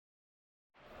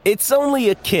It's only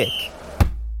a kick,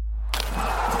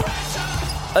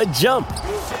 a jump,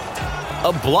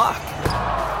 a block.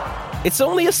 It's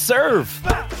only a serve.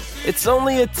 It's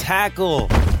only a tackle,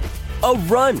 a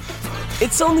run.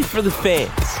 It's only for the fans.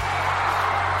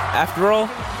 After all,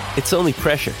 it's only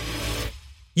pressure.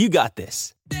 You got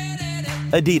this.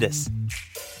 Adidas.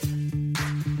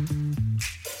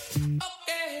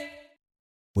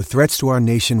 With threats to our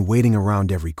nation waiting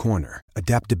around every corner,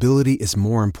 adaptability is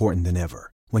more important than ever.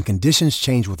 When conditions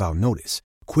change without notice,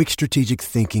 quick strategic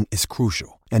thinking is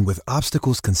crucial. And with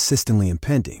obstacles consistently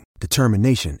impending,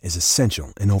 determination is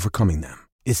essential in overcoming them.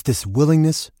 It's this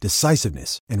willingness,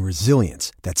 decisiveness, and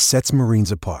resilience that sets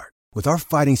Marines apart. With our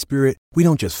fighting spirit, we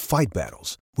don't just fight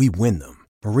battles, we win them.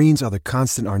 Marines are the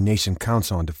constant our nation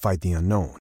counts on to fight the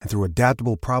unknown. And through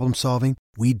adaptable problem solving,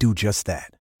 we do just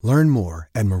that. Learn more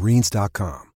at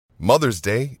marines.com. Mother's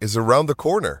Day is around the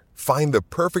corner. Find the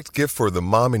perfect gift for the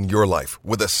mom in your life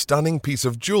with a stunning piece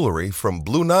of jewelry from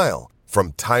Blue Nile.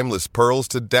 From timeless pearls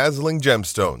to dazzling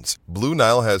gemstones, Blue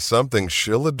Nile has something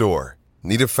she'll adore.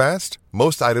 Need it fast?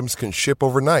 Most items can ship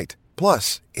overnight.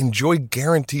 Plus, enjoy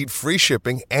guaranteed free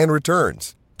shipping and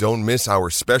returns. Don't miss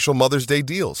our special Mother's Day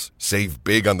deals. Save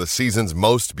big on the season's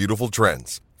most beautiful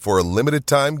trends. For a limited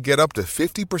time, get up to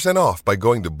 50% off by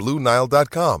going to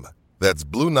BlueNile.com. That's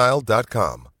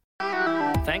BlueNile.com.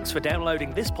 Thanks for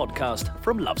downloading this podcast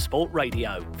from Love Sport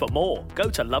Radio. For more, go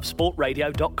to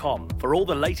lovesportradio.com for all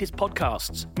the latest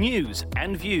podcasts, news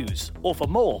and views. Or for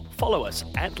more, follow us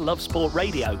at Love Sport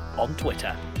Radio on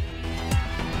Twitter.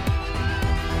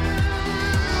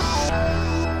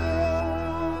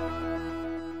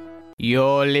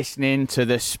 You're listening to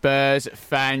the Spurs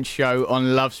Fan Show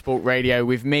on Love Sport Radio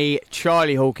with me,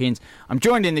 Charlie Hawkins. I'm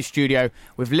joined in the studio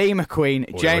with Lee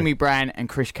McQueen, Jamie Brand and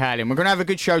Chris Callum. We're going to have a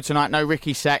good show tonight. No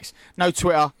Ricky Sacks, no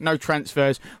Twitter, no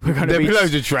transfers. There'll be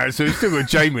loads of transfers. Still got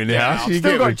Jamie in the house.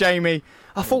 Still got Jamie.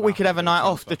 I thought we could have a night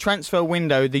off. The transfer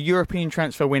window, the European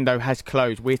transfer window has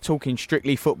closed. We're talking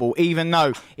strictly football, even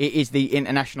though it is the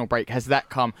international break. Has that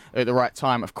come at the right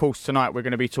time? Of course, tonight we're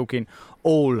going to be talking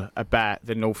all about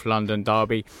the North London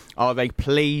derby. Are they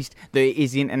pleased that it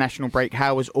is the international break?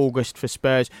 How was August for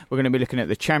Spurs? We're going to be looking at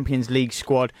the Champions League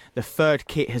squad. The third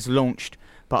kit has launched.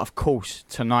 But of course,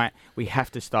 tonight we have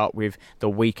to start with the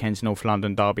weekend's North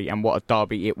London derby, and what a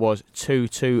derby it was.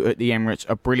 2-2 at the Emirates,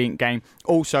 a brilliant game.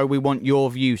 Also, we want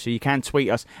your view, so you can tweet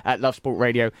us at Love Sport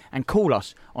Radio and call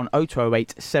us on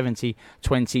 0208 70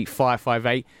 20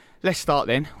 558. Let's start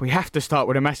then. We have to start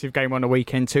with a massive game on the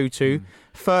weekend, 2-2.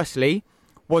 Firstly,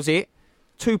 was it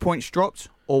 2 points dropped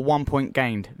or 1 point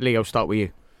gained? Lee, I'll start with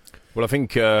you. Well, I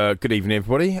think, good evening,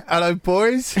 everybody. Hello,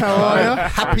 boys. How are you?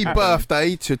 Happy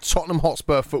birthday to Tottenham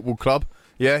Hotspur Football Club.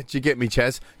 Yeah, do you get me,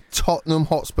 Chaz? Tottenham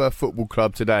Hotspur Football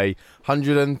Club today,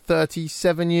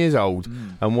 137 years old,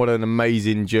 and what an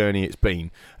amazing journey it's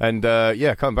been. And,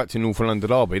 coming back to North London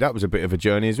derby, that was a bit of a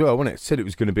journey as well, wasn't it? Said it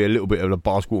was going to be a little bit of a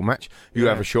basketball match. You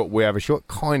have a shot, we have a shot.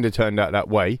 Kind of turned out that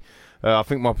way. I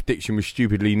think my prediction was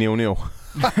stupidly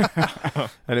 0-0.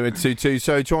 And it went 2-2.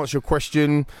 So, to answer your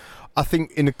question, I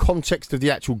think in the context of the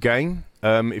actual game,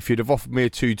 if you'd have offered me a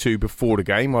 2-2 before the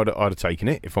game, I'd have taken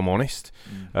it, if I'm honest.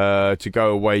 To go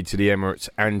away to the Emirates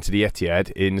and to the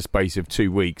Etihad in the space of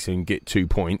 2 weeks and get 2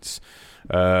 points,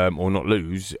 or not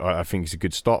lose, I think it's a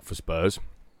good start for Spurs.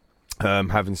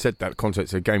 Having said that, the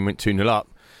context of the game went 2-0 up.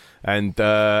 And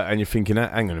you're thinking,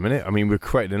 hang on a minute. I mean, we're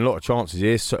creating a lot of chances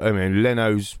here. So, I mean,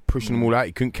 Leno's pushing them all out.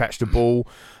 He couldn't catch the ball.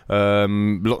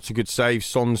 Lots of good saves.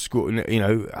 Son scored,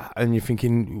 and you're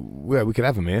thinking, well, we could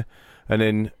have him here. And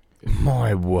then,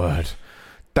 my word,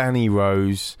 Danny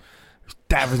Rose,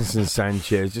 Davinson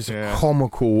Sanchez, just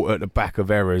comical at the back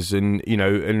of errors, and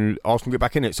Arsenal get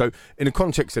back in it. So, in the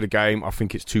context of the game, I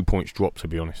think it's 2 points dropped, to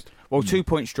be honest. Well, 2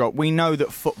 points drop. We know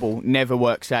that football never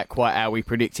works out quite how we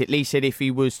predict it. Lee said if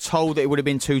he was told that it would have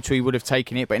been 2-2, he would have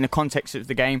taken it. But in the context of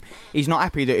the game, he's not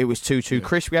happy that it was 2-2. Yeah.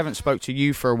 Chris, we haven't spoke to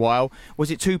you for a while. Was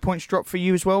it 2 points drop for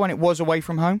you as well, and it was away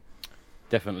from home?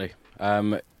 Definitely.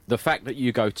 The fact that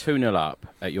you go 2-0 up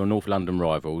at your North London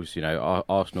rivals,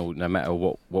 Arsenal, no matter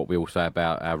what we all say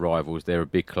about our rivals, they're a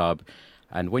big club.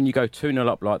 And when you go 2-0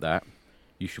 up like that,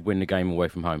 you should win the game away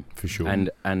from home. For sure.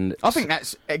 And I think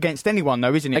that's against anyone,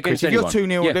 though, isn't it, Chris? If you're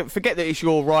 2-0, forget that it's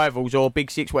your rivals or Big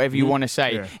Six, whatever you want to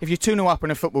say. Yeah. If you're 2-0 up in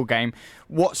a football game,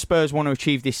 what Spurs want to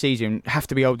achieve this season have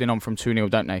to be holding on from 2-0,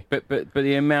 don't they? But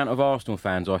the amount of Arsenal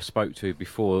fans I spoke to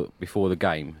before the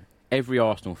game, every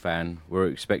Arsenal fan were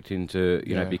expecting to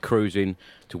be cruising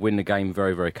to win the game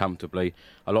very, very comfortably.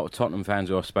 A lot of Tottenham fans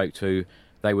who I spoke to,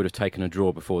 they would have taken a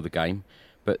draw before the game.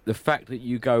 But the fact that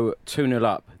you go 2-0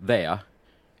 up there,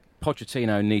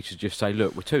 Pochettino needs to just say,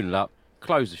 look, we're 2-0 up,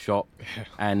 close the shop,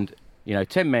 and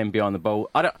 10 men behind the ball.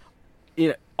 I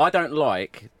don't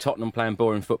like Tottenham playing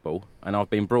boring football, and I've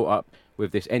been brought up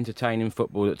with this entertaining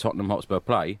football that Tottenham Hotspur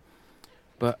play.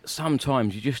 But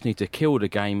sometimes you just need to kill the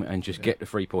game and just get the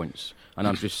 3 points. And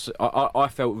I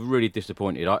felt really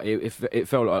disappointed. It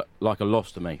felt like a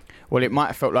loss to me. Well, it might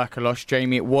have felt like a loss,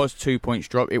 Jamie. It was 2 points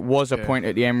dropped. It was a point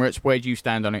at the Emirates. Where do you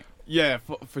stand on it? Yeah,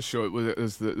 for sure. It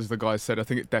was, as the guy said, I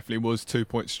think it definitely was 2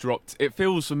 points dropped. It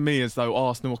feels for me as though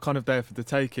Arsenal were kind of there for the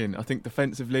taking. I think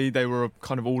defensively they were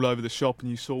kind of all over the shop, and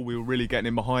you saw we were really getting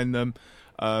in behind them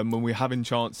when we were having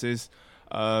chances.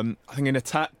 I think in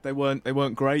attack they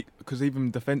weren't great, because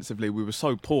even defensively we were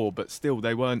so poor, but still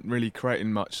they weren't really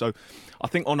creating much. So I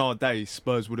think on our day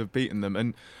Spurs would have beaten them,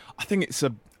 and I think it's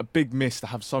a big miss to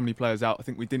have so many players out. I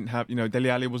think we didn't have, Dele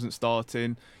Alli wasn't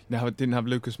starting, didn't have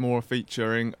Lucas Moura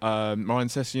featuring, Ryan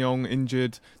Sessegnon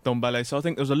injured, Dombele. So I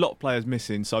think there was a lot of players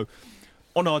missing. So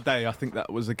on our day, I think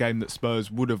that was a game that Spurs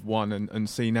would have won and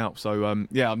seen out. So,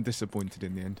 I'm disappointed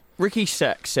in the end. Ricky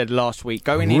Sachs said last week,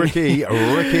 Ricky.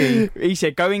 He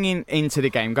said going into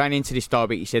this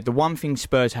derby, he said the one thing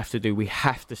Spurs have to do, we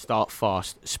have to start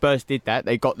fast. Spurs did that.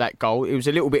 They got that goal. It was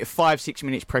a little bit of 5-6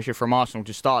 minutes pressure from Arsenal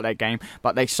to start that game,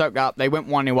 but they soaked up. They went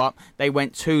 1-0 up. They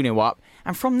went 2-0 up.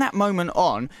 And from that moment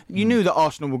on, you knew that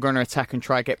Arsenal were going to attack and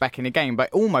try to get back in the game.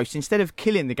 But almost, instead of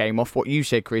killing the game off, what you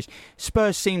said, Chris,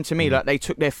 Spurs seemed to me like they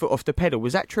took their foot off the pedal.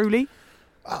 Was that truly?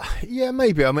 Yeah,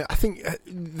 maybe. I mean, I think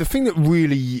the thing that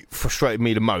really frustrated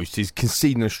me the most is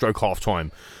conceding a stroke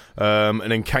half-time.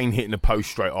 And then Kane hitting the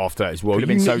post straight after that as well. Could have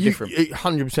been so different.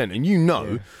 100%.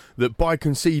 And that by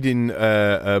conceding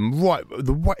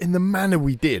in the manner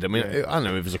we did, I mean, I don't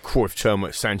know if it was a Cruyff turn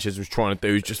what Sanchez was trying to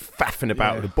do, was just faffing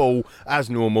about with the ball as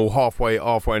normal, halfway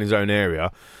in his own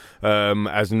area.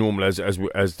 As normal as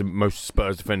the most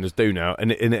Spurs defenders do now,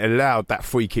 and it allowed that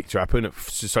free kick to happen that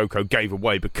Sissoko gave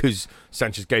away because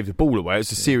Sanchez gave the ball away.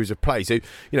 It's a series of plays. So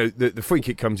the free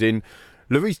kick comes in.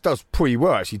 Lloris does pretty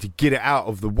well actually to get it out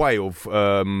of the way of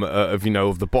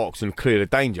the box and clear the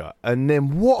danger. And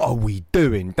then what are we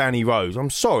doing, Danny Rose?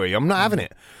 I'm sorry, I'm not having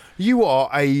it. You are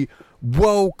a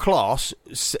world-class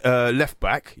left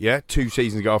back, 2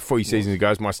 seasons ago, 3 seasons ago,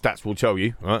 as my stats will tell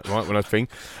you, right when I think,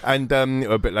 and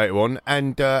a bit later on,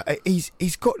 and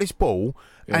he's got this ball,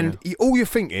 and all you're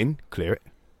thinking, clear it.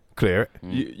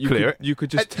 You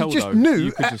could just tell. He just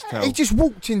knew. He just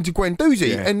walked into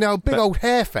Guendouzi, and now big old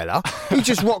hair fella, he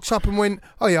just rocks up and went,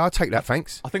 "Oh yeah, I'll take that,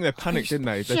 thanks." I think they panicked, didn't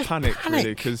they? They panicked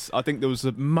really, because I think there was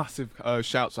a massive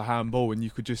shouts of handball, and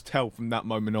you could just tell from that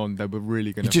moment on they were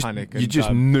really going to panic. You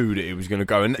just knew that it was going to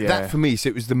go, and that for me, so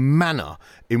it was the manner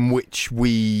in which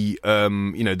we,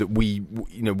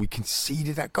 we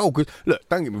conceded that goal. Because look,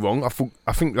 don't get me wrong, I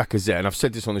think Lacazette, and I've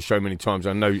said this on the show many times.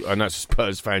 I know it's a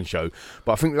Spurs fan show,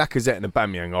 but I think Lacazette and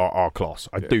Aubameyang are class.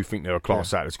 I do think they're a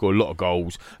class out. They score a lot of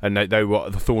goals, and they were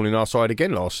the thorn in our side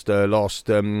again last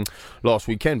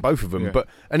weekend, both of them.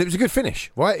 And it was a good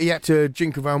finish, right? He had to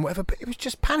jink around, whatever, but it was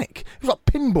just panic. It was like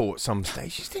pinball at some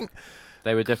stage. You think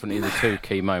they were definitely the 2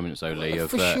 key moments, though, Lee. Of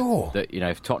sure. That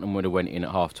if Tottenham would have went in at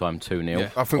half-time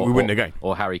 2-0, I think we win the game.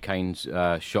 Or Harry Kane's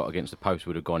shot against the post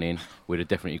would have gone in, we'd have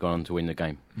definitely gone on to win the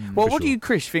game. Well, what do you,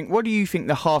 Chris, think? What do you think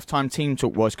the half-time team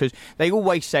talk was? Because they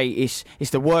always say it's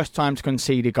the worst time to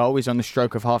concede a goal is on the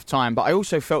stroke of half-time. But I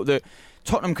also felt that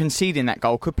Tottenham conceding that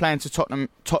goal could play into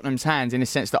Tottenham's hands in the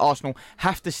sense that Arsenal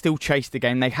have to still chase the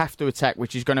game. They have to attack,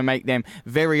 which is going to make them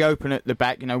very open at the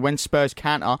back. When Spurs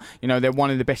counter, they're one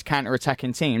of the best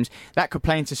counter-attacking teams. That could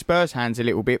play into Spurs' hands a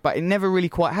little bit, but it never really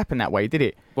quite happened that way, did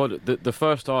it? Well, the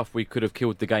first half we could have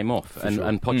killed the game off,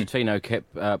 and Pochettino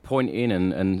kept pointing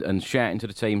and shouting to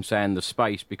the team saying the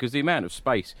space, because the amount of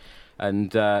space and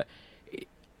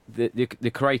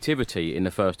the creativity in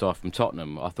the first half from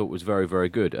Tottenham I thought was very, very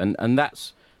good, and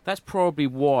that's probably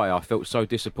why I felt so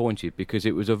disappointed, because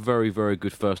it was a very, very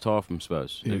good first half from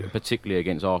Spurs, particularly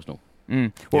against Arsenal.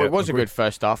 Well, it was a good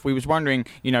first half. We was wondering,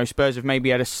 Spurs have maybe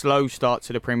had a slow start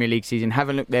to the Premier League season,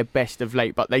 haven't looked their best of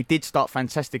late, but they did start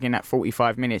fantastic in that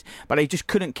 45 minutes, but they just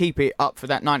couldn't keep it up for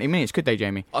that 90 minutes, could they,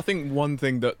 Jamie? I think one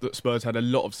thing that Spurs had a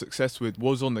lot of success with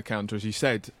was on the counter, as you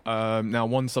said. Now,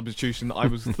 one substitution that I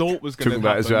thought was going to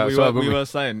happen, we were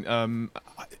saying,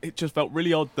 it just felt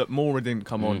really odd that Moura didn't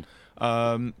come on.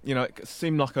 It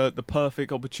seemed like the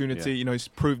perfect opportunity. He's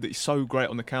proved that he's so great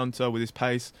on the counter with his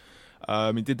pace.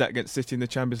 He did that against City in the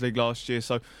Champions League last year.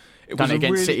 So Done it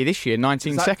against City this year,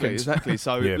 19 seconds. Exactly.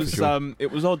 So Yeah,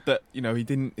 it was odd that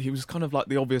he was kind of like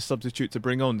the obvious substitute to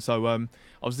bring on. So I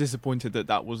was disappointed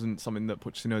that wasn't something that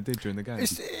Pochettino did during the game.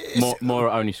 More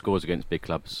only scores against big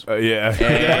clubs. Yeah.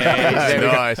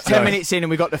 Nice. 10 minutes in and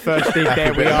we got the first dig.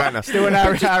 There we are. Still an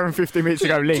hour and 50 minutes to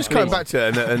go. Lee, just coming back to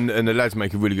it, and the lads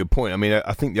make a really good point. I mean,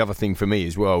 I think the other thing for me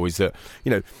as well is that,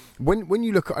 when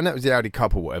you look at, I know it was the Audi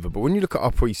Cup or whatever, but when you look at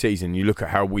our pre-season, you look at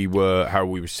how we were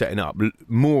setting up.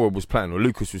 Moura was playing, or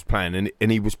Lucas was playing,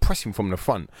 and he was pressing from the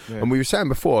front. Yeah. And we were saying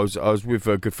before, I was with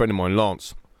a good friend of mine,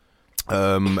 Lance,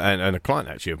 and a client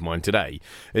actually of mine today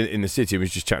in the city. He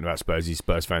was just chatting about Spurs. He's a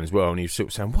Spurs fan as well, and he was sort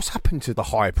of saying, what's happened to the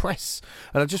high press?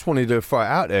 And I just wanted to throw it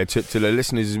out there to the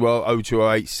listeners as well.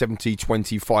 0208 70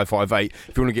 20 558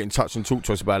 if you want to get in touch and talk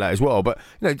to us about that as well. But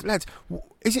lads,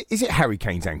 is it Harry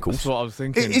Kane's ankles? That's what I was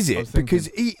thinking. Is it? Because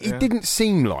he didn't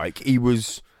seem like he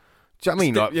was. Do you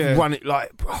know what I mean? Run it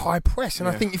like high press. And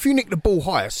I think if you nick the ball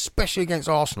high, especially against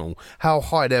Arsenal, how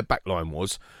high their backline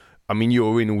was, I mean,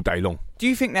 you're in all day long. Do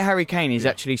you think that Harry Kane is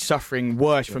actually suffering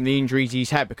worse from the injuries he's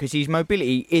had? Because his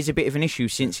mobility is a bit of an issue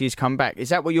since he's come back. Is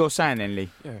that what you're saying then, Lee?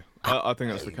 Yeah, I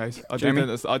think that's the case. I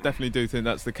definitely do think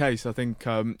that's the case. I think,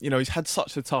 he's had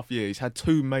such a tough year. He's had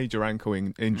 2 major ankle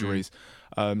injuries.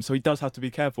 So he does have to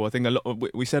be careful. I think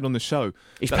we said on the show.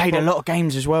 He's played a lot of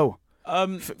games as well.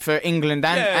 For England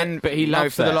but he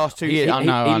loves for the last 2 years. I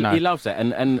know. He loves that.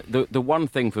 And the one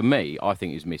thing for me I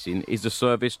think is missing is the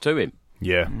service to him.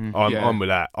 Yeah, I'm with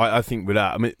that. I think with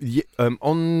that. I mean,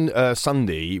 on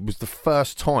Sunday it was the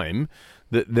first time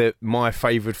that my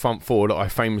favoured front four that I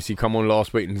famously come on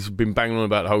last week and has been banging on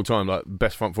about the whole time, like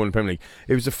best front four in the Premier League.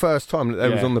 It was the first time that they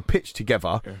was on the pitch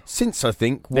together since, I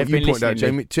think, what you pointed out,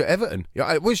 Jamie, to Everton.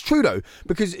 Yeah, it was true though,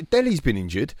 because Dele's been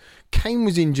injured. Kane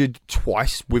was injured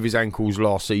twice with his ankles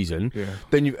last season. Yeah.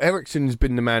 Then Eriksen's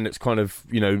been the man that's kind of,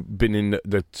 been in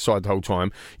the side the whole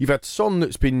time. You've had Son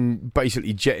that's been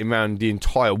basically jetting around the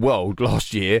entire world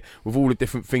last year with all the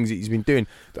different things that he's been doing.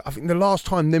 I think the last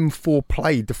time them 4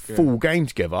 played the full game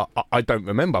together, I don't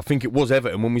remember. I think it was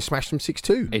Everton when we smashed them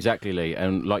 6-2. Exactly, Lee.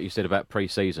 And like you said about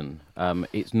pre-season,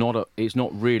 it's not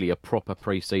really a proper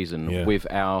pre-season with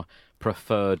our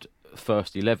preferred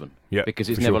first 11, because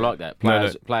it's never like that.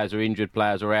 Players are injured,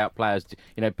 players are out, players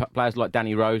like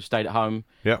Danny Rose stayed at home.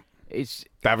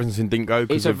 Davinson didn't go.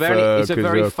 It's a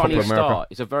very funny start.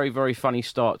 It's a very, very funny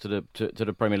start to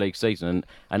the Premier League season,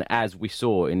 and as we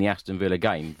saw in the Aston Villa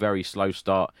game, very slow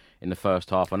start in the first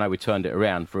half. I know we turned it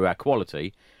around through our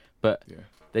quality, but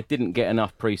they didn't get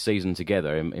enough pre-season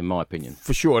together, in my opinion.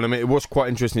 For sure, and I mean, it was quite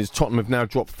interesting. Tottenham have now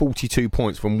dropped 42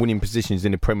 points from winning positions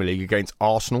in the Premier League against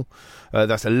Arsenal.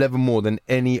 That's 11 more than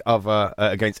any other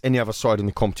against any other side in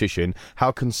the competition.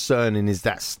 How concerning is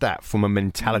that stat from a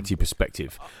mentality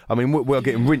perspective? I mean, we're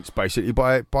getting rinsed basically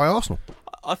by Arsenal.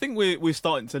 I think we're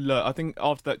starting to learn. I think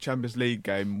after that Champions League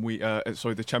game,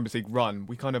 the Champions League run,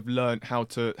 we kind of learned how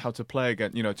to play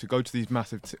again. To go to these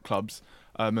massive clubs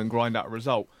and grind out a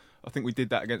result. I think we did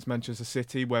that against Manchester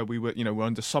City, where we were, we're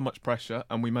under so much pressure,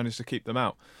 and we managed to keep them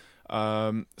out.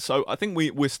 So I think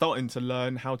we're starting to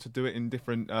learn how to do it in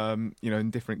different,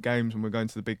 in different games when we're going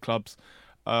to the big clubs.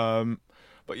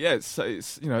 But yeah,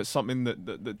 it's something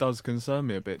that does concern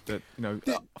me a bit. That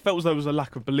I felt as though there was a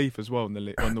lack of belief as well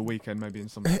on the weekend, maybe in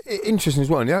some. Interesting as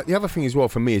well. And the other thing as well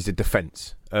for me is the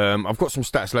defence. I've got some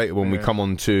stats later when we come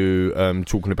on to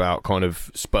talking about kind of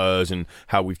Spurs and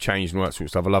how we've changed and all that sort of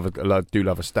stuff. I do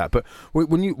love a stat, but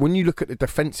when you look at the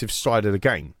defensive side of the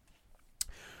game.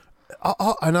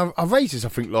 I raised this, I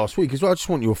think, last week as well. I just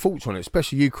want your thoughts on it,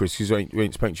 especially you, Chris, because we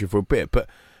ain't spoken to you for a bit. But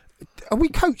are we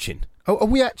coaching? Are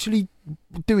we actually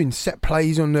doing set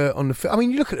plays on the field? I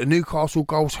mean, you look at the Newcastle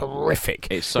goals, horrific.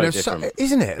 It's so different.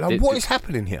 Isn't it? What is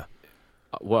happening here?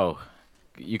 Well,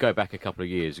 you go back a couple of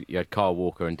years, you had Kyle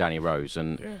Walker and Danny Rose,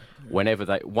 and whenever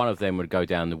one of them would go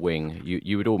down the wing,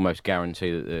 you would almost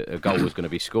guarantee that a goal was going to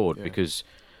be scored because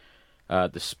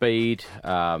the speed,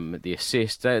 the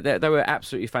assist, they were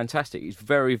absolutely fantastic. It's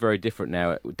very, very different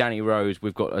now. Danny Rose,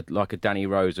 we've got a Danny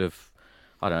Rose of,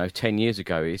 I don't know, 10 years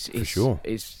ago. He's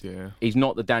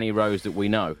not the Danny Rose that we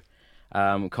know.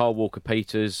 Kyle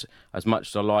Walker-Peters, as much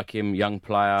as I like him, young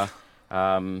player,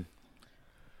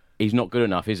 he's not good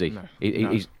enough, is he? No.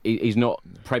 He's not.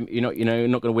 You're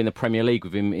not going to win the Premier League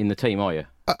with him in the team, are you?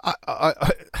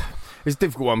 It's a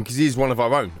difficult one because he's one of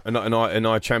our own, and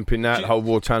I champion that whole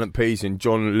raw talent piece, and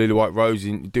John Lillywhite Rose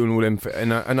doing all them,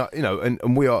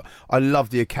 and we are. I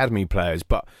love the academy players,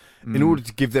 but. In order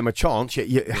to give them a chance,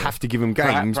 you have to give them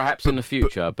games. Perhaps in the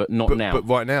future, but not now. But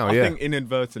right now, I think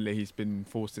inadvertently he's been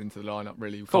forced into the lineup,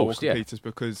 really. Forced, Peters,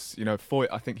 because Foyt,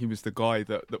 I think he was the guy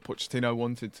that Pochettino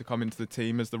wanted to come into the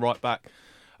team as the right back.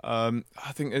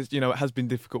 I think it has been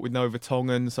difficult with no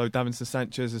Vertonghen, so Davinson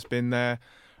Sanchez has been there.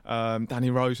 Danny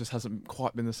Rose just hasn't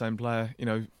quite been the same player,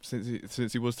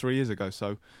 since he was 3 years ago.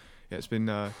 So yeah, it's been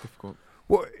difficult.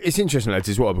 Well, it's interesting, lads,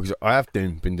 as well, because I have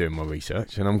been doing my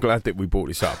research, and I'm glad that we brought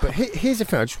this up. But here's the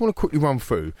thing: I just want to quickly run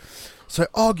through. So,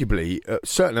 arguably,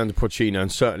 certainly under Pochettino, and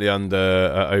certainly under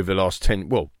over the last 10,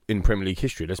 well, in Premier League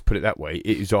history, let's put it that way,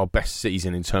 it is our best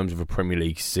season in terms of a Premier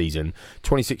League season.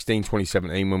 2016,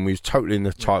 2017, when we was totally in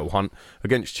the title hunt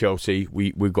against Chelsea,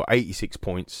 we got 86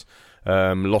 points,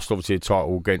 lost obviously a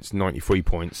title against 93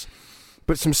 points.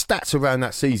 But some stats around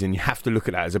that season, you have to look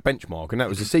at that as a benchmark. And that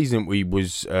was the season we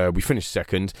finished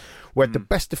second. We had the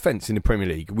best defence in the Premier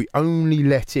League. We only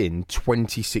let in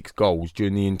 26 goals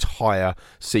during the entire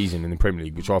season in the Premier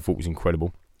League, which I thought was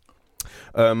incredible.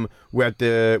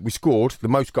 We scored the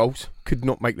most goals. Could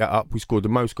not make that up. We scored the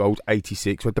most goals,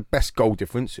 86. We had the best goal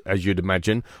difference, as you'd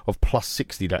imagine, of plus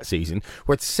 60 that season.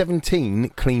 We had 17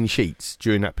 clean sheets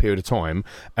during that period of time,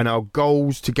 and our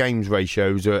goals to games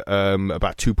ratios are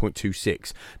about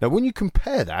 2.26. Now, when you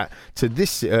compare that to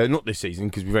this, not this season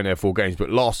because we've only had 4 games, but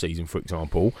last season, for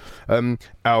example,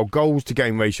 our goals to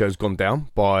game ratio has gone down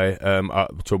by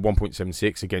to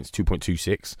 1.76 against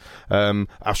 2.26.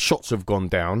 Our shots have gone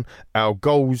down. Our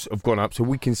goals have gone up, so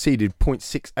we conceded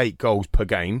 0.68 goals per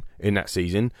game in that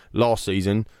season. Last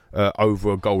season,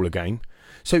 over a goal a game.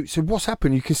 So what's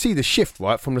happened? You can see the shift,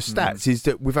 right, from the stats is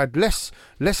that we've had less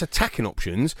attacking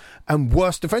options and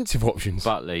worse defensive options.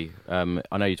 But Lee, I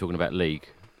know you're talking about league.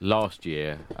 Last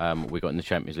year, we got in the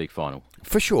Champions League final.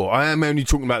 For sure, I am only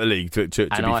talking about the league. To be fair,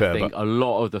 and I think a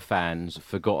lot of the fans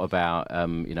forgot about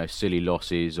silly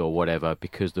losses or whatever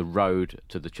because the road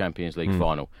to the Champions League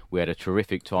final. We had a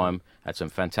terrific time, had some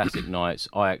fantastic nights.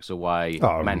 Ajax away,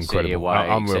 Man City away,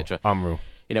 etc. Unreal.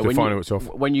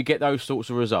 When you get those sorts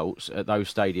of results at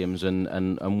those stadiums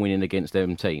and winning against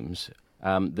them teams.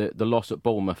 The loss at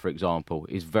Bournemouth, for example,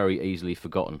 is very easily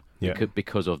forgotten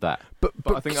because of that. But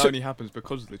I think it only happens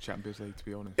because of the Champions League, to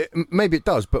be honest. Maybe it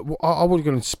does, but I was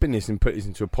going to spin this and put this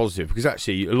into a positive because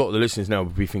actually a lot of the listeners now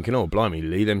will be thinking, oh, blimey,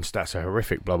 Lee, them stats are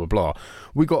horrific, blah, blah, blah.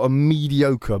 We got a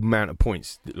mediocre amount of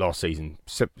points last season.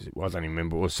 I don't even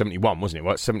remember, it was 71, wasn't it?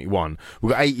 Right, 71. We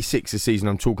got 86 the season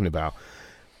I'm talking about.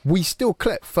 We still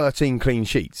kept 13 clean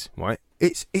sheets, right?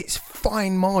 It's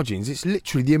fine margins. It's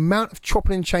literally the amount of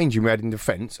chopping and changing we had in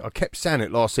defence. I kept saying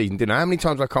it last season, didn't I? How many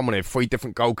times I come on here, 3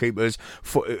 different goalkeepers,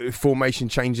 formation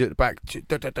changes at the back,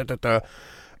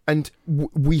 and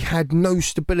we had no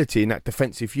stability in that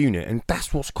defensive unit, and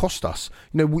that's what's cost us.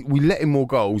 We let in more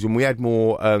goals and we had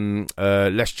more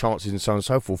less chances and so on and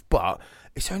so forth, but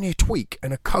it's only a tweak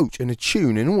and a coach and a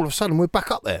tune, and all of a sudden we're back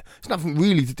up there. It's nothing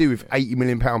really to do with £80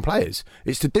 million players.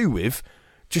 It's to do with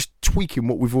just tweaking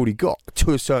what we've already got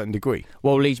to a certain degree.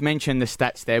 Well, Lee's mentioned the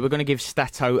stats there. We're going to give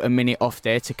Stato a minute off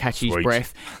there to catch his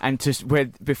breath and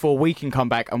before we can come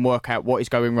back and work out what is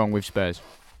going wrong with Spurs.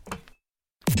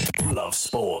 Love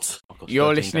Sport.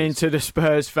 You're listening to the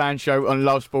Spurs Fan Show on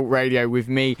Love Sport Radio with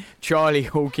me, Charlie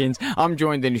Hawkins. I'm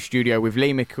joined in the studio with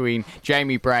Lee McQueen,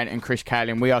 Jamie Brand and Chris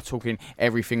Cowlin. We are talking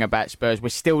everything about Spurs. We're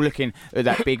still looking at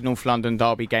that big North London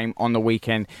derby game on the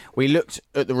weekend. We looked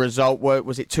at the result.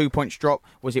 Was it 2 points drop?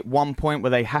 Was it 1 point? Were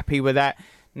they happy with that?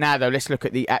 Now, though, let's look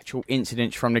at the actual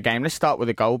incidents from the game. Let's start with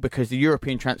the goal because the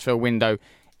European transfer window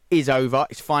is over.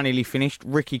 It's finally finished.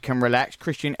 Ricky can relax.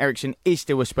 Christian Eriksen is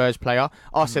still a Spurs player.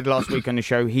 I said last week on the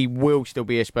show he will still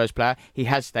be a Spurs player. He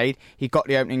has stayed. He got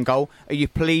the opening goal. Are you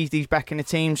pleased he's back in the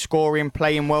team, scoring,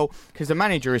 playing well? Because the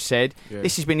manager has said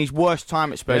this has been his worst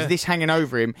time at Spurs. This hanging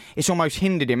over him, it's almost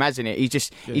hindered him, hasn't it? He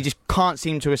just can't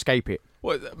seem to escape it.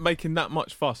 Well, making that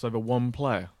much fuss over one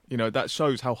player, that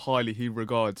shows how highly he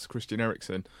regards Christian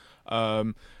Eriksen.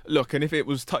 Look, and if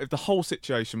the whole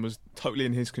situation was totally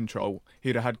in his control,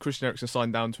 he'd have had Christian Eriksen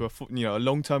signed down to a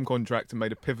long-term contract and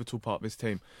made a pivotal part of his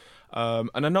team. And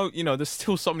I know, there's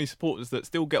still so many supporters that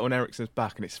still get on Eriksen's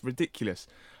back, and it's ridiculous.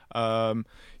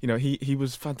 He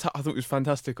was fantastic. I thought he was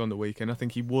fantastic on the weekend. I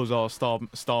think he was our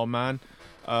star man.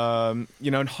 And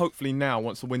hopefully now,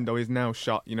 once the window is now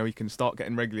shut, he can start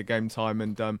getting regular game time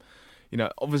and.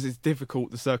 Obviously it's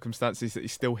difficult, the circumstances that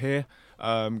he's still here,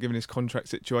 given his contract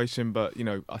situation, but,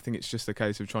 I think it's just a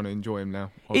case of trying to enjoy him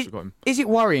now. Is it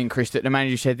worrying, Chris, that the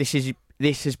manager said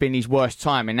this has been his worst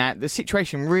time, and that the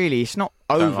situation really, it's not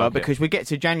over because we get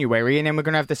to January and then we're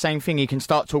going to have the same thing. He can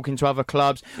start talking to other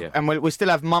clubs and we'll still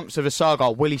have months of a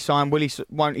saga. Will he sign?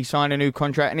 Won't he sign a new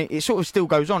contract? And it sort of still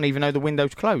goes on even though the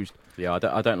window's closed. Yeah,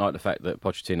 I don't like the fact that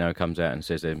Pochettino comes out and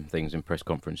says them things in press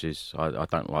conferences. I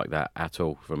don't like that at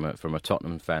all from a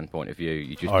Tottenham fan point of view.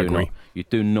 You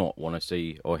do not want to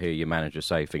see or hear your manager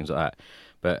say things like that.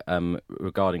 But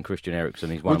regarding Christian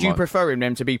Eriksen, he's Would you prefer him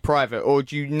then to be private, or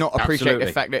do you not appreciate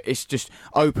the fact that it's just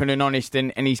open and honest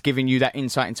and he's giving you that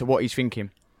insight into what he's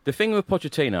thinking? The thing with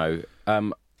Pochettino,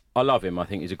 I love him. I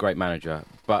think he's a great manager.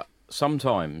 But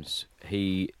sometimes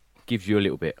he gives you a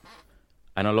little bit,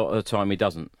 and a lot of the time he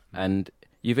doesn't. And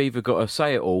you've either got to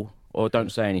say it all or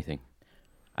don't say anything.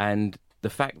 And the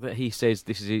fact that he says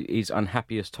this is his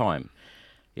unhappiest time,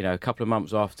 a couple of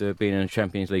months after being in a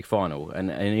Champions League final,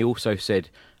 and he also said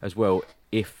as well,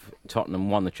 if Tottenham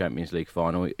won the Champions League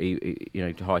final,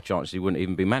 high chance he wouldn't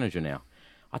even be manager now.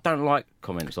 I don't like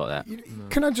comments like that.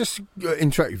 Can I just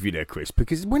interact with you there, Chris?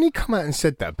 Because when he come out and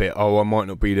said that bit, I might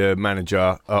not be the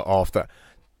manager after,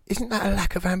 isn't that a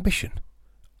lack of ambition?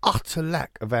 Utter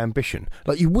lack of ambition.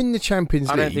 Like, you win the Champions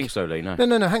League. I don't think so, Lee. No,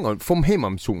 hang on. From him,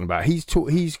 I'm talking about.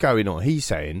 He's going on. He's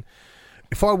saying,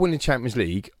 if I win the Champions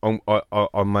League,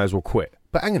 I may as well quit.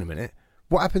 But hang on a minute.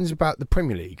 What happens about the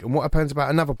Premier League? And what happens about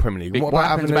another Premier League? What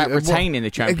happens about retaining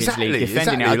the Champions League,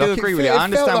 defending it? I do agree with it. I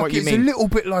understand what you mean. It's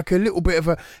a little bit of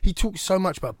a... He talks so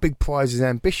much about big prizes,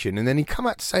 ambition, and then he come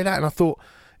out to say that, and I thought,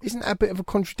 isn't that a bit of a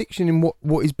contradiction in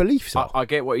what his beliefs are? I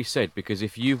get what he said, because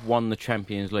if you've won the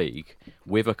Champions League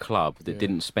with a club that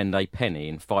didn't spend a penny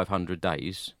in 500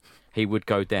 days, he would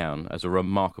go down as a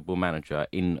remarkable manager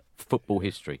in football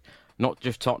history. Not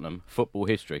just Tottenham, football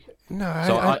history. No,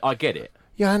 so I get it.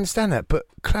 Yeah, I understand that, but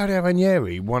Claudio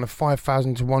Ranieri won a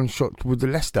 5,000 to 1 shot with the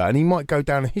Leicester, and he might go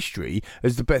down in history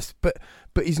as the best, but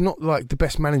he's not like the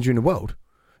best manager in the world.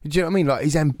 Do you know what I mean? Like,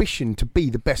 his ambition to be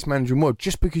the best manager in the world,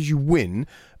 just because you win,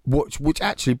 which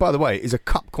actually, by the way, is a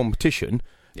cup competition,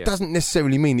 doesn't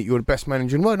necessarily mean that you're the best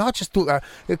manager in the world. And I just thought that,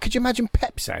 could you imagine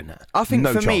Pep saying that? I think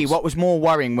for me, what was more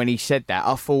worrying when he said that,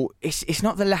 I thought, it's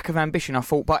not the lack of ambition, I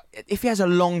thought, but if he has a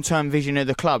long-term vision of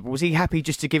the club, was he happy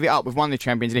just to give it up? We've won the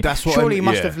Champions League. Surely he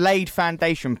must have laid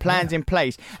foundation, plans in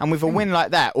place, and with a win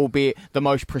like that, albeit the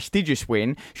most prestigious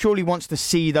win, surely wants to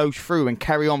see those through and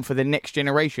carry on for the next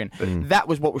generation. That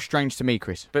was what was strange to me,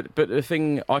 Chris. But the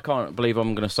thing, I can't believe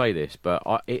I'm going to say this, but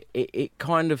it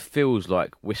kind of feels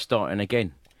like we're starting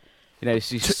again.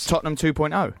 This is Tottenham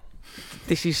 2.0.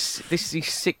 This is his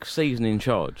sixth season in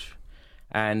charge,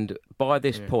 and by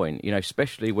this point,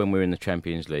 especially when we're in the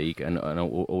Champions League and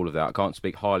all of that, I can't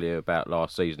speak highly about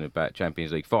last season, about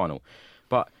Champions League final,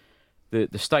 but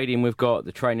the stadium we've got,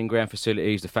 the training ground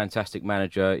facilities, the fantastic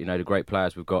manager, the great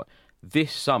players we've got.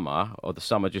 This summer, or the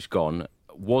summer just gone,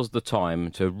 was the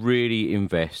time to really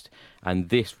invest, and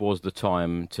this was the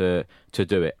time to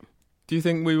do it. Do you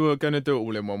think we were going to do it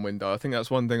all in one window? I think that's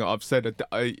one thing I've said.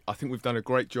 I think we've done a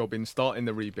great job in starting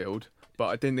the rebuild, but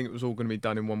I didn't think it was all going to be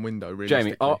done in one window,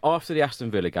 realistically. Jamie, after the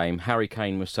Aston Villa game, Harry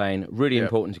Kane was saying, really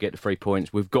important to get the 3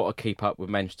 points. We've got to keep up with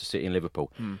Manchester City and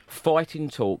Liverpool. Fighting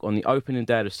talk on the opening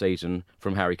day of the season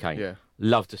from Harry Kane. Yeah.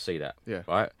 Love to see that. Yeah.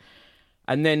 Right?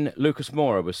 And then Lucas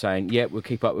Moura was saying, we'll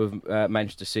keep up with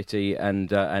Manchester City and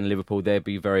Liverpool. They'll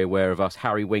be very aware of us.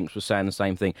 Harry Winks was saying the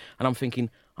same thing. And I'm thinking,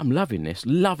 I'm loving this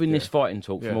fighting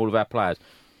talk from all of our players.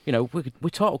 We're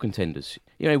title contenders.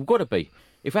 We've got to be.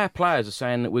 If our players are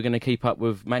saying that we're going to keep up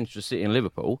with Manchester City and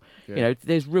Liverpool,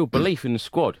 there's real belief in the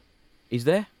squad. Is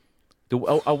there?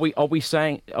 Are we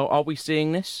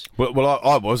seeing this? Well,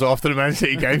 I was after the Man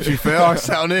City game. To be fair, I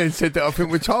sat on here and said that I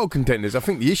think we're title contenders. I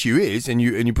think the issue is, and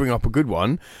you bring up a good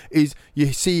one, is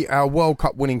you see our World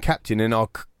Cup winning captain and our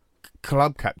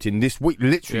club captain this week,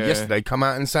 literally yesterday, come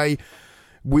out and say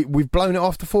we've blown it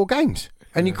after 4 games.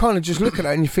 And you kind of just look at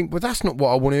that and you think, well, that's not what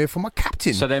I want to hear from my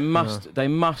captain. So there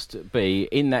must be,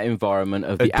 in that environment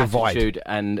of the attitude,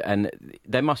 and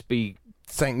there must be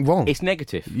something wrong. It's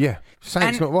negative. Yeah,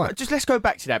 something's not right. Just let's go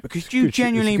back to that, because do you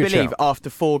genuinely believe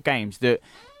after 4 games that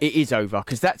it is over?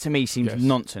 Because that to me seems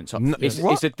nonsense.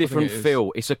 It's a different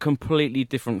feel. It's a completely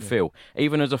different feel.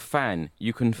 Even as a fan,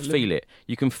 you can feel it.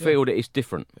 You can feel that it's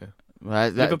different. Yeah.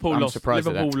 Well, Liverpool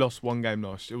lost 1 game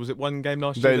last year. Was it 1 game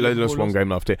last year? They lost 1 game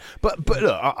last year. But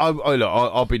look,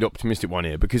 I'll be the optimistic one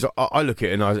here, because I look at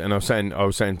it and I was saying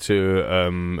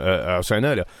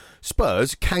earlier,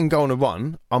 Spurs can go on a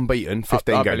run unbeaten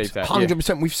 15 games.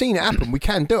 100%. We've seen it happen. We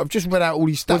can do it. I've just read out all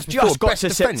these stats. We've just got to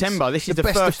September. This is the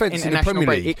first international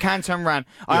break. It can turn around.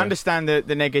 I understand the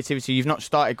negativity. You've not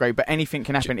started great, but anything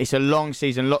can happen. It's a long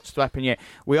season. Lots to happen yet.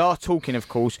 We are talking, of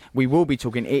course. We will be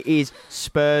talking. It is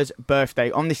Spurs' birthday.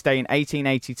 On this day in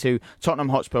 1882, Tottenham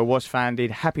Hotspur was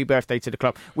founded. Happy birthday to the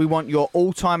club. We want your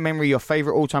all-time memory, your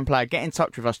favourite all-time player. Get in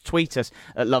touch with us. Tweet us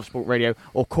at Love Sport Radio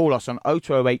or call us on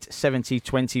 0208 70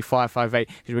 24 558,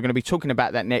 because we're going to be talking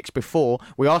about that next. Before,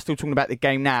 we are still talking about the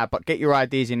game now, but get your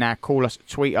ideas in now. Call us,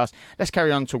 tweet us. Let's carry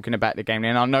on talking about the game.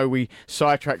 And I know we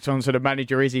sidetracked onto the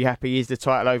manager. Is he happy? Is the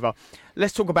title over?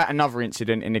 Let's talk about another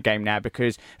incident in the game now,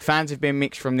 because fans have been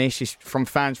mixed from this. It's from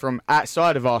fans from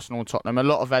outside of Arsenal and Tottenham. A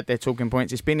lot have had their talking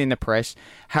points. It's been in the press.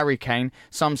 Harry Kane,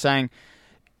 some saying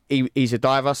he's a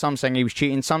diver, some saying he was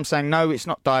cheating, some saying no, it's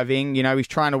not diving. You know, he's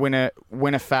trying to win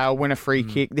a foul, win a free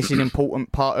kick. This is an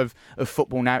important part of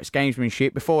football now. It's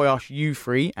gamesmanship. Before I ask you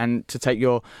three and to take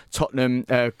your Tottenham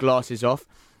glasses off,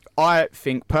 I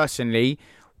think personally,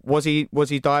 was he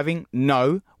diving?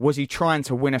 No. Was he trying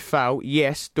to win a foul?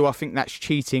 Yes. Do I think that's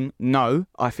cheating? No.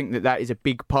 I think that is a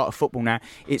big part of football now.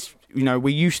 It's, you know,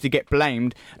 we used to get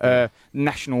blamed. The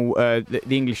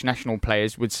English national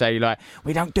players would say, like,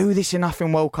 we don't do this enough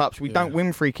in World Cups. We don't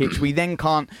win free kicks. We then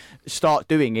can't start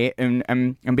doing it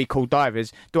and be called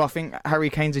divers. Do I think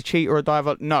Harry Kane's a cheater or a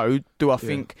diver? No. Do I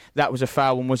think that was a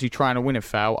foul, and was he trying to win a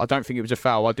foul? I don't think it was a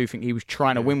foul. I do think he was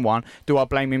trying to win one. Do I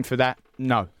blame him for that?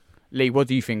 No. Lee, what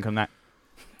do you think on that?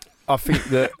 I think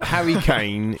that Harry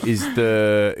Kane is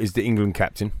the England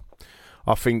captain.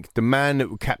 I think the man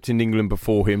that captained England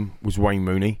before him was Wayne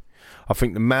Rooney. I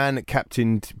think the man that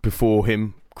captained before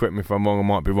him, correct me if I'm wrong, I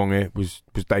might be wrong here, was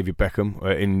David Beckham,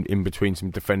 in between some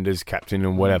defenders, captain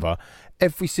and whatever.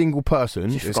 Every single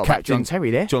person is captain. John Terry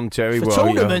there. John Terry,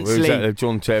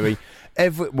 John Terry.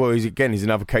 He's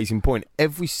another case in point.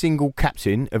 Every single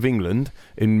captain of England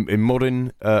in the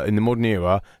modern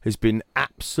era has been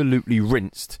absolutely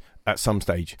rinsed at some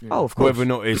stage. Oh, of course. Whether or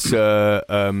not it's it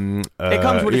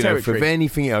comes with the territory. For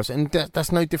anything else, and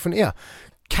that's no different here.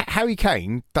 Harry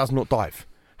Kane does not dive.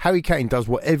 Harry Kane does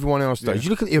what everyone else does. You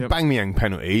look at the Aubameyang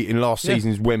penalty in last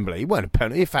season's Wembley. It wasn't a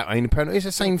penalty. If that ain't a penalty, it's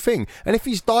the same thing. And if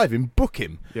he's diving, book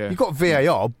him. You've got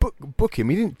VAR, book him.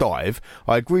 He didn't dive.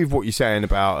 I agree with what you're saying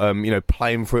about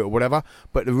playing for it or whatever.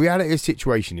 But the reality of the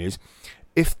situation is,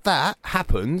 if that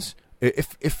happens,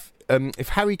 if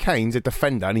Harry Kane's a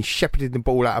defender and he's shepherding the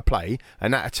ball out of play,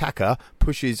 and that attacker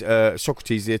pushes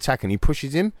Socrates, the attacker, and he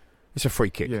pushes him, it's a free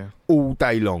kick all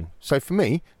day long. So for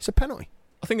me, it's a penalty.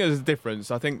 I think there's a difference.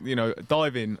 I think,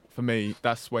 diving, for me,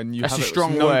 that's when you that's have... That's a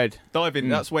strong word. Diving,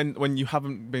 that's when you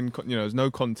haven't been... there's no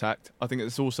contact. I think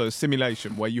it's also a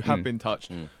simulation where you have been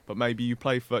touched, but maybe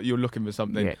you're looking for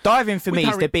something. Yeah. Diving, for me,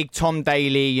 is the big Tom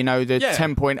Daly, the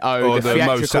 10.0, or the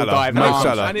theatrical dive. Mo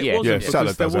Salah. And it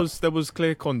wasn't because there was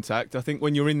clear contact. I think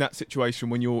when you're in that situation,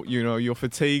 when you're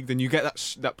fatigued and you get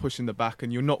that push in the back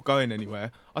and you're not going anywhere,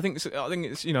 I think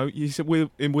it's he's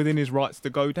within his rights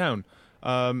to go down.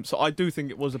 So I do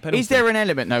think it was a penalty. Is there an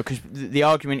element though? Because the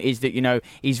argument is that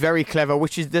he's very clever,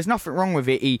 which is there's nothing wrong with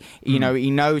it. He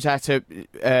knows how to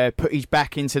put his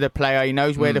back into the player. He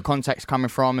knows where the contact's coming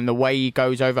from and the way he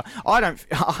goes over. I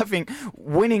think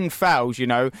winning fouls.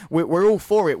 We're all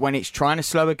for it when it's trying to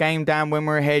slow a game down when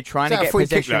we're ahead, trying to get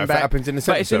possession back. Happens in the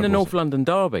but it's in the North London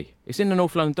derby. It's in the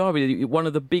North London derby, one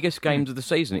of the biggest games of the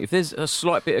season. If there's a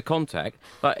slight bit of contact,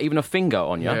 like even a finger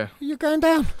on you, you're going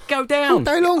down. Go down all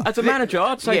day long. As a manager,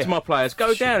 I'd say to my players,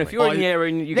 go down. If you're in the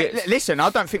area and you get... Listen, I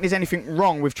don't think there's anything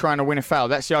wrong with trying to win a foul.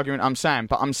 That's the argument I'm saying.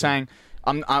 But I'm saying,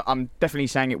 I'm definitely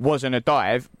saying it wasn't a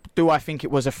dive. Do I think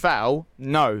it was a foul?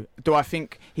 No. Do I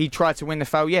think he tried to win the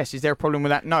foul? Yes. Is there a problem with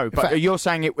that? No. But you're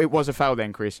saying it was a foul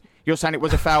then, Chris? You're saying it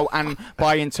was a foul and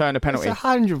by in turn a penalty? It's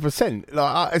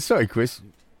 100%. Sorry, Chris.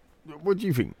 What do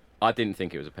you think? I didn't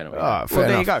think it was a penalty. Fair there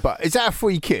enough. You go. But is that a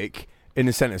free kick in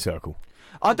the centre circle?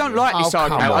 I don't like this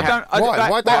argument. Why don't you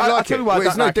like I'll tell you why I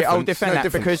don't like it. I'll difference. defend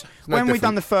that because when we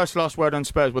done the first last word on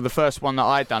Spurs, well, the first one that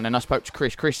I done, and I spoke to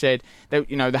Chris. Chris said that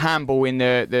the handball in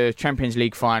the Champions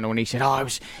League final, and he said, it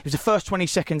was the first 20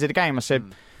 seconds of the game. I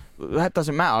said, that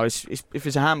doesn't matter. If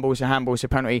it's a handball, it's a handball. It's a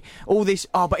penalty. All this.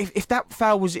 But if that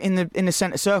foul was in the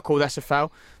centre circle, that's a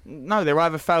foul. No, they're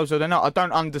either fouls or they're not. I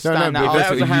don't understand that. If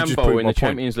that was a handball in the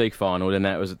Champions League final, then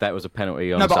that was a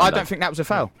penalty. On no, but Sunday. I don't think that was a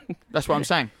foul. That's what I'm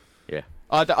saying. Yeah.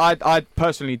 I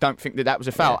personally don't think that was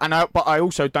a foul, but I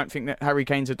also don't think that Harry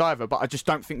Kane's a diver. But I just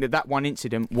don't think that one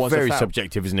incident was very a foul.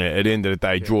 Subjective, isn't it? At the end of the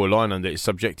day, draw a line under it. It's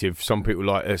subjective. Some people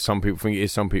like it. Some people think it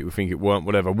is. Some people think it weren't.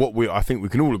 Whatever. I think we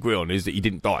can all agree on is that he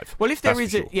didn't dive. Well, if there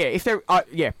is,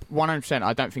 100%.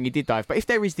 I don't think he did dive. But if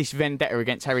there is this vendetta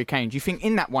against Harry Kane, do you think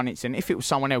in that one incident, if it was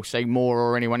someone else, say Moore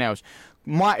or anyone else,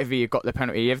 might have he got the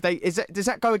penalty? Does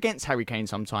that go against Harry Kane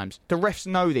sometimes? The refs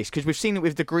know this because we've seen it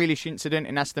with the Grealish incident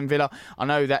in Aston Villa. I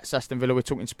know that's Aston Villa, we're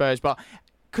talking Spurs, but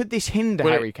could this hinder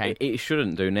Harry Kane? It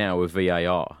shouldn't do now with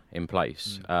VAR in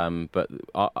place. But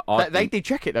they did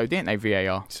check it though, didn't they?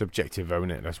 VAR subjective, though,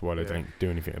 isn't it? That's why they don't do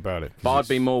anything about it. But I'd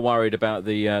be more worried about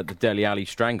the Dele Alli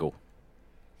strangle.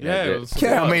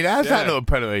 Yeah, I mean, how's that not a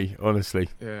penalty? Honestly,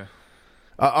 yeah.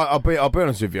 I'll be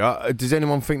honest with you. Does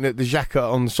anyone think that the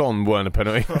Xhaka on Son weren't a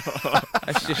penalty?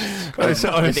 That's just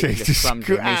honestly, ridiculous. it's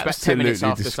Clumsy. I mean, it's about 10 minutes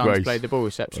after disgrace. Son's played the ball.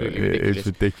 It's absolutely ridiculous. It's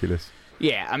ridiculous.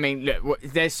 Yeah, I mean, look,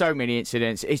 there's so many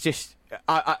incidents. It's just,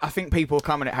 I think people are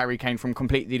coming at Harry Kane from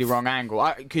completely the wrong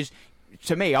angle. Because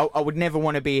to me, I would never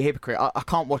want to be a hypocrite. I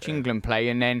can't watch England play,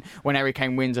 and then when Harry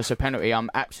Kane wins us a penalty, I'm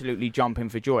absolutely jumping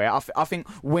for joy. I think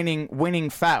winning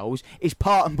fouls is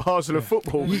part and parcel of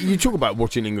football. You talk about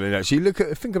watching England, actually.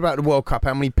 Think about the World Cup,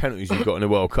 how many penalties we've got in the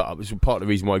World Cup. It's part of the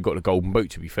reason why he got the Golden Boot,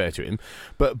 to be fair to him.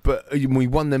 But we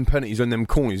won them penalties on them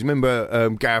corners. Remember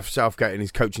Gareth Southgate and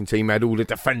his coaching team had all the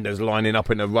defenders lining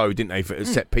up in a row, didn't they, for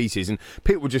set pieces, and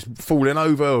people were just falling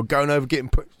over or going over, getting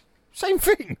put. Same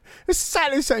thing. It's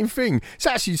exactly the same thing. It's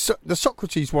actually the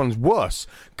Socrates one's worse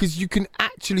because you can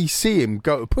actually see him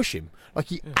go to push him. Like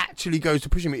he actually goes to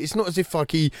push him. It's not as if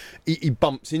like he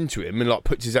bumps into him and like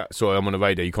puts his sorry, I'm on a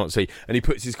radio, you can't see, and he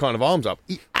puts his kind of arms up.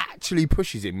 He actually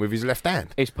pushes him with his left hand.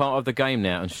 It's part of the game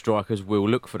now, and strikers will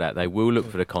look for that. They will look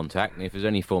for the contact, and if there's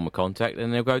any form of contact,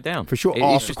 then they'll go down. For sure.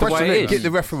 Ask the question. Get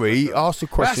the referee. Ask the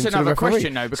question. That's another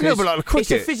question, though, because like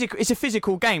cricket. It's a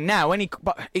physical game now.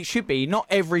 But it should be. Not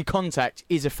every contact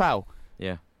is a foul.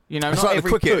 Yeah. You know, it's not like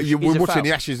every the cricket. We're watching foul.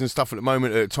 the Ashes and stuff at the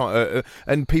moment at time,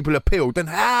 and people appeal. Then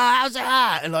how's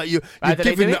that? And like you're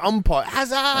giving the umpire how's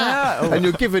that? And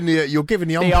you're giving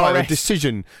the umpire a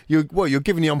decision. You're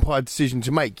giving the umpire a decision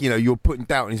to make. You know, you're putting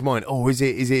doubt in his mind. Oh, is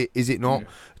it not?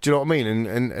 Do you know what I mean?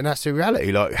 And that's the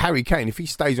reality. Like Harry Kane, if he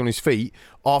stays on his feet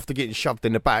after getting shoved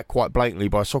in the back quite blatantly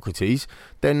by Socrates,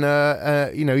 then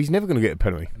he's never going to get a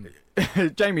penalty.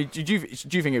 Jamie, do you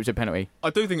think it was a penalty? I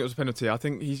do think it was a penalty. I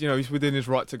think he's within his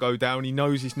right to go down. He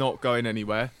knows he's not going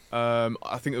anywhere. I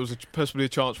think there was possibly a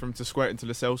chance for him to square it into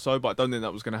Lo Celso, but I don't think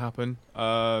that was going to happen.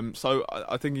 So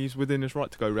I think he's within his right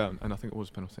to go round, and I think it was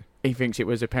a penalty. He thinks it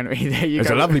was a penalty. There you go. It was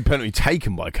a lovely penalty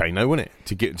taken by Kane, though, wasn't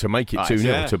it? To make it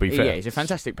 2-0. To be fair, yeah, he's a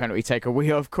fantastic penalty taker.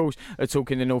 We of course are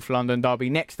talking the North London derby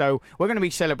next. Though we're going to be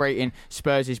celebrating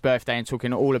Spurs' birthday and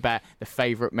talking all about the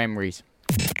favourite memories.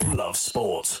 Love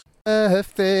Sport.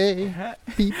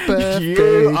 Happy birthday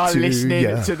you are to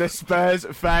listening to the Spurs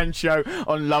Fan Show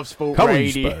on Love Sport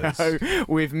Radio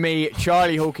with me,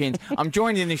 Charlie Hawkins. I'm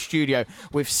joined in the studio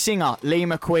with singer Lee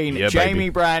McQueen, Jamie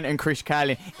Brand and Chris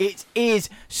Cowlin. It is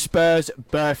Spurs'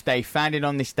 birthday, founded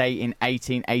on this day in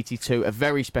 1882, a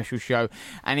very special show,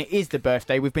 and it is the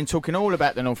birthday. We've been talking all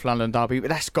about the North London derby, but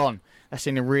that's gone. That's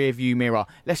in the rear view mirror.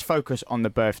 Let's focus on the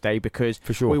birthday because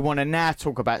we want to now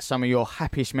talk about some of your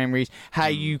happiest memories, how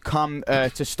you come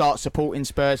to start supporting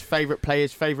Spurs, favourite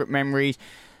players, favourite memories.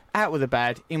 Out with the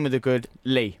bad, in with the good.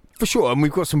 Lee. For sure, and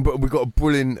we've got a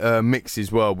brilliant mix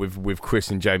as well with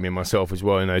Chris and Jamie and myself as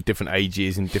well. You know, different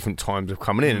ages and different times of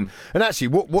coming in, and actually,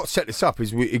 what set this up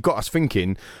is it got us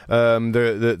thinking.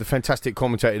 The fantastic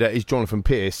commentator that is Jonathan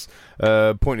Pearce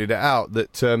pointed it out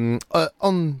that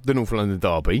on the North London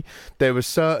derby there were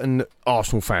certain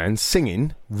Arsenal fans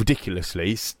singing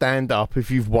ridiculously "Stand up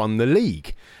if you've won the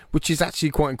league." Which is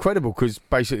actually quite incredible because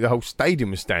basically the whole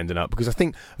stadium was standing up, because I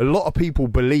think a lot of people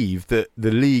believe that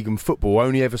the league and football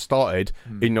only ever started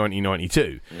in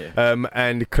 1992,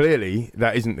 and clearly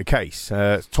that isn't the case.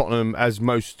 Tottenham, as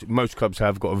most clubs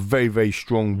have, got a very, very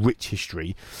strong, rich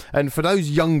history. And for those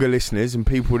younger listeners and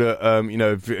people that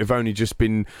have only just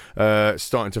been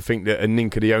starting to think that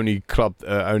Ninka are the only club,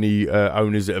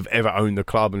 owners that have ever owned the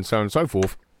club and so on and so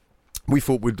forth, we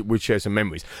thought we'd share some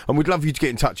memories, and we'd love you to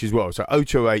get in touch as well. So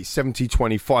 0208 70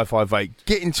 20 558.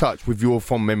 Get in touch with your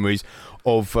fond memories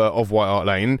of White Hart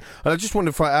Lane. And I just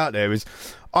wanted to throw it out there is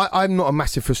I'm not a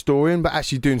massive historian, but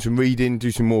actually doing some reading, do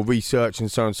some more research and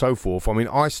so on and so forth. I mean,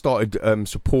 I started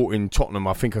supporting Tottenham,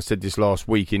 I think I said this last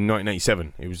week, in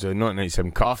 1987. It was a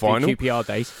 1987 Cup final. QPR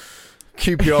days.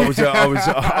 QPR was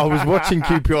I was watching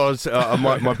QPR's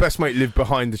my best mate lived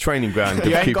behind the training ground of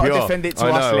you ain't QPR. got to defend it to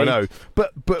us, I know.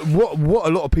 But what a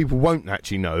lot of people won't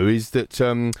actually know is that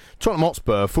Tottenham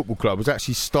Hotspur Football Club was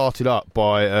actually started up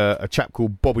by a chap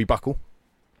called Bobby Buckle.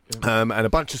 And a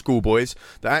bunch of schoolboys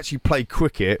that actually played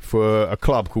cricket for a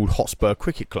club called Hotspur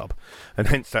Cricket Club, and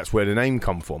hence that's where the name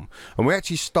come from. And we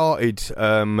actually started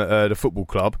the football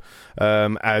club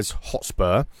as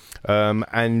Hotspur,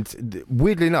 and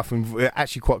weirdly enough, and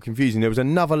actually quite confusing, there was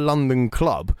another London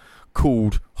club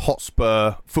called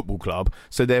Hotspur Football Club,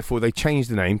 so therefore they changed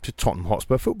the name to Tottenham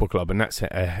Hotspur Football Club, and that's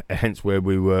hence where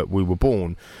we were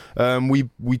born.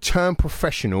 We turned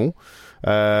professional,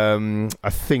 I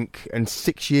think, and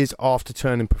 6 years after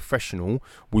turning professional,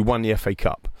 we won the FA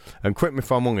Cup. And correct me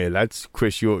if I'm wrong here, lads.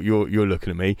 Chris, you're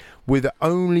looking at me. We're the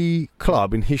only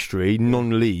club in history,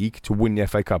 non-league, to win the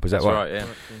FA Cup. Is that right? That's right,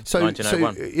 yeah. So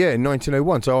 1901.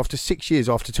 1901. So after 6 years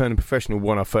after turning professional, we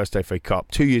won our first FA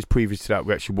Cup. 2 years previous to that,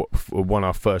 we actually won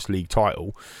our first league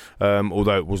title,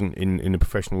 although it wasn't in the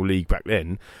professional league back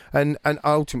then. And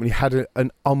ultimately had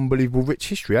an unbelievable rich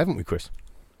history, haven't we, Chris?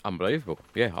 Unbelievable.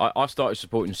 Yeah, I started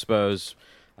supporting Spurs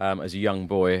as a young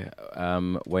boy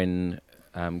when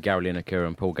Gary Lineker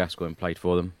and Paul Gascoigne played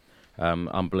for them.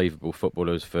 Unbelievable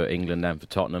footballers for England and for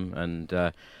Tottenham, and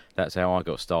that's how I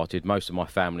got started. Most of my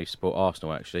family support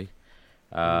Arsenal, actually.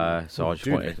 I just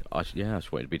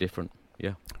wanted to be different.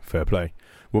 Yeah. Fair play.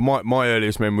 Well, my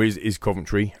earliest memories is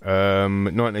Coventry,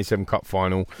 1987 Cup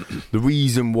final. The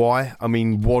reason why, I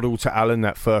mean, Waddle to Allen,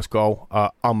 that first goal,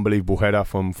 unbelievable header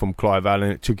from Clive Allen.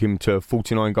 It took him to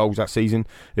 49 goals that season,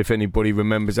 if anybody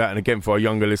remembers that. And again, for our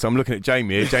younger listeners, I'm looking at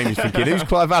Jamie here. Jamie's thinking, who's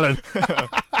Clive Allen?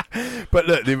 But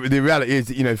look, the reality is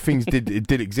that, things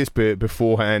did exist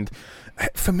beforehand.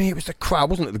 For me, it was the crowd. I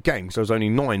wasn't at the game because I was only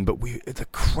 9, but the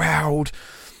crowd,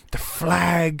 the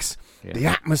flags, the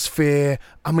atmosphere.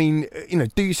 I mean,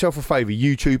 do yourself a favour,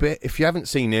 YouTube it. If you haven't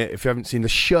seen it, if you haven't seen the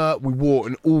shirt, we wore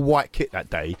an all-white kit that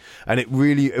day, and there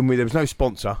was no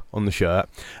sponsor on the shirt,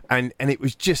 and it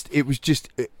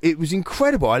was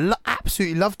incredible. I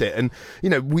absolutely loved it, and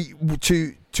we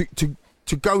to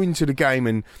go into the game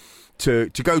and to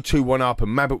go 2-1 up,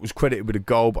 and Mabbutt was credited with a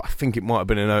goal, but I think it might have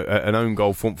been an own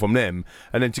goal from them.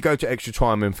 And then to go to extra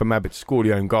time and for Mabbutt to score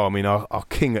the own goal. I mean, our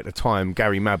king at the time,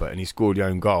 Gary Mabbutt, and he scored the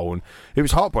own goal, and it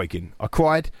was heartbreaking. I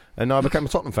cried, and I became a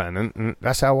Tottenham fan, and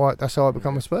that's how I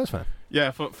became a Spurs fan.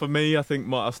 Yeah, for me, I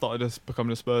think I started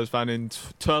becoming a Spurs fan in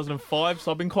 2005,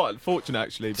 so I've been quite fortunate,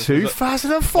 actually.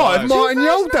 2005? Martin,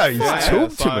 the old days?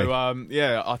 Talk to me.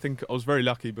 I think I was very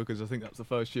lucky because I think that was the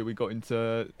first year we got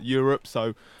into Europe,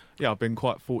 so yeah, I've been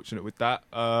quite fortunate with that.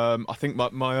 I think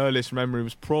my earliest memory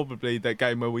was probably that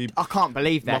game where I can't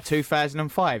believe that,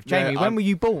 2005. Jamie, when were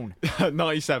you born?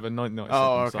 97.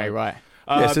 Oh, okay, right.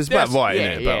 Yes, it's about right,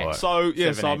 isn't it? Yeah.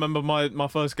 So I remember my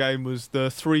first game was the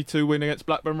 3-2 win against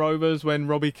Blackburn Rovers when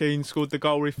Robbie Keane scored the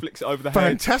goal. He flicks it over the head.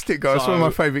 Fantastic goal. It's one of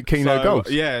my favourite Keane goals.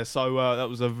 Yeah, so that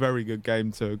was a very good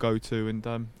game to go to, and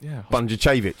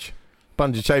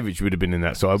Bunjacevic would have been in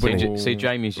that side, wouldn't he? See,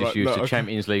 Jamie's just used to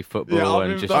Champions League football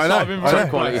and just...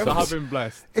 I've been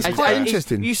blessed. It's quite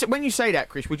interesting. When you say that,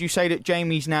 Chris, would you say that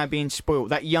Jamie's now being spoilt?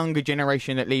 That younger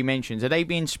generation that Lee mentions, are they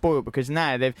being spoilt because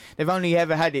now they've only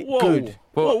ever had it good?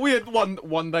 Well, we had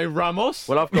one day Ramos.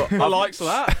 Well, I've got... I likes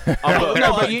that.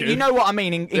 But you know what I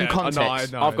mean in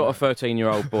context. I've got a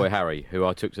 13-year-old boy, Harry, who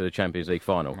I took to the Champions League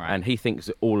final, and he thinks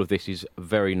that all of this is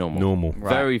very normal.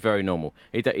 Very, very normal.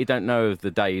 He don't know of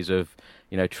the days of...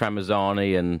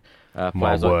 Tramezzani and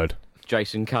players like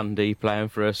Jason Cundy playing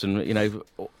for us, and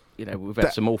we've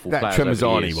had some awful players. That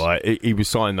Tramezzani, right? He was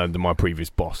signed under my previous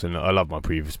boss, and I love my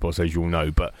previous boss, as you all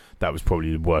know. But that was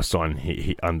probably the worst signing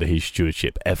he under his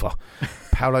stewardship ever.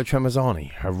 Paolo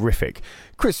Tramezzani, horrific.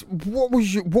 Chris,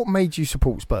 what made you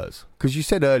support Spurs? Because you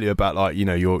said earlier about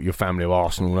your family of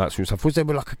Arsenal and that sort of stuff. Was there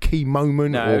like a key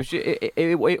moment? No,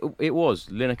 it was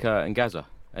Lineker and Gazza.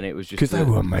 And it was just because they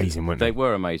were amazing, weren't they? They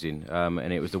were amazing,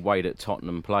 and it was the way that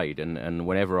Tottenham played. And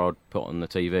whenever I'd put on the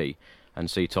TV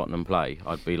and see Tottenham play,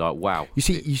 I'd be like, wow. You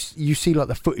see like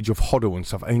the footage of Hoddle and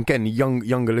stuff. And again,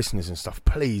 younger listeners and stuff,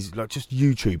 please, just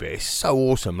YouTube it. It's so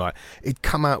awesome. Like, he'd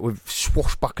come out with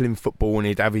swashbuckling football and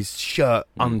he'd have his shirt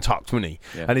untucked, wouldn't he?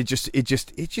 Yeah. And it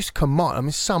just command. I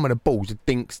mean, some of the balls, the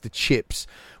dinks, the chips.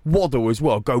 Waddle as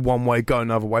well, go one way, go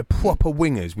another way. Proper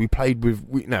wingers. We played with,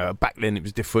 back then it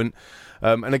was different.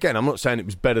 And again, I'm not saying it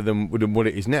was better than what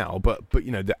it is now, but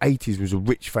the 80s was a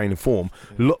rich vein of form.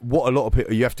 What a lot of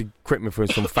people, you have to correct me for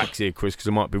some facts here, Chris, because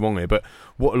I might be wrong here, but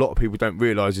what a lot of people don't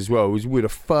realise as well is we're the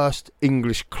first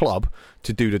English club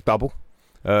to do the double.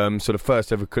 So the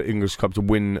first ever English club to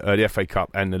win the FA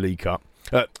Cup and the League Cup,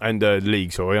 under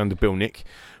Bill Nick.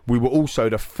 We were also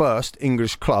the first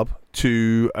English club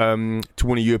to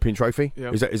win a European trophy.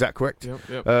 Yep. Is that correct?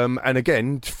 Yep. And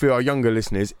again, for our younger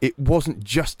listeners, it wasn't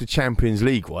just the Champions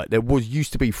League, right? There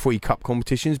used to be 3 cup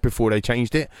competitions before they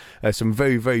changed it. Some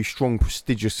very, very strong,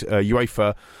 prestigious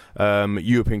UEFA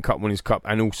European Cup Winners' Cup,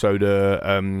 and also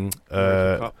the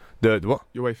The what?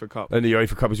 UEFA Cup. And the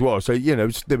UEFA Cup as well. So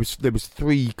there was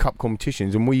 3 cup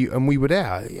competitions, and we were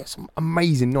there. Yeah, some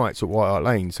amazing nights at White Hart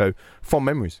Lane. So fond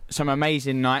memories. Some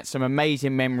amazing nights, some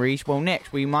amazing memories. Well,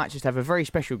 next we might just have a very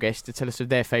special guest to tell us of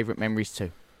their favourite memories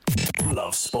too.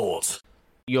 Love Sport.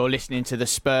 You're listening to the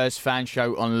Spurs Fan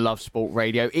Show on Love Sport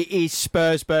Radio. It is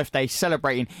Spurs' birthday,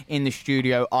 celebrating in the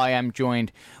studio. I am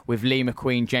joined with Lee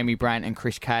McQueen, Jamie Brandt and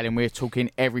Chris Callan. We're talking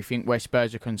everything where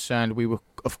Spurs are concerned. We were,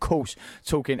 of course,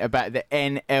 talking about the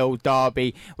NL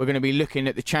Derby. We're going to be looking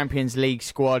at the Champions League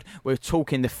squad. We're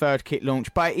talking the third kit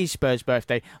launch, but it is Spurs'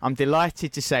 birthday. I'm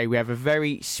delighted to say we have a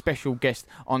very special guest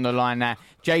on the line now.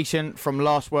 Jason from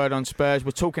Last Word on Spurs.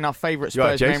 We're talking our favourite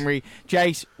Spurs memory.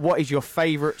 Jace, what is your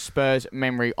favourite Spurs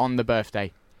memory on the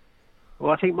birthday?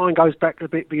 Well, I think mine goes back a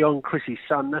bit beyond Chrissy's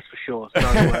son, that's for sure.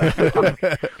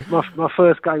 So, my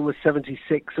first game was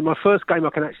 76, and my first game I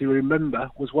can actually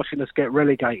remember was watching us get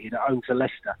relegated at home to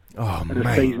Leicester at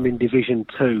a season in Division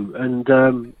 2.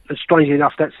 And strangely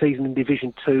enough, that season in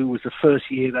Division 2 was the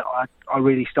first year that I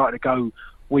really started to go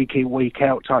week in, week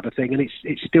out type of thing, and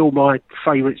it's still my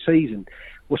favourite season.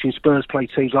 Watching Spurs play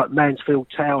teams like Mansfield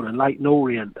Town and Leyton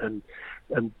Orient and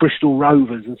Bristol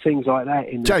Rovers and things like that.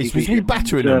 In the Jace, was we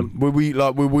battering them? Were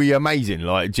we amazing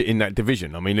in that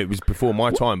division? I mean, it was before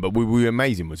my time, but were we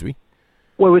amazing? Was we?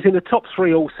 Well, it was in the top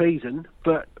 3 all season,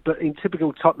 but in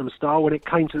typical Tottenham style, when it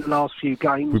came to the last few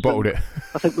games, we bottled it.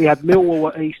 I think we had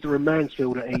Millwall at Easter and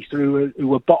Mansfield at Easter, who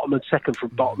were bottom and second from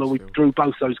bottom, and we drew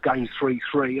both those games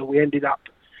 3-3, and we ended up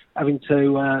having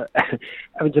to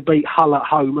beat Hull at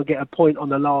home and get a point on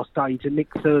the last day to nick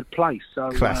 3rd place. So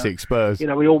classic Spurs.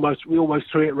 We almost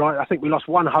threw it right. I think we lost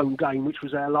one home game, which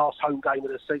was our last home game of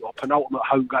the season, or penultimate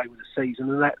home game of the season,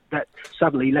 and that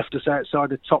suddenly left us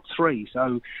outside the top 3.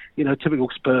 So typical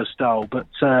Spurs style. But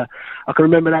I can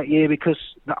remember that year because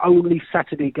the only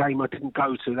Saturday game I didn't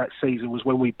go to that season was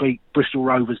when we beat Bristol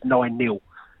Rovers 9-0.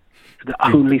 The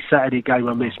only Saturday game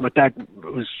I missed. My dad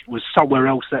was somewhere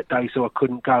else that day, so I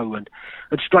couldn't go. And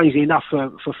strangely enough,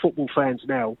 for football fans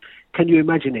now, can you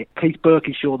imagine it? Keith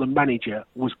Birkinshaw, the manager,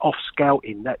 was off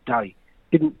scouting that day.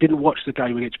 Didn't watch the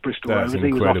game against Bristol Rovers.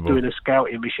 He was off doing a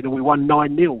scouting mission, and we won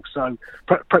 9-0. So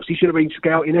perhaps he should have been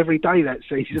scouting every day that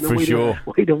season. For sure.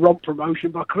 We'd have romped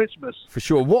promotion by Christmas. For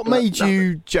sure. What made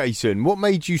you, Jason? What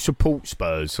made you support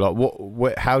Spurs? Like,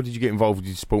 how did you get involved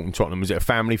with supporting Tottenham? Was it a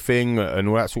family thing and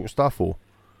all that sort of stuff, or?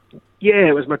 Yeah,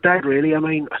 it was my dad, really. I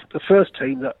mean, the first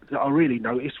team that I really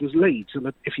noticed was Leeds,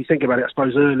 and if you think about it, I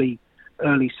suppose early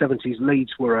 70s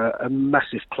Leeds were a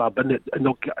massive club, and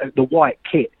the white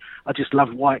kit. I just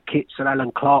loved white kits, and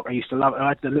Alan Clark I used to love. I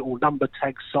had the little number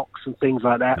tag socks and things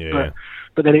like that. Yeah.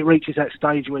 But then it reaches that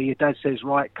stage where your dad says,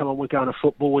 right, come on, we're going to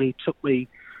football. And he took me,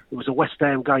 it was a West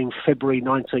Ham game, February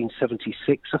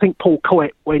 1976. I think Paul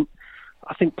Coyett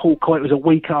was a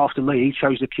week after me. He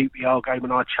chose the QPR game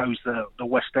and I chose the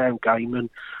West Ham game.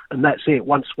 And that's it.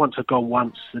 Once I'd gone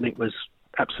once, and it was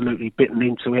absolutely bitten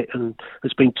into it, and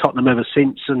has been Tottenham ever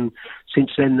since. And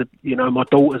since then, my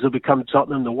daughters have become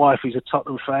Tottenham. The wife is a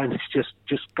Tottenham fan. It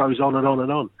just goes on and on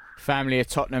and on. Family of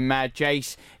Tottenham mad.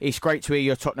 Jace, it's great to hear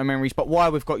your Tottenham memories, but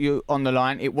while we've got you on the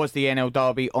line, it was the NL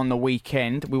Derby on the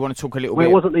weekend. We want to talk a little bit.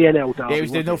 It wasn't the NL Derby. It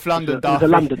was the North London Derby. It was a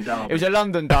London Derby. It was a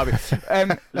London Derby.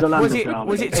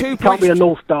 Was it 2 points? It can't be a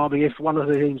North Derby if one of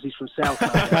the teams is from South.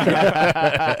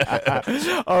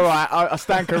 All right, I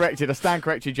stand corrected.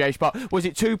 Jace. But was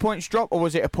it 2 points drop or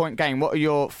was it a point game? What are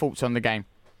your thoughts on the game?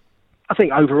 I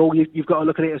think overall you've got to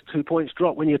look at it as 2 points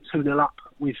drop when you're 2-0 up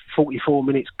with 44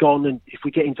 minutes gone, and if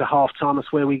we get into half time,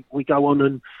 that's where we go on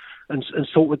and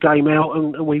sort the game out,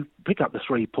 and we pick up the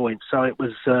 3 points. So it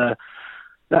was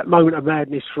that moment of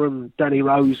madness from Danny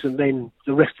Rose, and then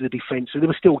the rest of the defence. So there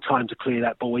was still time to clear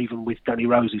that ball, even with Danny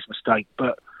Rose's mistake.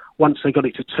 But once they got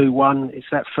it to 2-1, it's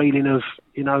that feeling of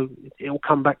it'll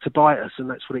come back to bite us, and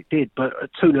that's what it did. But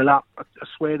at 2-0 up, I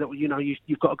swear that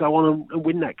you've got to go on and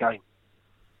win that game.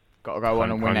 Got to go on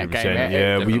and win that game.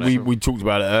 Yeah, we talked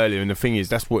about it earlier, and the thing is,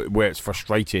 that's where it's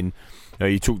frustrating.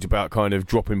 You talked about kind of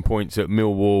dropping points at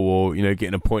Millwall, or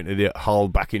getting a point at Hull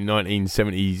back in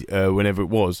 1970s, whenever it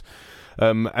was,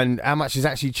 and how much has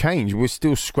actually changed. We're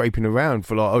still scraping around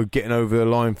for getting over the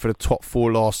line for the top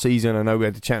 4 last season. I know we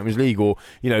had the Champions League, or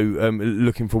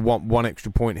looking for one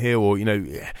extra point here, or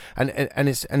and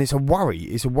it's a worry.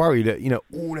 It's a worry that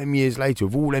all them years later,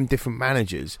 with all them different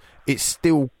managers, it's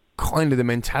still kind of the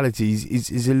mentality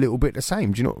is a little bit the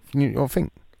same. Do you not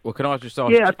think? Well, can I just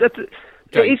ask? Yeah,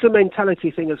 it is a mentality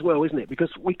thing as well, isn't it?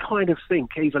 Because we kind of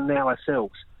think, even now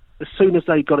ourselves, as soon as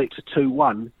they got it to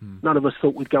 2-1, none of us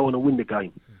thought we'd go on and win the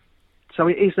game. So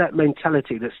it is that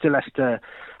mentality that still has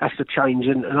to change.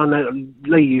 And I know,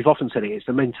 Lee, you've often said it's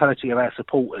the mentality of our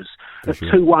supporters. At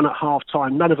 2-1 at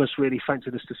half-time, none of us really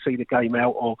fancied us to see the game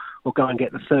out or go and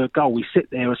get the third goal. We sit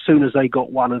there as soon as they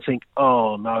got one and think,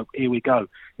 oh, no, here we go.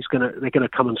 They're going to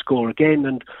come and score again.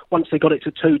 And once they got it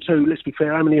to 2-2, let's be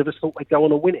fair, how many of us thought they'd go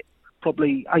on and win it?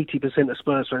 Probably 80% of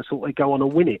Spurs fans thought they'd go on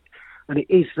and win it. And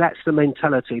that's the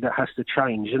mentality that has to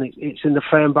change. And it's in the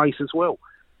fan base as well.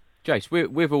 Jace,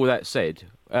 with all that said,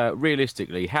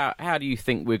 realistically, how do you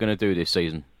think we're going to do this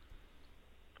season?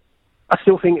 I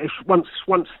still think if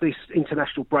once this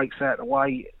international break's out of the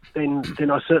way, then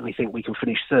I certainly think we can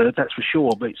finish third. That's for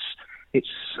sure. But it's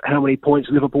how many points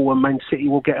Liverpool and Man City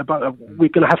will get above. We're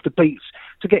going to have to beat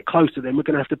to get close to them. We're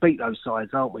going to have to beat those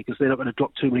sides, aren't we? Because they're not going to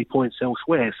drop too many points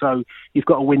elsewhere. So you've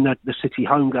got to win the City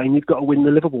home game. You've got to win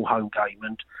the Liverpool home game,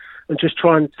 and just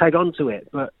try and tag on to it.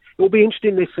 But it will be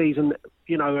interesting this season.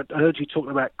 You know, I heard you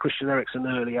talking about Christian Eriksen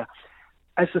earlier.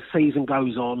 As the season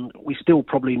goes on, we still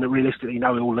probably realistically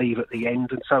know he'll leave at the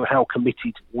end, and so how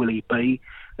committed will he be?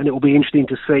 And it will be interesting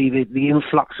to see the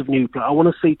influx of new players. I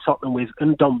want to see Tottenham with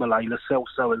Ndombele, Lo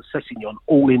Celso and Sessegnon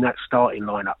all in that starting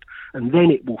lineup, and then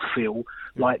it will feel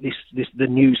like the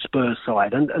new Spurs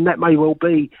side, and that may well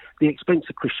be the expense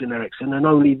of Christian Eriksen, and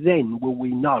only then will we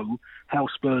know how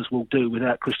Spurs will do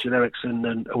without Christian Eriksen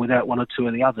and without one or two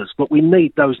of the others. But we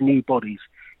need those new bodies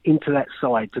into that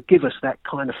side to give us that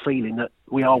kind of feeling that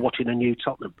we are watching a new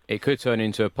Tottenham. It could turn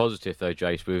into a positive though,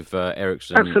 Jace, with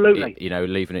Eriksen, absolutely,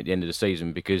 leaving at the end of the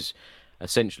season, because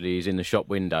essentially he's in the shop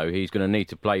window. He's going to need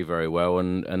to play very well,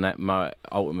 and that might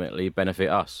ultimately benefit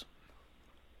us.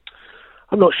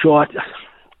 I'm not sure.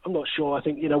 I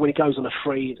think, when he goes on a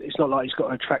free, it's not like he's got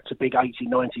to attract a big 80,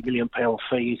 90 million pound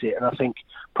fee, is it? And I think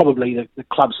probably the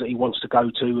clubs that he wants to go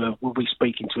to will be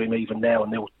speaking to him even now,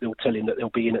 and they'll tell him that they'll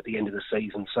be in at the end of the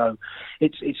season. So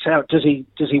it's how does he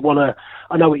want to?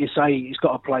 I know what you say. He's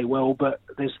got to play well, but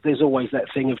there's always that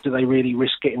thing of, do they really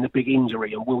risk getting the big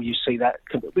injury, and will you see that?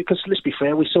 Because let's be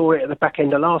fair, we saw it at the back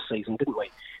end of last season, didn't we?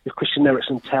 If Christian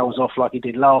Eriksen tails off like he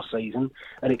did last season,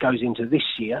 and it goes into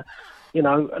this year.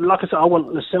 Like I said, I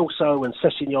want Lo Celso and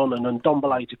Sessegnon and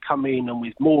Ndombele to come in, and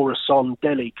with Moura, Son,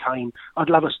 Dele, Kane. I'd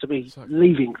love us to be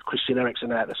leaving Christian Eriksen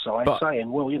out of the side,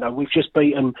 saying, well, we've just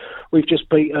beaten,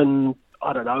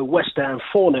 I don't know, West Ham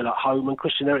 4-0 at home, and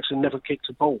Christian Eriksen never kicked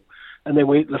a ball. And then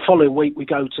the following week we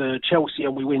go to Chelsea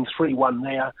and we win 3-1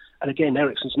 there, and again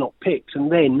Eriksen's not picked.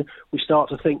 And then we start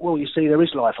to think, well, you see, there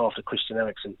is life after Christian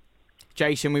Eriksen.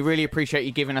 Jason, we really appreciate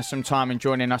you giving us some time and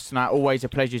joining us tonight. Always a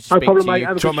pleasure to speak problem, to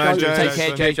mate. you.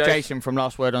 Take care, Jason from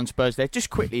Last Word on Spurs there. Just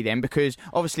quickly then, because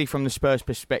obviously from the Spurs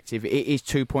perspective, it is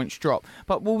 2 points drop.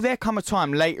 But will there come a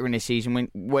time later in the season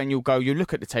when you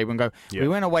look at the table and go, we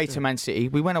went away to Man City,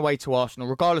 we went away to Arsenal,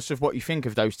 regardless of what you think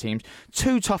of those teams,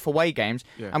 2 tough away games,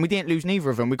 and we didn't lose neither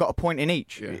of them. We got a point in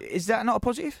each. Is that not a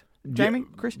positive? Jamie,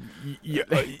 Chris? Yeah,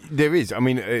 there is. I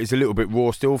mean, it's a little bit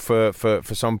raw still for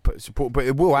some support, but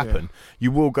it will happen.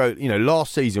 You will go.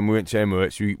 Last season we went to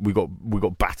Emirates, we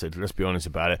got battered. Let's be honest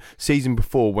about it. Season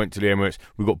before went to the Emirates,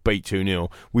 we got beat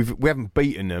 2-0. We haven't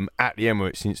beaten them at the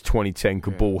Emirates since 2010.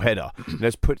 Kabul header.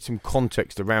 Let's put some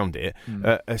context around it.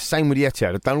 Same with the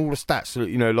Etihad. I've done all the stats.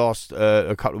 Last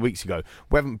a couple of weeks ago,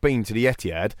 we haven't been to the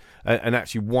Etihad and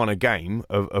actually won a game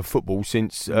of football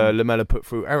since Lamela put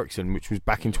through Eriksen, which was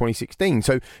back in 2016.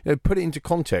 So put it into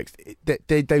context.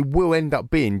 They will end up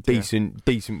being decent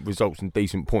results and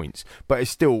decent points, but it's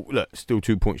still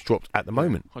 2 points dropped at the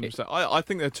moment. 100%. I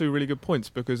think they're 2 really good points,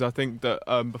 because I think that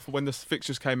before, when the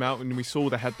fixtures came out and we saw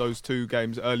they had those 2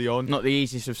 games early on, not the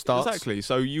easiest of starts. Exactly.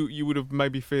 So you would have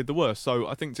maybe feared the worst. So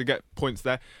I think to get points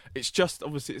there, it's just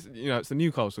obviously it's the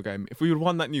Newcastle game. If we would have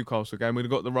won that Newcastle game, we'd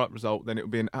have got the right result, then it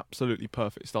would be an absolutely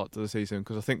perfect start to the season.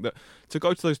 Because I think that to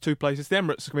go to those 2 places, the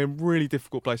Emirates is going to be a really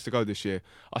difficult place to go this year.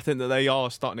 I think that they are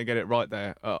starting to get it right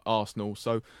there at Arsenal.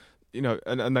 So,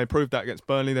 and they proved that against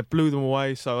Burnley. They blew them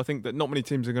away. So I think that not many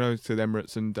teams are going to go to the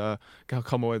Emirates and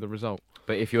come away with the result.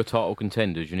 But if you're title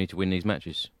contenders, you need to win these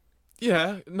matches.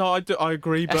 Yeah, no, I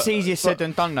agree. That's easier said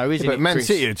than done, though, isn't it? But Man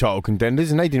City are title contenders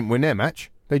and they didn't win their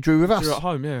match. They drew with us. Drew at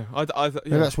home, yeah.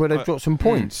 That's where they've dropped some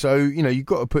points. So, you've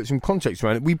got to put some context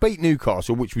around it. We beat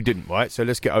Newcastle, which we didn't, right? So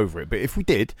let's get over it. But if we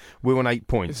did, we're on 8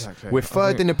 points. Exactly. We're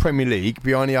third in the Premier League,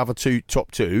 behind the other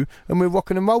top 2, and we're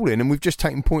rocking and rolling, and we've just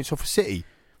taken points off of City.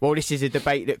 Well, this is a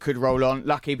debate that could roll on.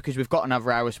 Lucky, because we've got another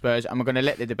hour, Spurs, and we're going to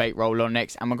let the debate roll on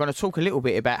next, and we're going to talk a little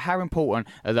bit about how important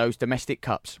are those domestic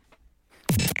cups.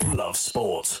 Love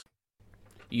Sport.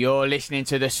 You're listening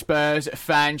to the Spurs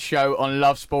Fan Show on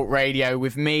Love Sport Radio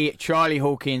with me, Charlie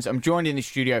Hawkins. I'm joined in the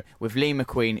studio with Lee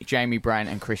McQueen, Jamie Brand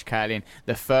and Chris Catlin.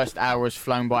 The first hour has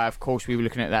flown by. Of course, we were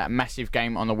looking at that massive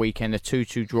game on the weekend, the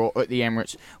 2-2 draw at the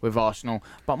Emirates with Arsenal.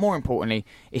 But more importantly,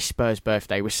 it's Spurs'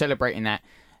 birthday. We're celebrating that.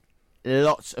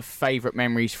 Lots of favourite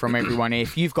memories from everyone here.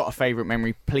 If you've got a favourite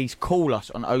memory, please call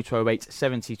us on 0208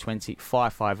 70 20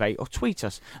 558 or tweet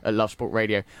us at Love Sport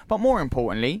Radio. But more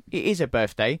importantly, it is a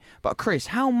birthday. But Chris,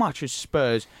 how much has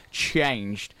Spurs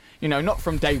changed? You know, not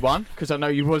from day one, because I know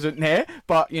you wasn't there,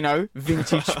 but, you know,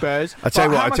 vintage Spurs. I tell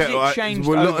you what, how much has it changed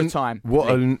over time?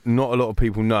 Not a lot of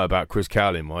people know about Chris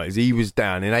Cowlin, right, is he was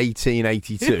down in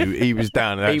 1882. He was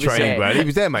down at that training ground. He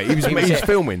was there, mate. He was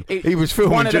filming. He was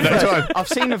filming during that time. I've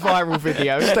seen a viral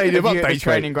video Stadium of you at the updates,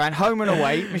 training ground, home and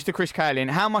away. Mr. Chris Cowlin,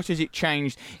 how much has it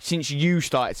changed since you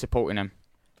started supporting them?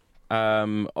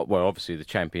 Well, obviously the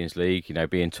Champions League, you know,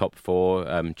 being top four,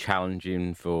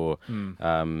 challenging for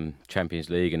Champions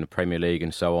League and the Premier League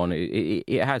and so on,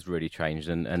 it has really changed,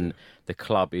 and the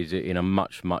club is in a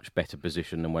much, much better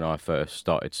position than when I first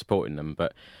started supporting them.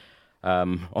 But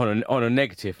on a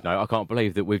negative note, I can't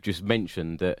believe that we've just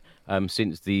mentioned that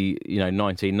since the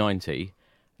 1990,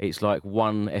 it's like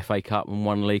one FA Cup and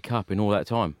one League Cup in all that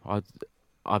time.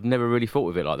 I've never really thought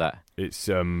of it like that. It's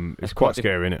quite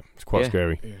scary, isn't it? It's quite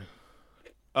scary. Yeah.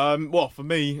 Well, for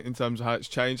me, in terms of how it's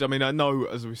changed, I mean, I know,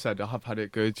 as we said, I have had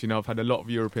it good. You know, I've had a lot of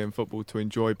European football to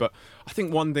enjoy. But I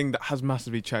think one thing that has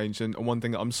massively changed, and one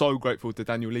thing that I'm so grateful to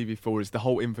Daniel Levy for, is the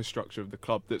whole infrastructure of the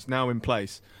club that's now in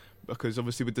place. Because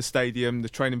obviously with the stadium, the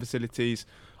training facilities,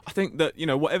 I think that, you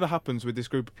know, whatever happens with this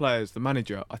group of players, the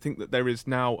manager, I think that there is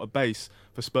now a base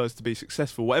for Spurs to be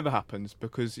successful, whatever happens.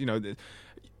 Because, you know,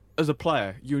 as a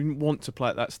player, you want to play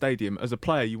at that stadium. As a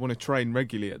player, you want to train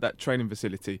regularly at that training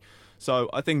facility. So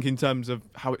I think in terms of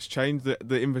how it's changed,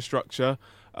 the infrastructure,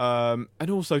 and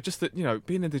also just that, you know,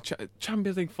 being in the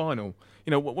Champions League final.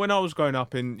 You know, when I was growing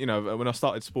up when I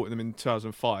started supporting them in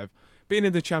 2005, being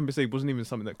in the Champions League wasn't even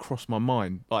something that crossed my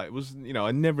mind. Like, it was, you know,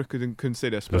 I never could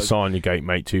consider Spurs. The Sarnia Gate,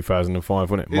 mate, 2005,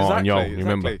 wasn't it? Martin Yole, you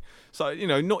remember? So, you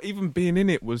know, not even being in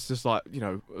it was just like, you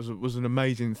know, was an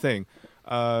amazing thing.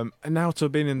 And now to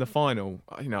being in the final,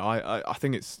 you know, I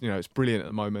think it's, you know, it's brilliant at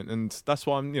the moment, and that's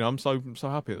why I'm so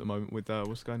happy at the moment with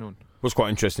what's going on. What's quite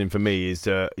interesting for me is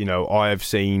you know, I have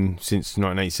seen since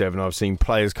 1987, I've seen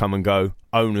players come and go,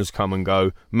 owners come and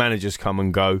go, managers come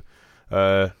and go.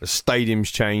 The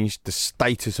stadium's changed, the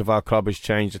status of our club has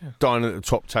changed. Dining at the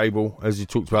top table, as you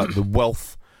talked about, the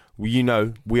wealth. You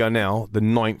know, we are now the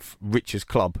 9th richest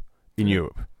club in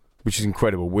Europe, which is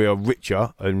incredible. We are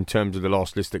richer in terms of the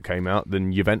last list that came out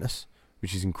than Juventus,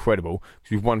 which is incredible.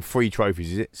 We've won 3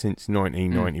 trophies, is it, since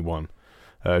 1991?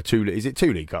 Is it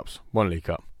 2 League Cups? 1 League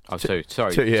Cup? Oh, two.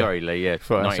 Sorry, Lee. Yeah,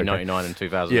 1999 and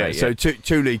 2008. Yeah, so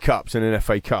 2 League Cups and an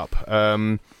FA Cup.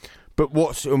 But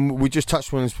what's we just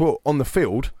touched on this on the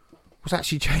field, what's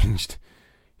actually changed?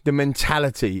 The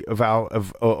mentality of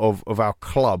our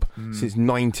club since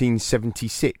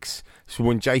 1976. So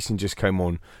when Jason just came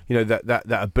on, you know, that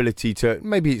ability to,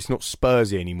 maybe it's not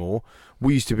Spursy anymore.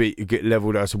 We used to get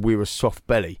levelled as we were a soft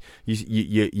belly.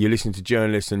 You listen to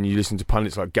journalists and you listen to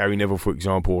pundits like Gary Neville, for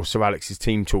example, or Sir Alex's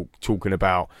team talking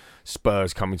about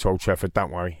Spurs coming to Old Trafford.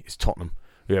 Don't worry, it's Tottenham.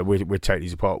 Yeah, we'll take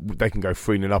these apart. They can go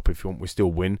 3-0 up if you want. We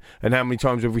still win. And how many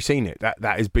times have we seen it? That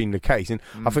has been the case. And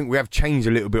I think we have changed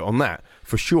a little bit on that,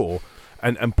 for sure.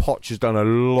 And Poch has done a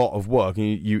lot of work. And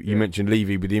you mentioned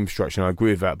Levy with the infrastructure, and I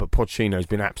agree with that. But Pochettino has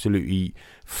been absolutely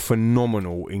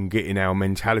phenomenal in getting our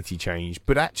mentality changed.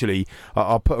 But actually,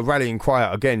 I'll put a rallying cry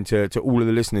out again to all of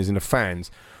the listeners and the fans.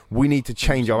 We need to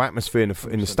change our atmosphere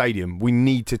in the stadium. We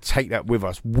need to take that with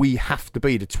us. We have to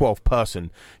be the 12th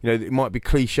person. You know, it might be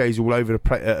cliches all over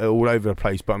the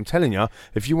place, but I'm telling you,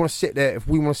 if we want to sit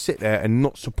there and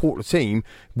not support the team,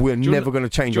 we're never going to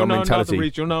change our mentality.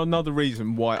 Do you know another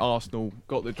reason why Arsenal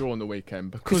got the draw on the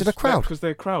weekend? Because of the crowd. Because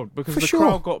their crowd. Because the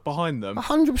crowd got behind them.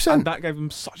 100%. And that gave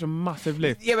them such a massive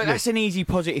lift. Yeah, but that's an easy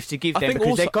positive to give them,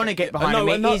 because they're going to get behind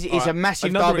them. It's a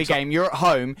massive derby game. You're at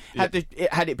home.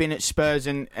 Had it been at Spurs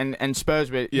and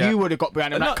Spurs, you would have got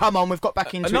behind them. Come on, we've got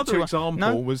back into another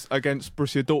example was against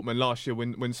Borussia Dortmund last year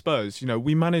when Spurs, you know,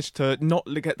 we managed to not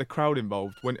get the crowd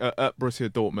involved when at Borussia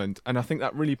Dortmund, and I think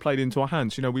that really played into our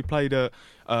hands. You know, we played we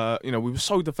were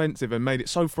so defensive and made it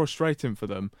so frustrating for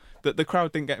them that the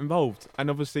crowd didn't get involved, and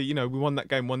obviously, you know, we won that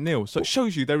game 1-0. So it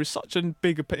shows you there is such a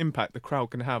big impact the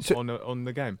crowd can have on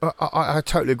the game. I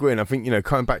totally agree, and I think, you know,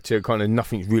 coming back to kind of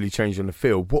nothing's really changed on the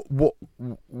field.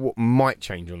 What might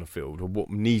change on the field, or what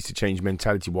needs to change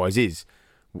mentality wise, is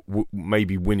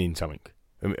maybe winning something.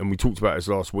 and we talked about this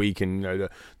last week, and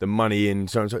the money in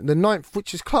so and so. The 9th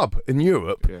richest club in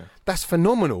Europe. Yeah. That's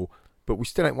phenomenal. But we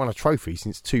still ain't won a trophy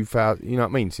since 2000. You know what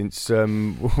I mean? Since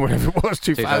whatever it was,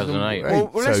 2008.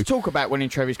 Well, let's talk about winning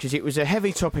trophies, because it was a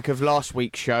heavy topic of last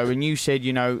week's show, and you said,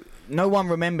 no one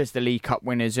remembers the League Cup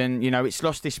winners, and it's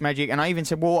lost this magic. And I even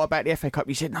said, well, what about the FA Cup?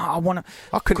 You said, no,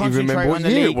 I couldn't even remember what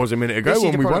year it was a minute ago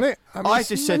when we won it. I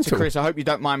just said to Chris, I hope you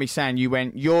don't mind me saying, you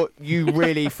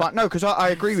really find no, because I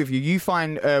agree with you. You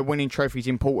find winning trophies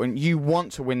important. You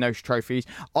want to win those trophies.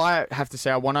 I have to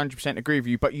say, I 100% agree with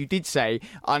you. But you did say,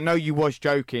 I know you was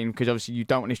joking, because obviously you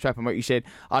don't want to strap on, but you said,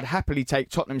 I'd happily take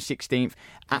Tottenham 16th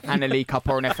and a League Cup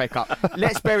or an FA Cup.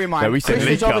 Let's bear in mind, Chris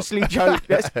was obviously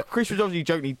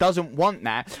joking. He doesn't want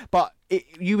that, but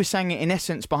you were saying it in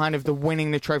essence behind of the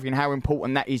winning the trophy and how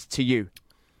important that is to you.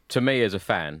 To me as a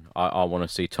fan, I want to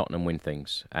see Tottenham win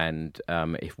things, and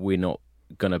if we're not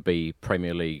going to be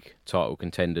Premier League title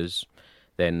contenders,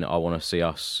 then I want to see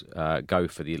us go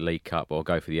for the League Cup or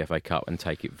go for the FA Cup and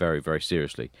take it very, very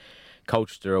seriously.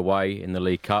 Colchester away in the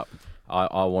League Cup,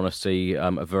 I want to see a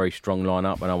very strong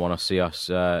lineup, and I want to see us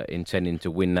intending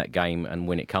to win that game and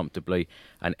win it comfortably.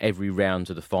 And every round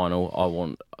to the final,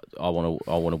 I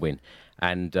want to win,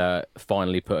 and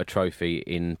finally put a trophy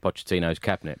in Pochettino's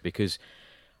cabinet, because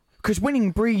winning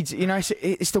breeds,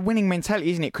 it's the winning mentality,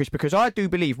 isn't it, Chris? Because I do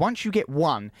believe once you get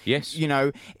one, yes,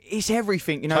 it's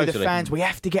everything. Totally. The fans, we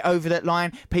have to get over that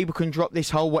line. People can drop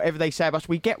this hole, whatever they say of us.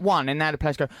 We get one, and now the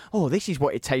players go, oh, this is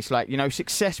what it tastes like.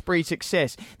 Success breeds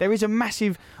success. There is a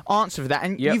massive answer for that,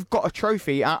 and you've got a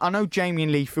trophy. I know Jamie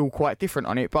and Lee feel quite different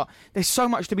on it, but there's so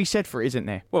much to be said for it, isn't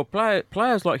there? Well,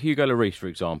 players like Hugo Lloris, for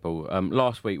example,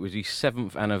 last week was his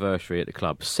 7th anniversary at the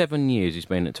club. 7 years he's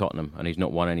been at Tottenham, and he's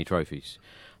not won any trophies.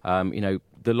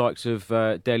 The likes of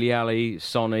Dele Alli,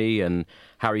 Sonny and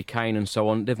Harry Kane and so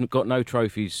on, they've got no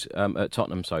trophies at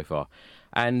Tottenham so far.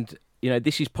 And,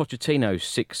 this is Pochettino's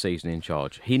 6th season in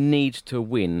charge. He needs to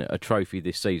win a trophy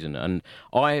this season. And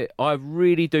I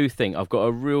really do think, I've got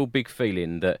a real big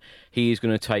feeling that he is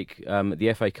going to take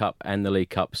the FA Cup and the League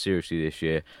Cup seriously this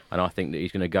year. And I think that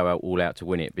he's going to go all out to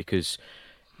win it, because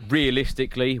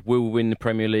realistically, will we win the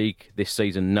Premier League this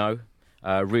season? No.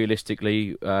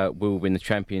 Realistically, will we win the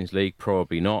Champions League?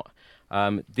 Probably not.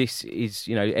 This is,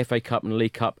 FA Cup and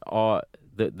League Cup are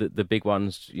the big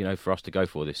ones, for us to go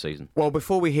for this season. Well,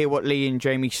 before we hear what Lee and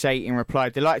Jamie say in reply,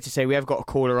 I'd like to say we have got a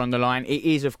caller on the line. It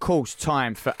is, of course,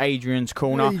 time for Adrian's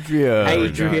Corner.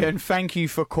 Adrian, thank you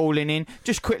for calling in.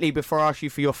 Just quickly, before I ask you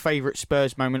for your favourite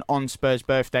Spurs moment on Spurs'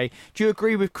 birthday, do you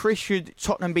agree with Chris? Should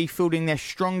Tottenham be fielding their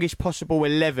strongest possible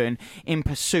 11 in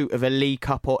pursuit of a League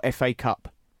Cup or FA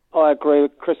Cup? I agree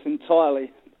with Chris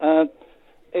entirely.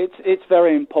 It's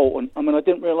very important. I mean, I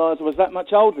didn't realise I was that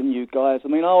much older than you guys. I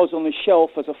mean, I was on the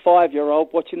shelf as a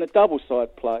 5-year-old watching the double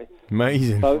side play.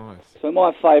 Amazing. So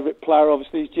my favourite player,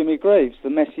 obviously, is Jimmy Greaves, the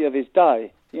Messi of his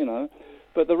day,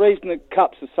 But the reason that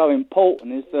cups are so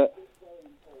important is that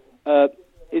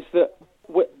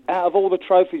out of all the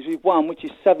trophies we've won, which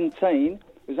is 17,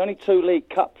 there's only 2 League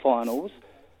Cup finals.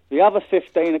 The other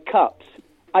 15 are cups.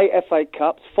 8 FA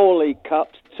Cups, 4 League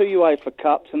Cups, 2 UEFA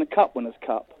Cups and a Cup Winners'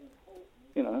 Cup,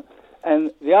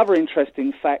 And the other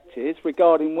interesting fact is,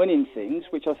 regarding winning things,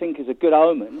 which I think is a good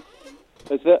omen,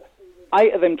 is that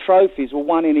 8 of them trophies were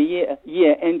won in a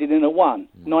year ending in a 1.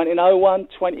 1901,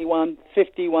 21,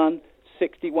 51,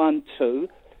 61, 2,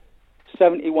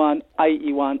 71,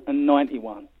 81 and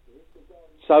 91.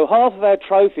 So half of our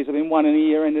trophies have been won in a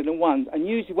year ending in 1. And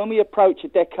usually when we approach a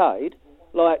decade,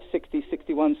 like 60,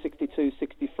 61, 62,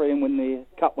 63, and win the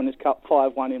Cup Winners' Cup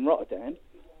 5-1 in Rotterdam,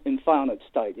 in Feyenoord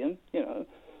Stadium,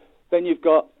 then you've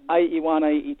got 81,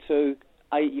 82,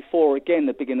 84 again,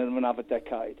 the beginning of another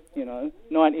decade,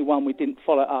 91 we didn't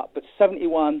follow it up, but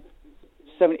 71,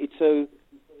 72,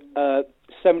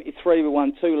 73 we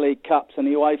won 2 League Cups and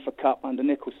the UEFA Cup under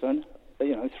Nicholson,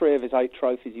 3 of his 8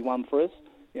 trophies he won for us,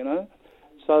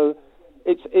 So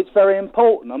it's very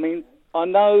important. I mean, I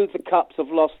know the Cups have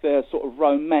lost their sort of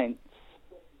romance,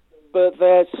 but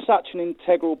they're such an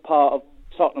integral part of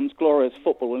Tottenham's glorious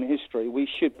football and history. We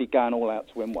should be going all out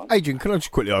to win one. Adrian, can I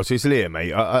just quickly ask you, it's Leah,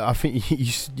 mate. I think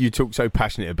you talk so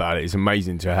passionate about it. It's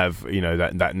amazing to have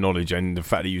that knowledge, and the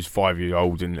fact that you was 5 years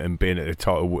old and being at the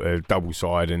title double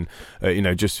side, and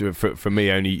just for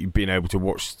me only being able to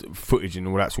watch footage and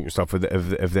all that sort of stuff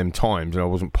of them times, and I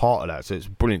wasn't part of that. So it's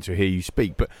brilliant to hear you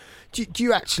speak. But do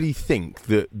you actually think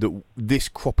that this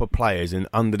crop of players and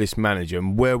under this manager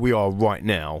and where we are right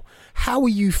now, how are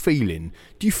you feeling?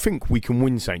 Do you think we can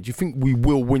win something? Do you think we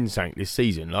will win something this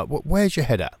season? Like, where's your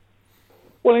head at?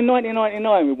 Well, in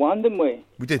 1999 we won, didn't we?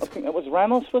 We did. I think that was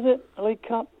Ramos, was it? A League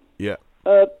Cup? Yeah.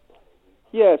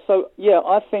 Yeah,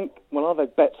 I think, I've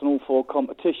had bets on all 4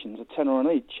 competitions, a tenner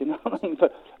on each, you know what I mean?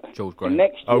 But George Graham.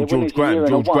 Next year, George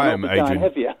Graham, Adrian.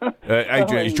 Heavier.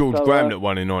 Adrian, it's George Graham that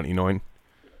won in 99.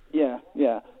 Yeah.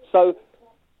 So,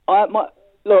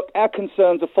 look, our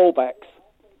concerns are fullbacks.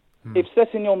 If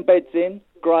Sessegnon beds in,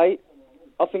 great.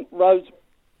 I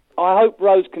hope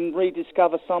Rose can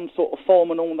rediscover some sort of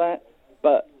form and all that,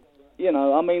 but,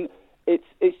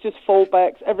 it's just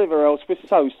fullbacks. Everywhere else, we're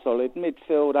so solid.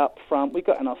 Midfield, up front, we've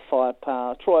got enough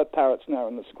firepower. Troy Parrott's now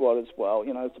in the squad as well,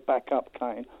 to back up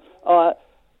Kane.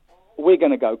 We're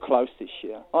going to go close this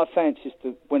year. I fancy us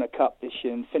to win a cup this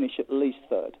year and finish at least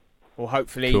third. Well,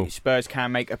 hopefully Spurs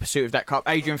can make a pursuit of that cup.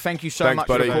 Adrian, thank you so much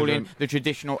for calling the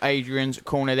traditional Adrian's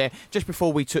Corner there. Just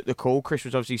before we took the call, Chris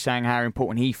was obviously saying how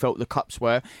important he felt the cups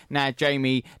were. Now,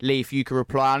 Jamie, Lee, if you could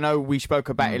reply. I know we spoke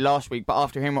about it last week, but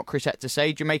after hearing what Chris had to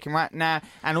say, do you make him right now?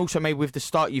 And also maybe with the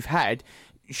start you've had,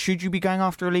 should you be going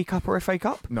after a League Cup or FA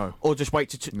Cup? No. Or just wait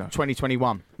to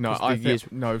 2021? No,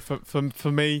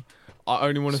 for me, I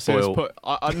only want to see us put...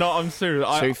 I'm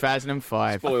serious.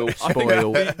 2005. Spoil. I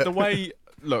think the way...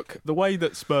 Look, the way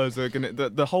that Spurs are going to...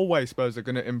 The whole way Spurs are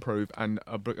going to improve and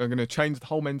are going to change the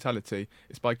whole mentality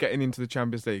is by getting into the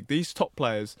Champions League. These top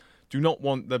players do not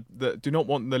want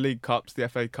the League Cups, the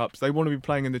FA Cups. They want to be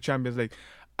playing in the Champions League.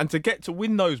 And to get to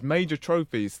win those major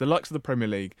trophies, the likes of the Premier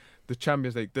League, the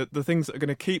Champions League, the things that are going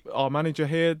to keep our manager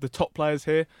here, the top players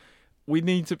here, we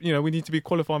need to be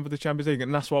qualifying for the Champions League,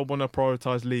 and that's why I want to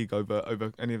prioritise League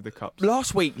over any of the cups.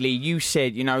 Last week, Lee, you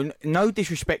said, no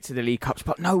disrespect to the League Cups,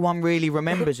 but no one really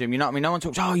remembers them. You know what I mean? No one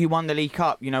talks, you won the League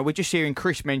Cup. We're just hearing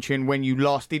Chris mention when you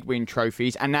last did win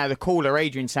trophies, and now the caller,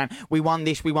 Adrian, saying, we won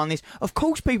this. Of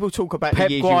course people talk about the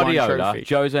years Guardiola, you won trophies.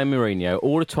 Jose Mourinho,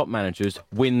 all the top managers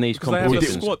win these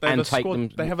competitions and take them.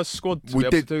 They have a squad to be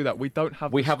able to do that. We don't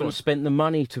have. We haven't spent the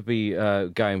money to be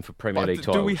going for Premier League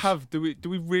titles. Do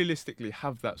we realistically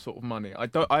have that sort of money? I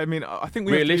think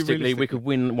we realistically we could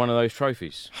win one of those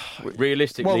trophies.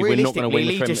 Realistically, we're not going to win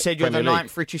the Premier League. Lee just said you're the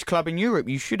 9th richest club in Europe.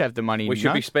 You should have the money. We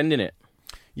should be spending it.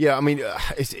 Yeah,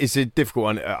 it's a difficult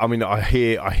one. I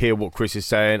hear what Chris is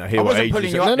saying. I hear what Adrian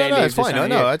is saying. No, it's fine.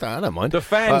 I don't mind. The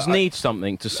fans need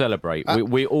something to celebrate.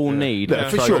 We all need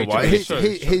for sure. Right?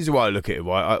 Here's the way I look at it.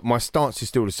 Right, my stance is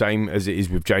still the same as it is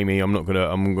with Jamie. I'm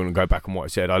gonna go back on what I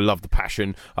said. I love the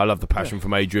passion.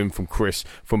 From Adrian, from Chris,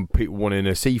 from people wanting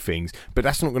to see things. But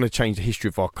that's not going to change the history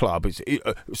of our club.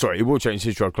 It will change the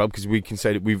history of our club because we can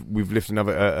say that we've lifted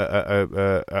another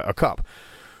a cup.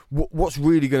 What's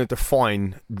really going to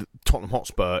define Tottenham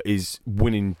Hotspur is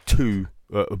winning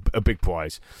a big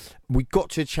prize. We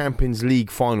got to a Champions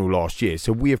League final last year,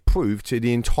 so we have proved to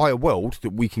the entire world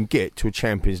that we can get to a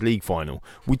Champions League final.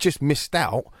 We just missed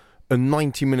out on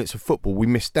 90 minutes of football. We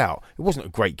missed out. It wasn't a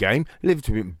great game.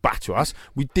 Liverpool didn't batter us.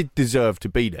 We did deserve to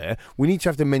be there. We need to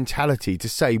have the mentality to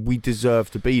say we deserve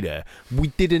to be there. We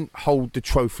didn't hold the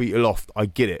trophy aloft. I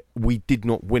get it. We did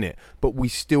not win it, but we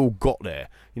still got there.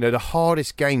 The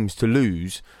hardest games to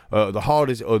lose, the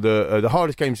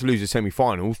hardest games to lose are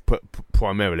semi-finals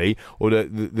primarily, or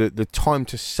the time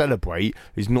to celebrate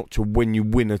is not to when you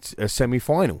win a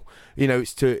semi-final. You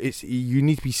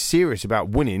need to be serious about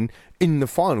winning in the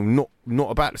final, not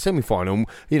about the semi-final.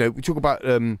 We talk about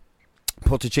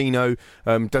Pochettino,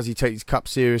 does he take his cup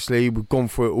seriously? We've gone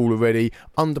through it all already.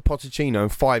 Under Pochettino in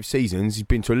 5 seasons, he's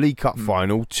been to a League Cup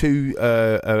final, 2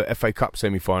 FA Cup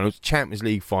semi-finals, Champions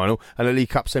League final, and a League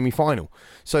Cup semi-final.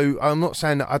 So I'm not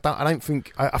saying that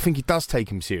I think he does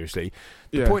take him seriously.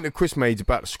 The point that Chris made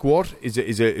about the squad is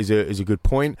a good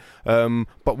point.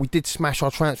 But we did smash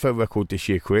our transfer record this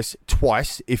year, Chris,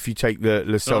 twice. If you take the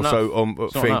Lo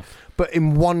Celso thing, but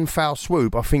in one foul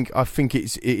swoop, I think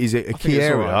it is a key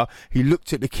area. Right. He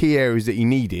looked at the key areas that he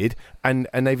needed, and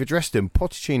they've addressed them.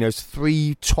 Pochettino's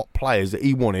 3 top players that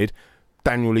he wanted,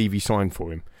 Daniel Levy signed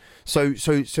for him. So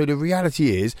the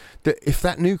reality is that if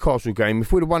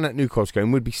we'd have won that Newcastle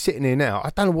game, we'd be sitting here now.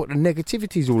 I don't know what the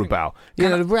negativity is all about.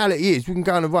 The reality is we can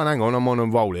go on a run. Hang on, I'm on a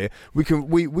roll here. We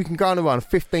can go on a run of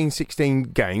 15, 16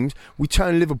 games. We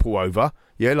turn Liverpool over,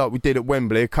 like we did at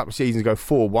Wembley a couple of seasons ago,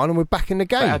 4-1, and we're back in the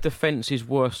game. But our defence is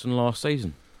worse than last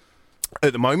season.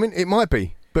 At the moment, it might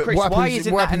be. But Chris, what happens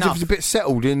enough? if it's a bit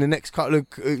settled in the next couple of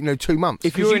 2 months?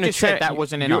 If you're that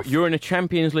wasn't enough. You're in a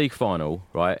Champions League final,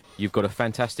 right? You've got a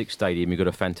fantastic stadium. You've got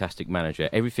a fantastic manager.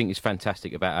 Everything is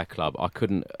fantastic about our club. I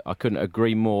couldn't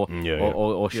agree more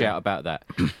or shout about that.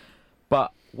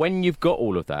 But when you've got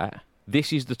all of that,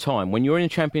 this is the time. When you're in a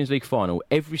Champions League final,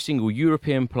 every single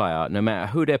European player, no matter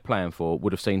who they're playing for,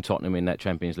 would have seen Tottenham in that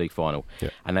Champions League final. Yeah.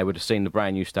 And they would have seen the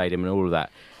brand new stadium and all of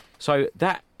that. So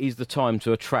that is the time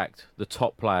to attract the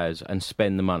top players and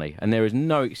spend the money. And there is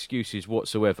no excuses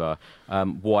whatsoever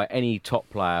why any top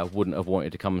player wouldn't have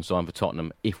wanted to come and sign for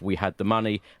Tottenham if we had the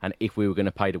money and if we were going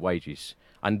to pay the wages.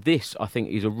 And this, I think,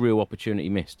 is a real opportunity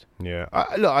missed. Yeah,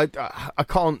 I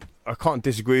can't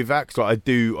disagree with that, because I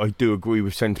do agree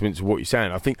with sentiments of what you're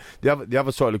saying. I think the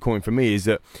other side of the coin for me is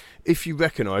that if you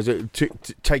recognise it, to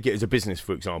take it as a business,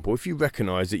 for example, if you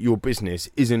recognise that your business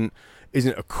isn't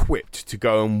equipped to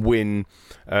go and win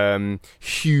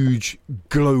huge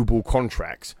global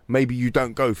contracts, maybe you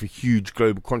don't go for huge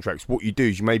global contracts. What you do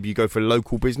is you go for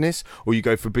local business, or you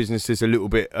go for business that's a little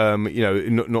bit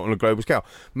not on a global scale.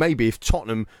 Maybe if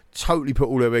Tottenham totally put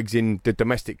all their eggs in the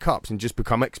domestic cups and just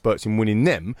become experts in winning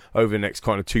them over the next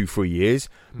kind of 2-3 years,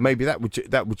 maybe that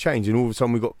would change, and all of a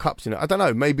sudden we've got cups in it. I don't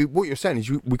know, maybe what you're saying is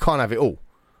we can't have it all,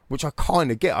 which I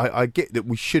kind of get. I get that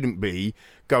we shouldn't be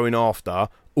going after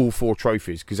all 4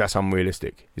 trophies, because that's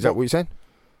unrealistic. Is that what you're saying?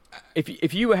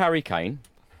 If you were Harry Kane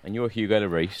and you're Hugo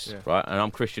Lloris, right, and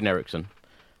I'm Christian Eriksen,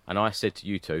 and I said to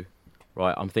you two,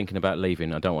 right, I'm thinking about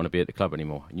leaving, I don't want to be at the club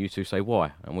anymore, and you two say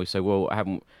why, and we say, well, I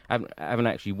haven't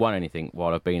actually won anything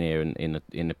while I've been here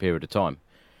in the period of time.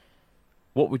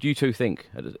 What would you two think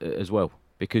as well?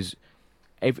 Because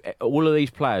all of these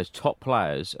players, top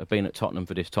players, have been at Tottenham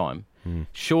for this time.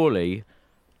 Surely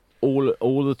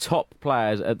all the top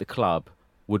players at the club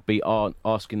would be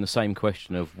asking the same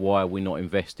question of why are we not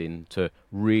investing to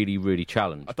really, really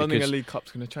challenge. I don't think a League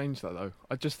Cup's going to change that, though.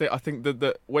 I think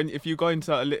that if you go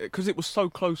into because it was so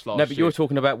close last year. No, but you're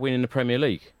talking about winning the Premier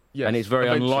League. Yes, and it's very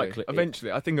unlikely.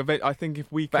 Eventually, I think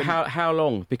if we can... But how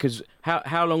long? Because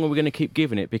how long are we going to keep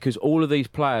giving it? Because all of these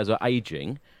players are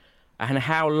ageing. And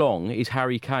how long is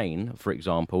Harry Kane, for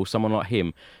example, someone like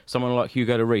him, someone like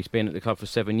Hugo Lloris, being at the club for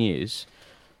 7 years,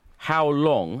 how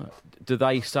long do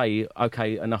they say,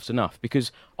 OK, enough's enough?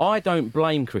 Because I don't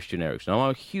blame Christian Eriksen.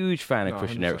 I'm a huge fan of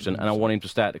Christian Eriksen, and I want him to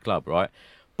stay at the club, right?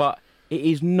 But it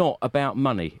is not about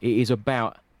money. It is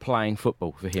about playing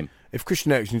football for him. If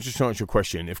Christian Eriksen, just to answer your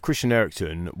question, if Christian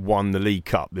Eriksen won the League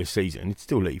Cup this season, he'd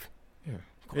still leave.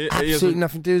 Absolutely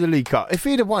nothing to do with the League Cup. If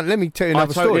he'd have won, let me tell you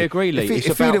another story. I totally agree, Lee.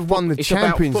 If he'd have won the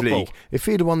Champions League, if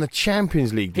he'd have won the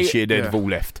Champions League this year, they'd have all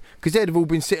left. Because they'd have all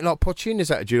been sitting like Pochettino's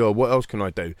attitude, oh, what else can I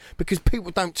do? Because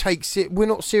people don't take we're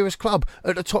not a serious club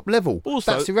at the top level.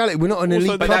 Also, that's the reality. We're not an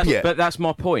elite club yet. But that's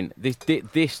my point.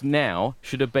 This now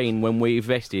should have been when we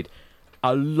invested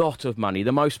a lot of money,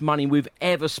 the most money we've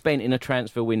ever spent in a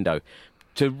transfer window,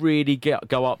 to really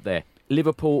go up there.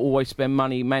 Liverpool always spend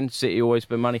money, Man City always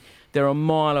spend money. They're a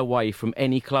mile away from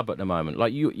any club at the moment.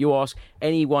 Like you ask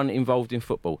anyone involved in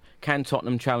football, can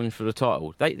Tottenham challenge for the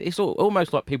title? It's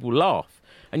almost like people laugh.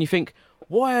 And you think,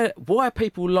 why are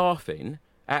people laughing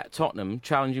at Tottenham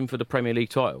challenging for the Premier League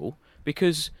title?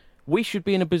 Because we should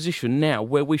be in a position now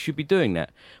where we should be doing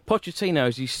that. Pochettino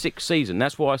is his 6th season.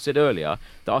 That's why I said earlier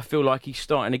that I feel like he's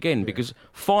starting again. Because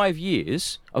 5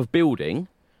 years of building...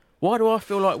 Why do I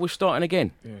feel like we're starting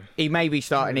again? Yeah. He may be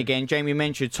starting again. Jamie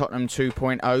mentioned Tottenham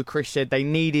 2.0. Chris said they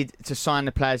needed to sign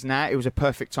the players now. It was a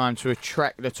perfect time to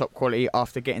attract the top quality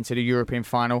after getting to the European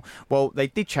final. Well, they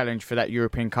did challenge for that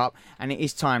European Cup, and it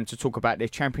is time to talk about their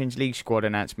Champions League squad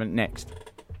announcement next.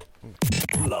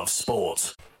 Love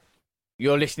Sport.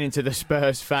 You're listening to the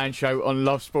Spurs Fan Show on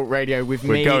Love Sport Radio with me.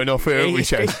 We're going off here, aren't we,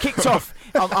 Chad? It's kicked off.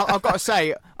 I've got to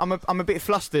say, I'm a bit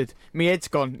flustered. My head's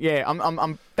gone. Yeah,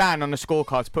 I'm down on the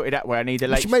scorecards. Put it that way. I need a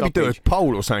late stoppage. Maybe do a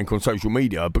poll or something on social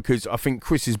media, because I think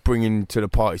Chris is bringing to the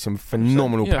party some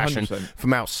phenomenal passion, 100%.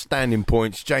 From outstanding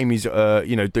points. Jamie's,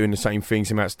 doing the same thing,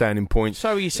 some outstanding points.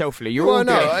 So are yourself, Lee. You're all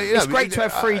good. It's great to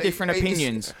have 3 different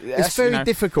opinions. It's very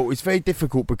difficult. It's very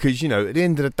difficult because, at the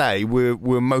end of the day,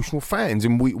 we're emotional fans,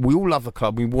 and we all love the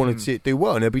club. We wanted to see it do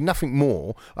well, and there'd be nothing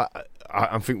more.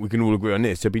 I think we can all agree on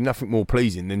this. There'd be nothing more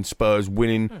pleasing than Spurs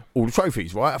winning all the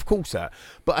trophies, right? Of course that.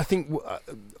 But I think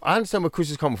I understand where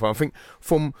Chris is coming from. I think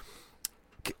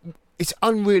it's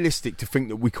unrealistic to think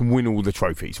that we can win all the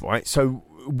trophies, right? So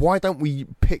why don't we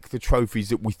pick the trophies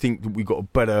that we think that we got a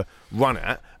better run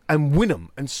at and win them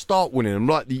and start winning them,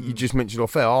 like you just mentioned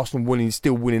off air, Arsenal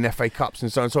still winning FA Cups and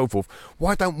so on and so forth.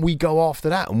 Why don't we go after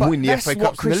that and win the FA Cups and the League Cup? That's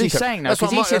what Chris is saying now,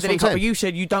 because he said the League Cup, but you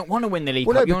said you don't want to win the League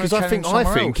Cup. Well, no, because I think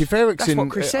if Eriksen... That's what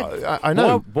Chris said. I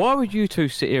know. Why would you two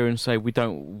sit here and say we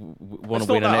don't want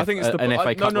to win an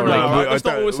FA Cup. No. That's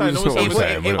not what we're saying.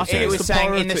 I think it was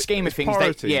saying in the scheme of things,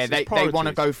 they want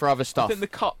to go for other stuff. I think the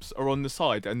cups are on the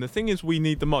side, and the thing is we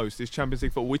need the most is Champions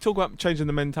League football. We talk about changing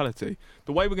the mentality.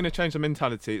 The way we're going to change the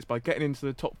mentality is by getting into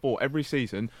the top 4 every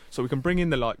season, so we can bring in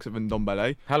the likes of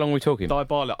Ndombele. How long are we talking?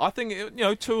 Dybala. I think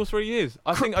 2 or 3 years.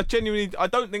 I think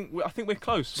we're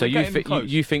close. So you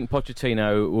think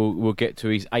Pochettino will get to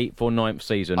his 8th or 9th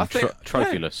season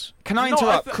trophyless? Can I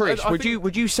interrupt, Chris?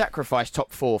 Would you sacrifice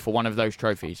top 4 for one of those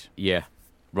trophies? Yeah,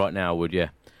 right now I would. Yeah.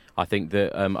 I think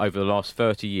that over the last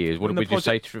 30 years, what did we just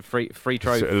say? Three, 4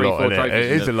 trophies. It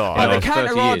is a lot. The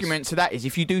counter argument to that is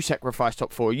if you do sacrifice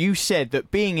top 4, you said that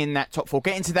being in that top 4,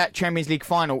 getting to that Champions League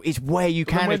final is where you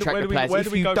can attract the players.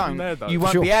 If you don't, you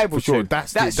won't be able to.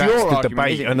 That's your the argument,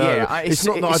 debate. I know. Yeah, it's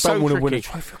not that I don't want to win a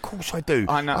trophy. Of course I do.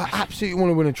 I know. I absolutely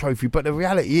want to win a trophy. But the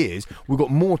reality is, we've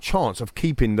got more chance of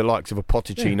keeping the likes of a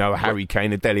Pochettino, a Harry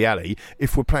Kane, a Dele Alli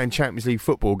if we're playing Champions League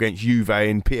football against Juve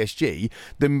and PSG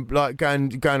than like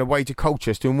going away to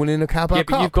Colchester and winning a Carabao Cup.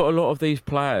 Yeah, but you've got a lot of these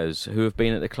players who have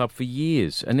been at the club for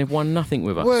years and they've won nothing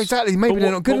with us. Well, exactly. Maybe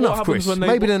they're not good enough, Chris.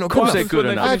 Maybe they're not good enough. Of course they're good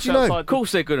enough. How do you know? Of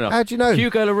course they're good enough. How do you know?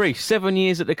 Hugo Lloris, 7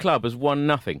 years at the club, has won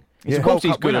nothing. Of course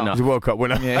he's good enough. He's a World Cup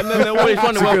winner. Yeah. And then they're always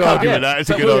won the World Cup. It's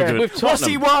a good argument. What's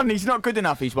he won? He's not good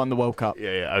enough. He's won the World Cup.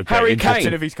 Yeah, okay. Harry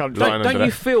Kane. Of his country. Don't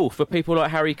you feel for people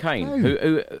like Harry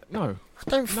Kane? No. I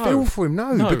don't feel for him,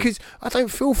 because I don't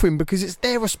feel for him because it's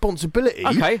their responsibility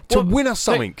to win us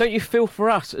something. Don't you feel for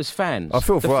us as fans? I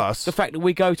feel for us. The fact that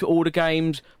we go to all the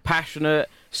games, passionate,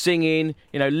 singing,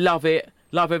 love it,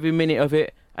 love every minute of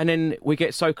it, and then we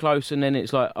get so close, and then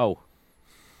it's like, oh.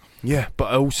 Yeah,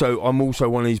 but I'm also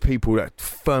one of these people that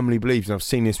firmly believes, and I've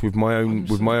seen this with my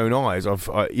own eyes.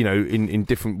 In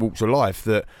different walks of life,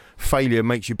 that failure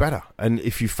makes you better, and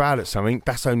if you fail at something,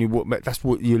 that's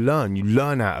what you learn. You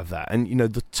learn out of that, and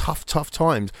the tough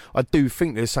times. I do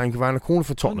think there's something around the corner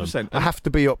for Tottenham. 100%. I have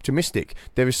to be optimistic.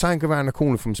 There is something around the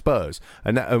corner from Spurs,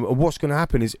 and what's going to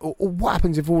happen is, what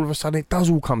happens if all of a sudden it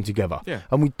does all come together,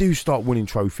 and we do start winning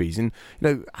trophies, and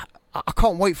I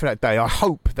can't wait for that day. I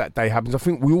hope that day happens. I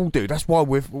think we all do. That's why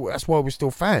we're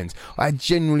still fans. I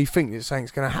genuinely think that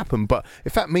something's going to happen. But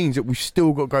if that means that we've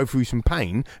still got to go through some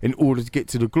pain in order to get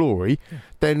to the glory,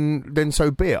 then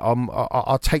so be it.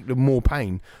 I'll take the more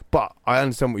pain. But I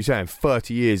understand what you're saying.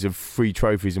 30 years of free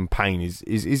trophies and pain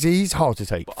is hard to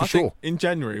take, for sure. Think in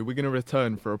January we're going to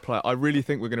return for a player. I really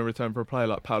think we're going to return for a player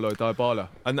like Paulo Dybala.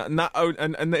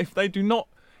 And if we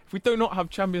do not have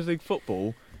Champions League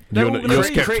football. You're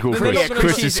sceptical.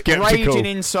 Chris is sceptical. Raging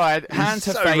inside, hand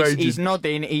to face. He's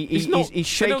nodding. He's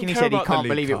shaking his head. He can't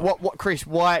believe it. What, Chris?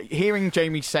 Why? Hearing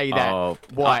Jamie say that.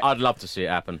 Why? I'd love to see it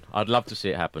happen.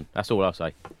 That's all I'll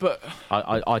say. But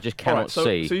I just cannot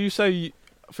see. So you say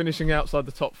finishing outside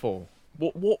the top 4.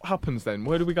 What happens then?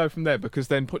 Where do we go from there? Because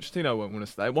then Pochettino won't want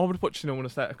to stay. Why would Pochettino want to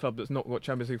stay at a club that's not got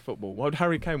Champions League football? Why would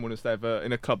Harry Kane want to stay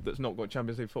in a club that's not got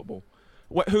Champions League football?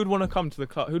 Who'd want to come to the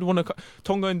club?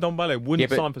 Tonga and Ndombele wouldn't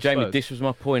sign for Spurs. Jamie, this was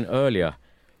my point earlier.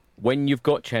 When you've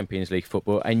got Champions League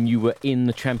football and you were in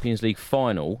the Champions League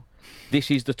final,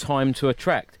 this is the time to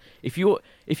attract. If you're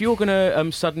going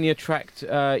to suddenly attract,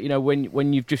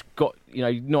 when you've just got,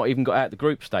 not even got out the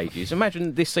group stages.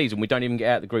 Imagine this season we don't even get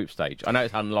out the group stage. I know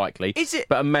it's unlikely,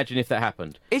 but imagine if that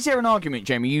happened. Is there an argument,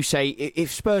 Jamie? You say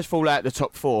if Spurs fall out the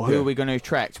top 4, who are we going to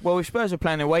attract? Well, if Spurs are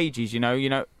playing their wages,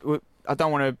 I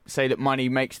don't want to say that money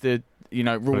makes the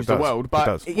rules the world,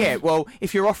 but well,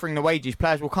 if you're offering the wages,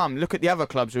 players will come. Look at the other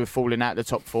clubs who have fallen out the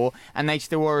top 4, and they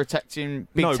still are attracting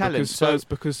big talent.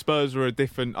 Because Spurs are a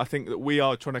different. I think that we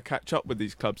are trying to catch up with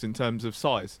these clubs in terms of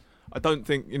size. I don't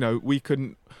think we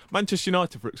couldn't. Manchester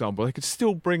United, for example, they could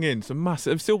still bring in some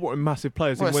massive. They've still brought in massive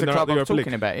players when they're at the Europa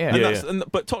League.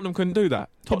 About, but Tottenham couldn't do that.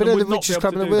 But they're the richest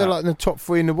club in the world, like in the top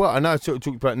 3 in the world. I know I talked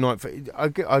about ninth. I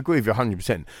agree with you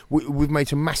 100%. We've made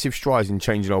some massive strides in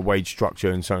changing our wage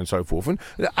structure and so on and so forth. And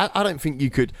I don't think you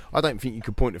could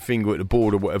point a finger at the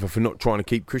board or whatever for not trying to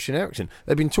keep Christian Eriksen.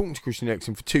 They've been talking to Christian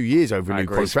Eriksen for 2 years over a new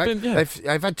contract.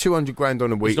 They've had 200 grand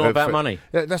on a week. It's not about money.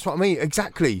 That's what I mean.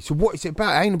 Exactly. So what is it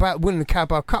about? It ain't about winning the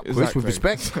Carabao Cup, Chris, with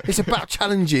respect. It's about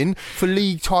challenging for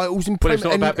league titles and. But it's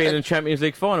not about being in the Champions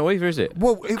League final either, is it?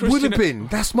 Well, it would have been.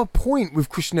 That's my point with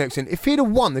Christian Eriksen. If he'd have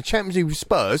won the Champions League with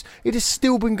Spurs, it'd have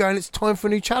still been going, it's time for a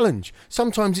new challenge.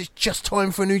 Sometimes it's just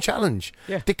time for a new challenge.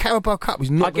 Yeah. The Carabao Cup is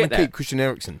not going to keep Christian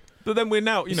Eriksen. But then we're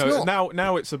now,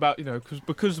 now it's about,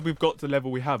 because we've got to the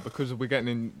level we have, because we're getting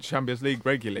in Champions League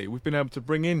regularly, we've been able to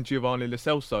bring in Giovanni Lo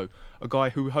Celso, a guy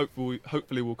who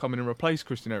hopefully will come in and replace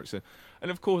Christian Eriksen.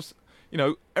 And of course,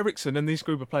 Eriksen and these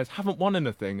group of players haven't won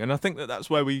anything, and I think that's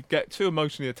where we get too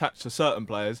emotionally attached to certain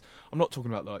players. I'm not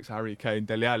talking about the likes of Harry Kane,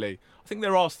 Dele Alli. I think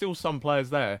there are still some players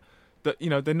there that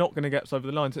they're not going to get us over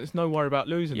the line, so it's no worry about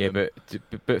losing them. Yeah,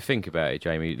 but think about it,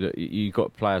 Jamie. Look, you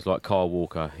got players like Kyle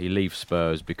Walker. He leaves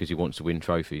Spurs because he wants to win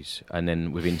trophies, and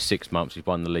then within 6 months he's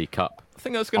won the League Cup. I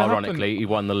think that's going to happen. Ironically, he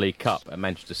won the League Cup at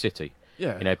Manchester City.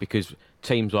 Yeah, because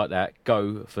teams like that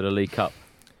go for the League Cup.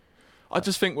 I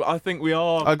think we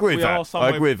are. I agree with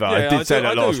that. I did say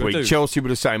that last week. Chelsea were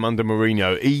the same under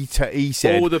Mourinho. He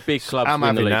said all the big clubs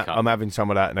win the League Cup. I'm having some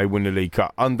of that, and they win the League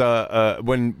Cup.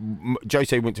 When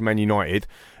Jose went to Man United,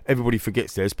 everybody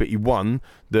forgets this, but he won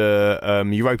the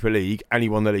Europa League and he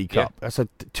won the League Cup. That's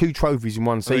 2 trophies in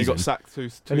one season. And he got sacked.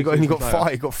 He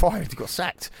got fired. He got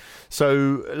sacked.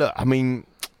 So look, I mean,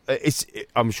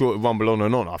 I'm sure it'll rumble on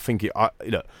and on. I think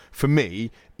for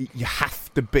me, you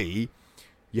have to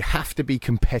be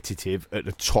competitive at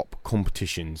the top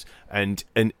competitions, and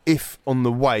if on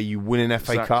the way you win an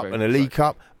FA Cup and a League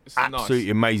Cup, absolutely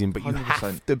amazing. But 100%. You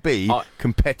have to be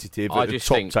competitive at the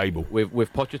top table.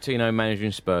 With Pochettino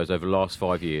managing Spurs over the last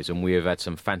 5 years, and we have had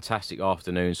some fantastic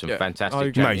afternoons, some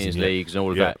fantastic Champions Leagues, and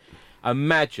all of that.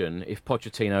 Imagine if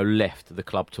Pochettino left the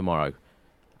club tomorrow,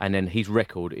 and then his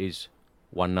record is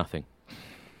 1-0.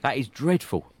 That is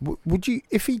dreadful. Would you,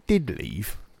 if he did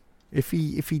leave? If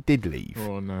he did leave,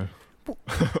 oh no,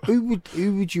 who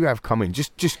would you have come in?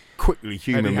 Just quickly,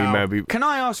 humanly, maybe. Can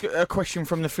I ask a question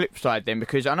from the flip side then?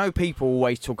 Because I know people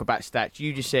always talk about stats.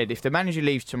 You just said if the manager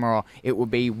leaves tomorrow, it will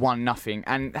be 1-0,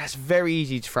 and that's very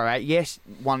easy to throw out. Yes,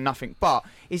 1-0, but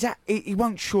is that he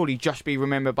won't surely just be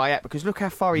remembered by that? Because look how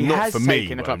far he has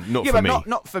taken the club.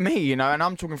 Not for me, and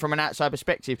I'm talking from an outside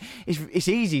perspective. It's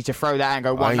easy to throw that and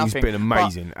go 1-0. He's been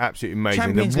amazing, absolutely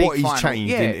amazing. What he's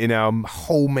changed in our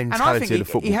whole mentality of the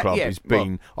football club has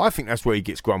been. I think that's where he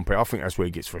gets grumpy. I think that's where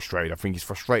he gets frustrated. I think he's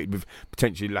frustrated with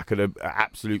potentially lack of the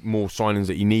absolute more signings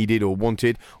that he needed or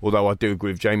wanted. Although I do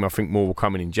agree with Jamie, I think more will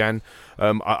come in Jan.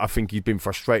 I think he's been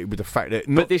frustrated with the fact that.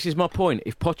 But this is my point.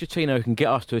 If Pochettino can get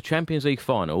us to a Champions League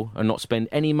final and not spend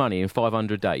any money in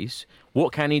 500 days,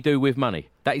 what can he do with money?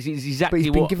 That is exactly what. But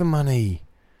he's been given money.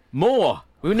 More.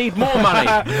 We need more money.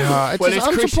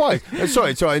 I'm surprised.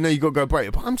 Sorry, I know you've got to go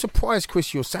break, but I'm surprised,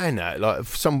 Chris, you're saying that. Like,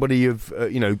 if somebody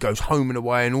goes home and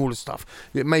away and all the stuff.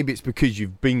 Maybe it's because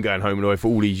you've been going home and away for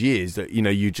all these years that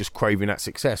you're just craving that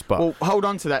success. But well, hold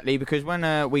on to that, Lee, because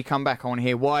when we come back, I want to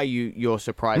hear why you're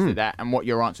surprised at that and what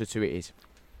your answer to it is.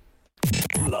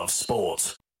 Love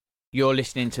Sport. You're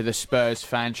listening to the Spurs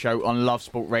Fan Show on Love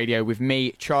Sport Radio with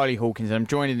me, Charlie Hawkins, and I'm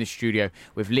joined in the studio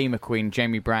with Lee McQueen,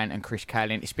 Jamie Brown and Chris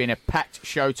Callin. It's been a packed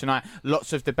show tonight.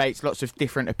 Lots of debates, lots of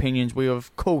different opinions. We're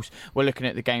looking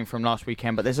at the game from last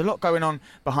weekend, but there's a lot going on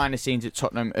behind the scenes at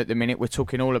Tottenham at the minute. We're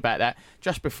talking all about that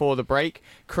just before the break.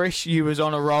 Chris, you was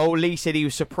on a roll. Lee said he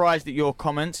was surprised at your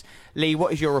comments. Lee,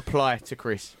 what is your reply to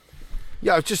Chris?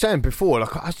 Yeah, I was just saying before,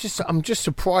 I'm just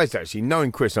surprised actually,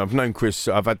 knowing Chris. I've known Chris,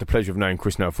 I've had the pleasure of knowing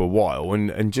Chris now for a while,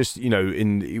 and just,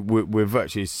 we're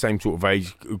virtually the same sort of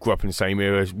age, grew up in the same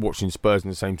era, watching Spurs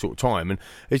in the same sort of time, and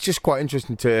it's just quite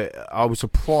interesting I was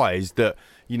surprised that,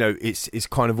 it's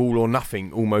kind of all or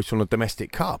nothing almost on a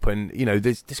domestic cup, and,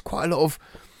 there's quite a lot of,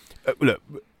 look,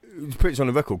 to put it on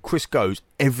the record, Chris goes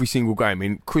every single game. I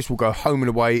mean, Chris will go home and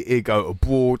away. He'll go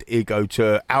abroad. He'll go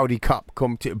to Audi Cup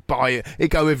competition, buy it. He'll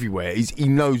go everywhere. He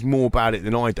knows more about it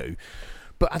than I do.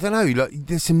 But I don't know.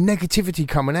 There's some negativity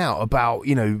coming out about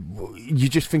you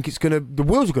just think the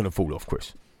wheels are gonna fall off,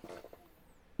 Chris.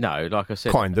 No, like I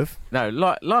said, kind of. No,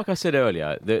 like I said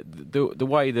earlier, the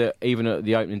way that even at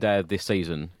the opening day of this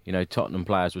season, Tottenham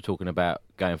players were talking about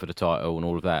going for the title and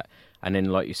all of that. And then,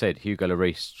 like you said, Hugo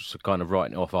Lloris kind of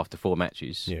writing it off after 4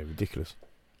 matches. Yeah, ridiculous.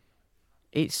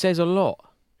 It says a lot.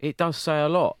 It does say a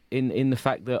lot in the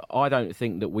fact that I don't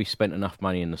think that we spent enough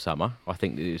money in the summer. I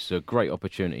think that it's a great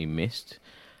opportunity missed.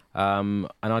 And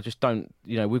I just don't,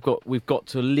 we've got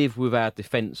to live with our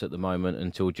defence at the moment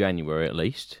until January at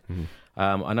least. Mm-hmm.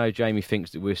 I know Jamie thinks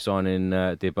that we're signing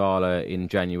Dybala in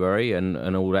January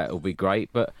and all that will be great,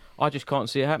 but I just can't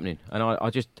see it happening. And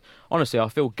I just, honestly, I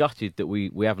feel gutted that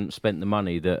we haven't spent the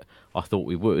money that I thought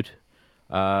we would.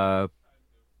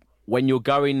 When you're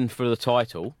going for the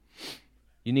title,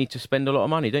 you need to spend a lot of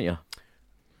money, don't you?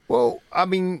 Well, I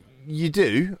mean, you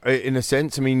do, in a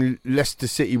sense. I mean, Leicester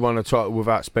City won a title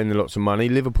without spending lots of money.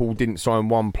 Liverpool didn't sign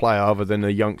one player other than a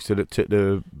youngster that took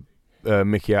the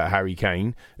Mickey out of Harry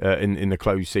Kane in the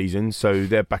closed season, so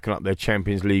they're backing up their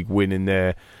Champions League win in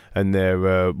their and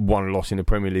they're one loss in the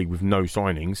Premier League with no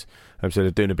signings. So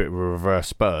they're doing a bit of a reverse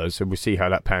Spurs, so we'll see how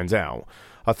that pans out.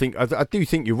 I do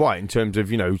think you're right in terms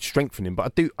of strengthening,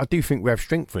 but I do think we have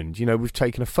strengthened. We've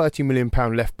taken a £30 million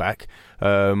left back,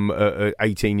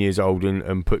 18 years old,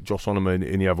 and put Josh Onoman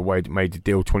in the other way. Made the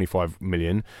deal 25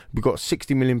 million. We've got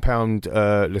 £60 million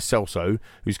Lo Celso,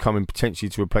 who's coming potentially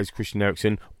to replace Christian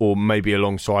Eriksen or maybe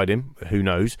alongside him. Who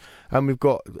knows? And we've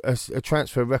got a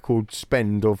transfer record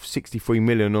spend of 63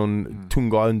 million on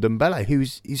Tunga and Dembele,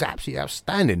 who's absolutely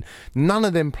outstanding. None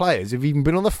of them players have even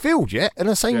been on the field yet, and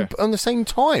on the same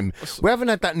time. We haven't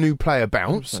had that new player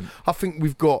bounce. 100%. I think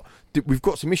we've got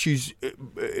some issues,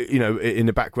 in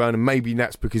the background, and maybe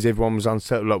that's because everyone was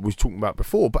unsettled, like we was talking about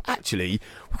before. But actually,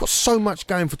 we've got so much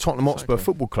going for Tottenham Hotspur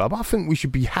Football Club. I think we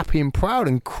should be happy and proud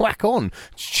and crack on.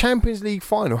 It's Champions League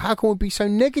final. How can we be so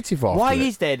negative after Why it?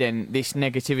 is there then this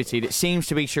negativity that seems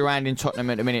to be surrounding Tottenham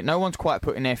at the minute? No one's quite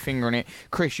putting their finger on it.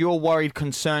 Chris, you're worried,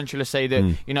 concerned, shall I say,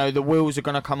 that the wheels are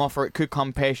going to come off, or it could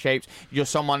come pear-shaped. You're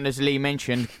someone, as Lee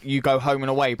mentioned, you go home and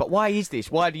away. But why is this?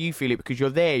 Why do you feel it? Because you're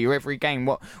there, you're every game.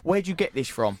 Where do you get this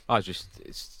from?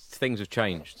 Things have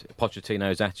changed.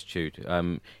 Pochettino's attitude,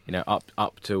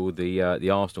 up till the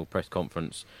Arsenal press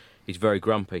conference, he's very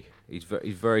grumpy. He's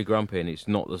very grumpy, and it's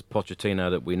not the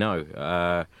Pochettino that we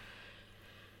know.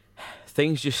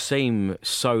 Things just seem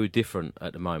so different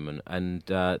at the moment, and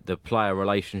the player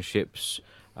relationships.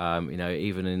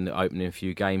 Even in the opening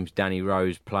few games, Danny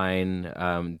Rose playing,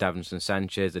 Davinson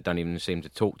Sanchez, they don't even seem to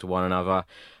talk to one another.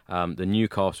 The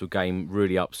Newcastle game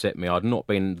really upset me. I'd not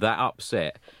been that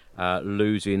upset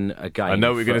losing a game. I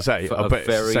know what you're going to say. I bet it's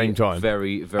the same time.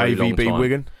 Very, very long time. AVB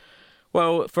Wigan?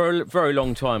 Well, for a very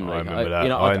long time, Lee. I remember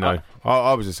that. I know.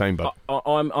 I was the same, but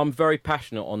I'm very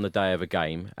passionate on the day of a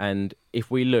game, and if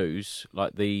we lose,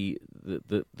 like the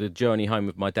journey home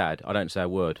with my dad, I don't say a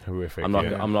word. Horrific.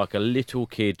 I'm like a little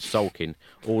kid sulking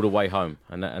all the way home,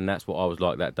 and that's what I was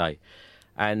like that day.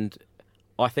 And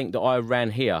I think that I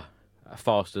ran here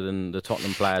faster than the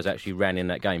Tottenham players actually ran in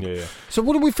that game. Yeah. So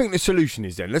what do we think the solution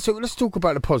is then? Let's talk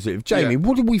about the positive. Jamie,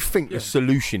 what do we think the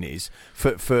solution is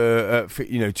for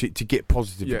to get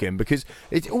positive again? Because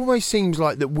it almost seems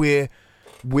like that we're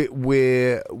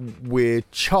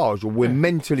charged, or we're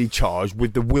mentally charged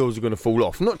with the wheels are going to fall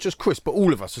off. Not just Chris, but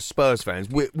all of us as Spurs fans.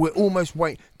 We're almost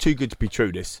too good to be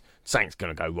true. Something's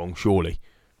going to go wrong, surely.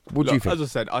 What do you think? As I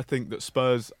said, I think that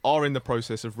Spurs are in the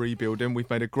process of rebuilding.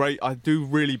 I do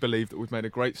really believe that we've made a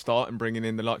great start in bringing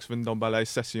in the likes of Ndombele,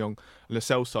 Sessegnon, Lo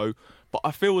Celso. But I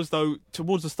feel as though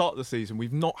towards the start of the season,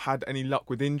 we've not had any luck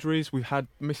with injuries. We've had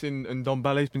missing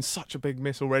Ndombele. It's been such a big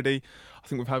miss already. I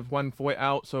think we've had Juan Foyt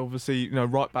out. So obviously,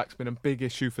 right back's been a big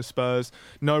issue for Spurs.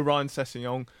 No Ryan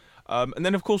Sessegnon. And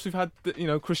then, of course, we've had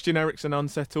Christian Eriksen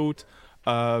unsettled.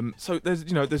 So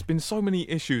there's been so many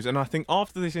issues, and I think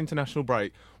after this international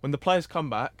break, when the players come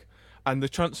back and the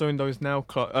transfer window is now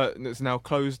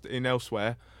closed in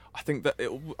elsewhere, I think it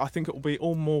will be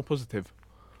all more positive.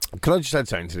 Can I just add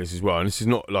something to this as well? And this is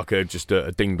not like just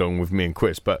a ding dong with me and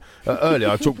Chris, but earlier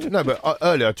I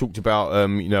talked about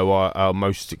our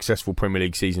most successful Premier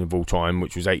League season of all time,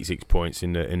 which was 86 points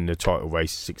in the title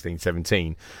race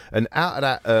 16-17, and out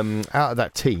of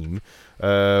that team.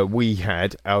 We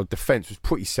had our defence was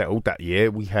pretty settled that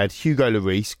year. We had Hugo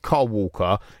Lloris, Carl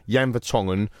Walker, Jan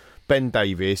Vertonghen, Ben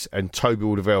Davies, and Toby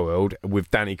Alderweireld,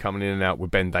 with Danny coming in and out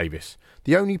with Ben Davies.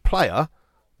 The only player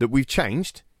that we've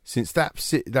changed since that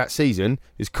season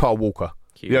is Carl Walker.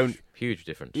 Huge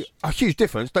difference. A huge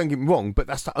difference, don't get me wrong, but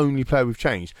that's the only player we've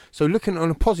changed. So looking on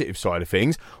the positive side of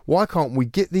things, why can't we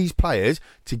get these players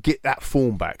to get that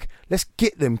form back? Let's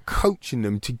get them, coaching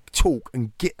them to talk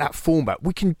and get that form back.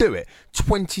 We can do it.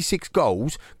 26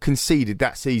 goals conceded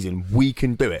that season. We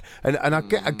can do it. And I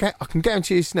can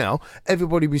guarantee this now,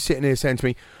 everybody will be sitting here saying to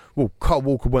me, well, Carl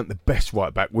Walker weren't the best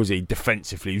right back, was he,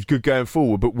 defensively? He was good going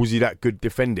forward, but was he that good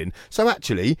defending? So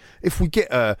actually, if we get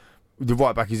the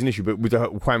right back is an issue, but with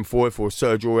Juan Foyt or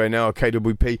Sergio Aurier now,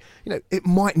 KWP, it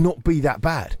might not be that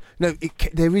bad. No,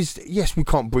 there is. Yes, we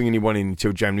can't bring anyone in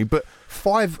until January, but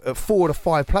 4 of the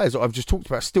 5 players that I've just talked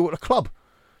about are still at the club.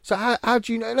 So how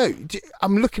do you know? No,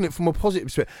 I'm looking at it from a positive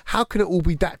perspective. How can it all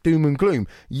be that doom and gloom?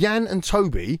 Jan and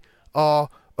Toby are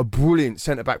a brilliant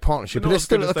centre-back partnership, but they're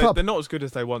still at the club. They're not as good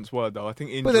as they once were, though. I think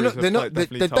injuries they're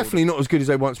definitely not as good as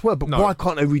they once were, but why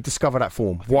can't they rediscover that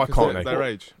form? Why can't they? Their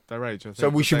age. I think. So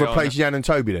we should replace Jan and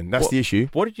Toby then? That's the issue.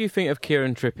 What did you think of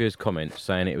Kieran Trippier's comment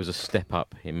saying it was a step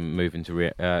up, him moving to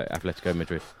Atletico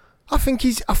Madrid? I think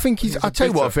he's. I tell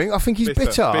you what I think. I think he's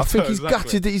bitter. I think he's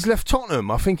gutted that he's left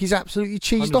Tottenham. I think he's absolutely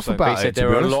cheesed off about it. He said there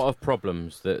were a lot of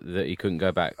problems that he couldn't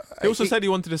go back. He also said he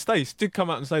wanted to stay. He did come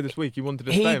out and say this week he wanted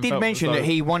to stay. He did mention that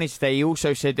he wanted to stay. He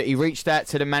also said that he reached out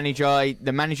to the manager.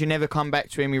 The manager never come back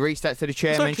to him. He reached out to the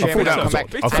chairman.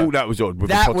 I thought that was odd with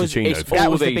the Pochettino.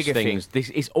 That was the bigger thing.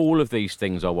 It's all of these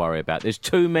things I worry about. There's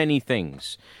too many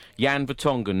things. Jan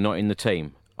Vertonghen not in the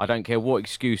team. I don't care what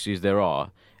excuses there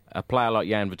are. A player like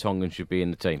Jan Vertonghen should be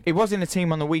in the team. He was in the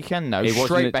team on the weekend, though.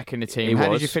 Straight back in the team. How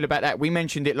did you feel about that? We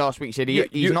mentioned it last week. He said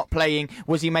he's not playing.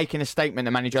 Was he making a statement,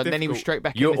 the manager? And then he was straight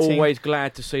back in the team. You're always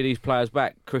glad to see these players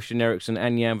back, Christian Eriksen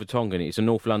and Jan Vertonghen. It's a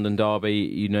North London derby.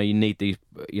 You need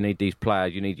these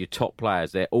players. You need your top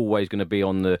players. They're always going to be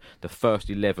on the first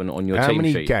 11 on your team sheet. How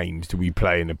many games do we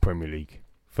play in the Premier League?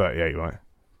 38, right?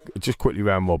 Just quickly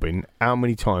round robin. How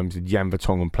many times did Jan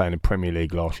Vertonghen play in the Premier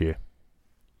League last year?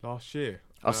 Last year?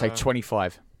 I'll say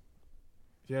 25.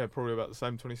 Yeah, probably about the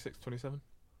same, 26, 27.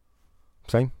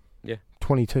 Same? Yeah.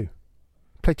 22.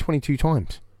 Played 22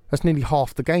 times. That's nearly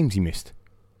half the games he missed,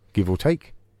 give or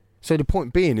take. So the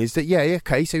point being is that,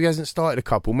 okay, so he hasn't started a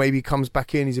couple. Maybe he comes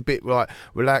back in, he's a bit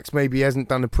relaxed. Maybe he hasn't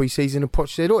done the pre-season and Poch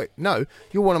said, no,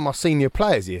 you're one of my senior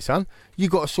players here, son. You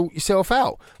got to sort yourself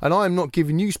out. And I'm not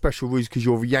giving you special rules because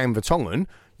you're Jan Vertonghen.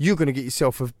 You're going to get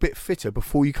yourself a bit fitter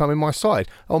before you come in my side.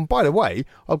 Oh, and by the way,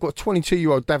 I've got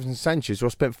 22-year-old Davinson Sanchez who I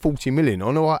spent 40 million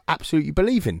on, who I absolutely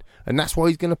believe in. And that's why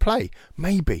he's going to play.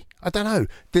 Maybe. I don't know.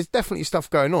 There's definitely stuff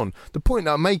going on. The point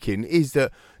that I'm making is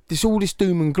that there's all this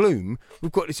doom and gloom.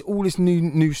 We've got all this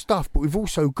new stuff, but we've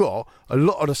also got a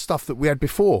lot of the stuff that we had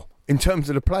before. In terms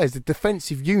of the players, the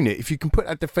defensive unit, if you can put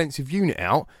that defensive unit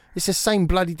out, it's the same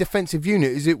bloody defensive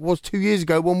unit as it was 2 years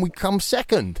ago when we come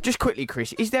second. Just quickly,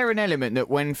 Chris, is there an element that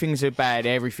when things are bad,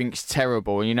 everything's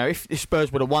terrible? You know, if the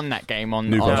Spurs would have won that game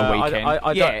on the weekend,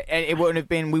 it wouldn't have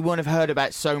been. We wouldn't have heard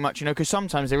about so much, because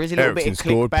sometimes there is a little bit of clickbait.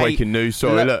 Scored, breaking news.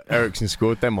 Sorry, look, Eriksen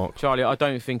scored, Denmark. Charlie, I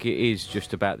don't think it is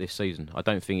just about this season. I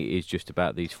don't think it is just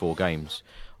about these 4 games.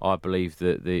 I believe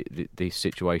that the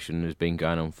situation has been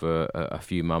going on for a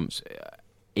few months.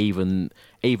 Even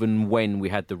when we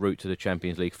had the route to the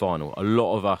Champions League final, a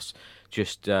lot of us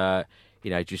just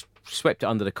swept it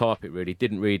under the carpet. Really,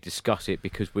 didn't really discuss it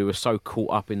because we were so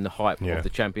caught up in the hype of the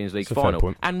Champions League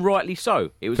final, and rightly so.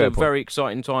 It was a very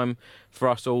exciting time for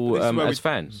us all as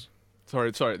fans.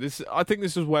 Sorry. I think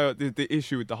this is where the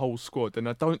issue with the whole squad, and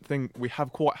I don't think we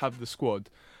quite have the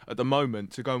squad at the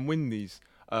moment to go and win these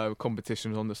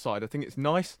competitions on the side. I think it's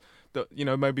nice that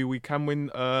maybe we can win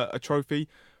a trophy.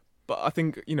 But I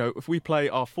think, if we play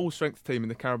our full-strength team in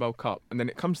the Carabao Cup and then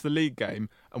it comes to the league game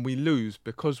and we lose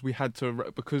because the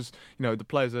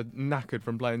players are knackered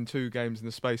from playing 2 games in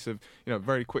the space of,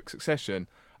 very quick succession.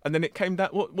 And then it came down,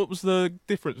 what was the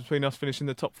difference between us finishing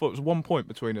the top 4? It was 1 point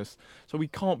between us. So we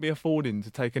can't be affording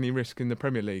to take any risk in the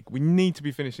Premier League. We need to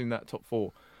be finishing that top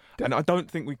 4. And I don't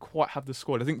think we quite have the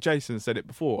squad. I think Jason said it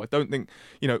before. I don't think,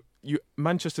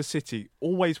 Manchester City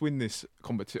always win this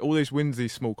competition, always wins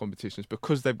these small competitions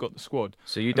because they've got the squad.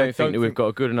 So you don't think that we've got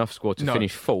a good enough squad to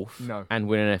finish 4th and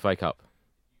win an FA Cup?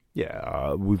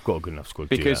 Yeah, we've got a good enough squad.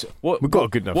 Because we've got a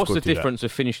good enough squad. What's the difference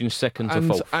of finishing 2nd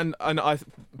to 4th?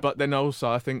 But then also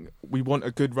I think we want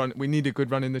a good run. We need a good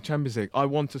run in the Champions League. I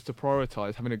want us to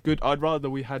prioritise having a good. I'd rather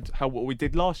we had what we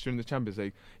did last year in the Champions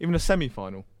League, even a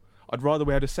semi-final. I'd rather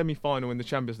we had a semi-final in the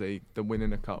Champions League than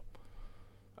winning a cup.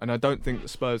 And I don't think the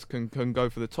Spurs can go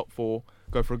for the top 4,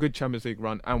 go for a good Champions League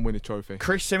run and win a trophy.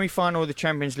 Chris, semi-final of the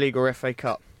Champions League or FA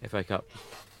Cup? FA Cup.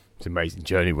 It's an amazing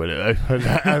journey, wasn't it,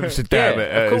 though? Amsterdam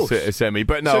a semi.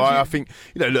 But no, I think,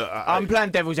 look... I'm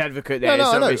playing devil's advocate there,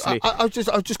 obviously. I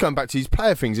was just going back to these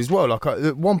player things as well. Like,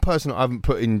 one person I haven't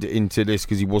put into this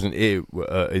because he wasn't here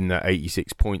in that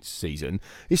 86 points season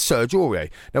is Serge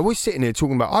Aurier. Now, we're sitting here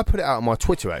talking about... I put it out on my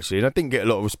Twitter, actually, and I didn't get a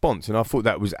lot of response, and I thought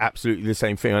that was absolutely the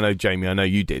same thing. I know, Jamie, I know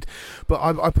you did. But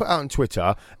I put out on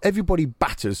Twitter, everybody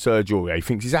batters Serge Aurier,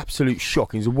 thinks he's absolute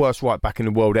shock, he's the worst right-back in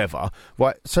the world ever.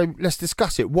 Right, so let's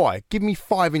discuss it. Why? Give me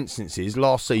 5 instances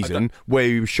last season where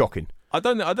he was shocking. I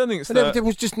don't think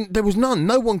it's there was none.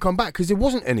 No one come back because there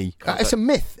wasn't any. It's a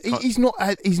myth. He's not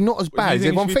as bad as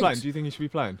everyone thinks. Do you think he should be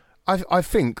playing? I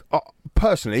think,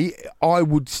 personally, I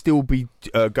would still be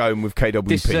going with KWP.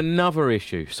 This is another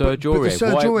issue. Serge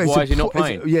Aurier, why is he not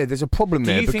playing? There's a problem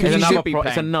there. Do you think he should be playing?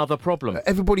 It's another problem.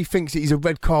 Everybody thinks that he's a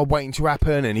red card waiting to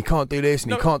happen and he can't do this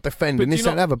and he can't defend and this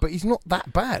and that, but he's not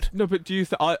that bad. No, but do you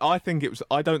I think it was...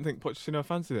 I don't think Pochettino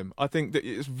fancied him. I think that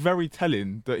it's very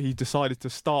telling that he decided to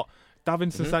start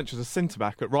Davinson Sanchez as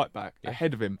centre-back at right-back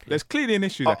ahead of him. There's clearly an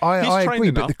issue there. I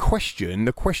agree, but the question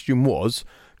was...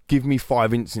 give me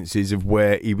 5 instances of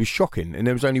where he was shocking, and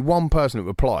there was only one person that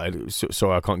replied.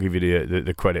 Sorry, I can't give you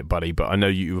the credit, buddy, but I know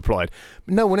you replied.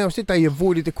 But no one else did. They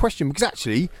avoided the question because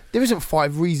actually there isn't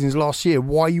 5 reasons last year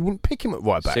why you wouldn't pick him at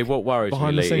right back. See, what worries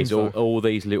me, Lee, is all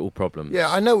these little problems.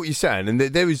 Yeah, I know what you're saying, and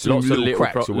there is some little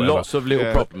cracks or whatever. Lots of little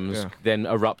problems then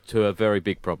erupt to a very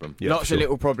big problem. Yeah, lots of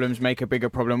little problems make a bigger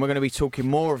problem. We're going to be talking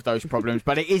more of those problems,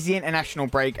 but it is the international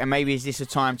break, and maybe is this a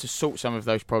time to sort some of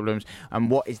those problems, and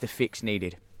what is the fix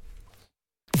needed?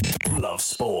 Love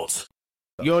Sport.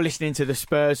 You're listening to the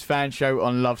Spurs Fan Show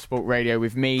on Love Sport Radio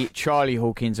with me, Charlie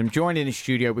Hawkins. I'm joined in the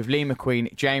studio with Lee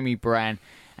McQueen, Jamie Brand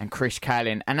and Chris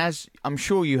Callan. And as I'm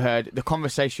sure you heard, the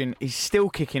conversation is still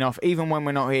kicking off. Even when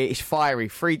we're not here, it's fiery.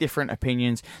 3 different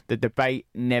opinions. The debate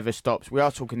never stops. We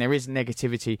are talking, there is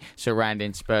negativity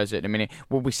surrounding Spurs at the minute.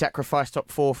 Will we sacrifice top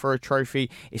 4 for a trophy?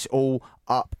 It's all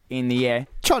up in the air.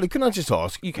 Charlie, can I just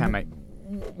ask? You can, mate.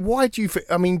 Why do you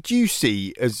do you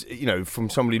see, as you know, from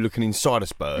somebody looking inside of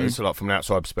Spurs, like from an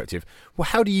outside perspective, well,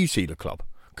 how do you see the club?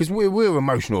 Because we're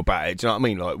emotional about it, do you know what I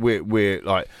mean? Like we're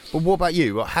like, but what about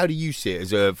you? Like, how do you see it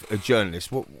as a journalist?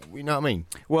 What, you know what I mean?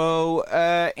 Well,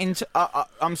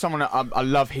 I'm someone that I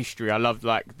love history. I love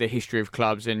like the history of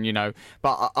clubs, and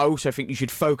but I also think you should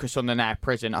focus on the now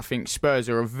present. I think Spurs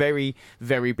are a very,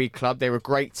 very big club. They're a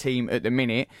great team at the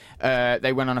minute.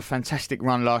 They went on a fantastic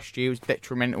run last year. It was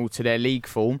detrimental to their league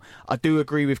form. I do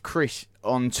agree with Chris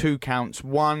on 2 counts.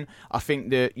 One, I think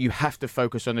that you have to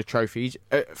focus on the trophies.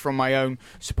 From my own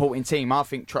supporting team, I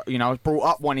think I was brought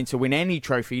up wanting to win any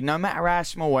trophy, no matter how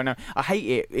small. And I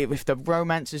hate it if the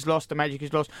romance is lost, the magic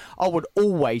is lost. I would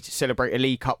always celebrate a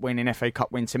League Cup win, an FA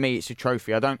Cup win. To me, it's a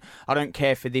trophy. I don't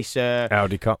care for this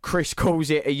Audi Cup. Chris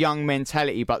calls it a young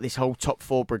mentality, but this whole top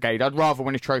 4 brigade. I'd rather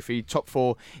win a trophy. Top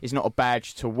 4 is not a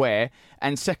badge to wear.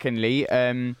 And secondly,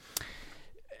 I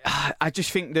just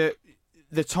think that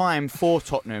the time for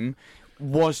Tottenham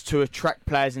was to attract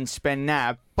players and spend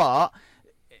now. But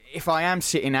if I am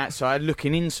sitting outside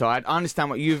looking inside, I understand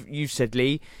what you've said,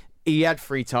 Lee. He had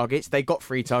 3 targets. They got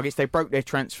 3 targets. They broke their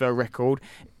transfer record.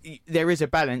 There is a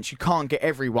balance. You can't get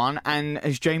everyone. And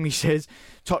as Jamie says,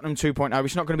 Tottenham 2.0,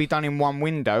 it's not going to be done in one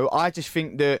window. I just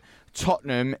think that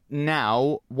Tottenham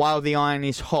now, while the iron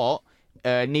is hot,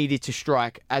 needed to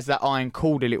strike as that iron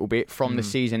cooled a little bit from the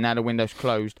season. Now the window's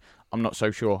closed. I'm not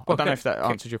so sure. I don't know if that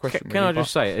answers your question. Can I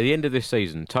just say, at the end of this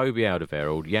season, Toby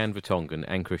Alderweireld, Jan Vertonghen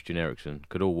and Christian Eriksen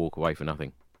could all walk away for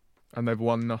nothing. And they've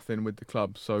won nothing with the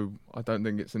club, so I don't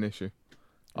think it's an issue.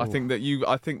 I think that this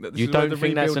you don't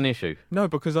think that's an issue? No,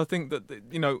 because I think that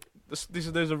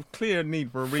there's a clear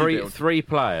need for a rebuild. 3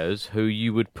 players who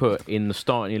you would put in the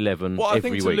starting 11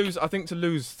 every week. I think to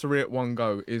lose 3 at one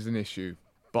go is an issue.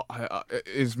 But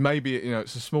is maybe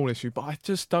it's a small issue, but I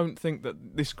just don't think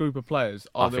that this group of players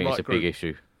are the right group. I think it's a big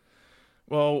issue.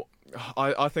 Well,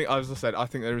 I think, as I said, I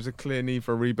think there is a clear need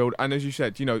for a rebuild. And as you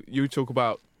said, you talk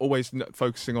about always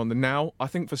focusing on the now. I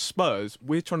think for Spurs,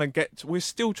 we're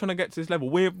still trying to get to this level.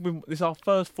 This is our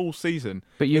first full season.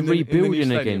 But you're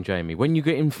rebuilding again, Jamie. When you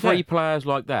get in 3 players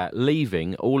like that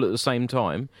leaving all at the same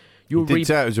time. He did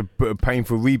say it was a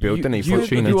painful rebuild, didn't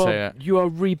he? You are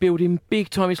rebuilding big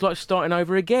time. It's like starting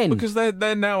over again. Because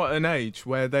they're now at an age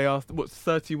where they are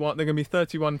 31. They're going to be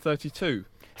 31, 32.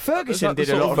 Ferguson did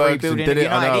a lot of rebuilding.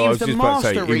 He was the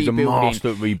master at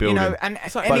rebuilding. And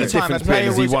any time a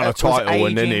player he won a title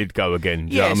and then he'd go again.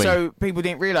 Do you know what I mean? So people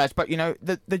didn't realise. But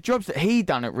the jobs that he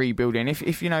done at rebuilding, if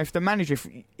the manager, if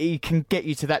he can get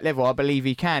you to that level, I believe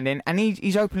he can. And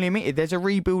he's openly admitted there's a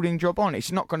rebuilding job on.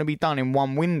 It's not going to be done in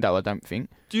one window, I don't think.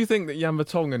 Do you think that Jan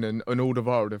Vertonghen and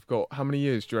Alderweireld have got, how many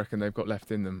years do you reckon they've got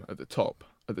left in them at the top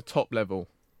level?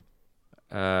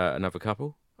 Another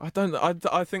couple. I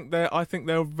think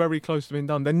they're very close to being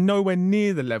done. They're nowhere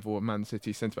near the level of Man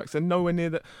City centre backs. They're nowhere near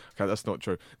that. Okay, that's not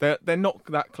true. They're not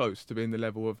that close to being the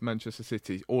level of Manchester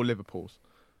City or Liverpool's.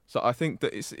 So I think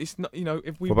that it's not.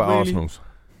 If we what about Arsenal's?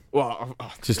 Well,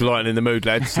 just lightening the mood,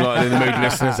 lads. Lightening the mood,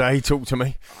 listeners. Hey, talk to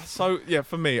me. So yeah,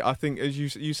 for me, I think as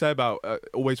you say about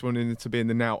always wanting to be in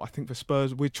the now. I think for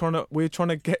Spurs, we're trying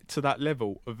to get to that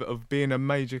level of being a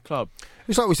major club.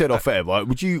 It's like we said off air, right?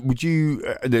 Would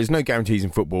you? There's no guarantees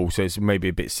in football, so it's maybe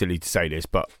a bit silly to say this,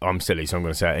 but I'm silly, so I'm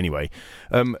going to say it anyway.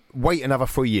 Wait another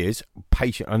 3 years.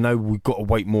 Patient. I know we've got to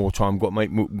wait more time. Got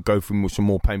to go through some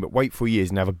more pain, but wait 3 years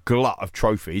and have a glut of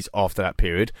trophies after that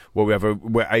period.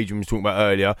 Where Adrian was talking about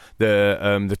earlier.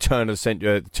 The turn of the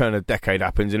century, turn of the decade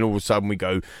happens, and all of a sudden we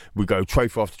go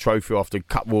trophy after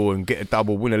cup war and get a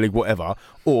double, win a league, whatever,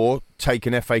 or take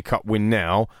an FA Cup win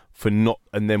now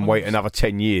and then wait another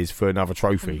 10 years for another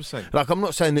trophy. 100%. Like, I'm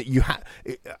not saying that you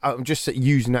I'm just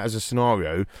using that as a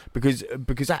scenario because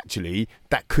actually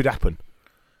that could happen.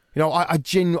 You know, I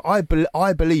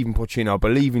believe in Pochettino. I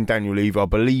believe in Daniel Levy. I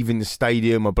believe in the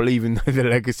stadium. I believe in the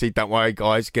legacy. Don't worry,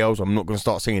 guys, girls. I'm not going to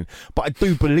start singing. But I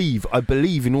do believe. I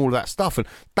believe in all of that stuff, and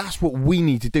that's what we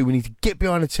need to do. We need to get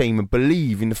behind a team and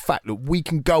believe in the fact that we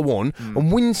can go on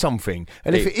and win something.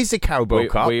 And if it is the Carabao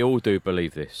Cup, we all do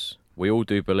believe this. We all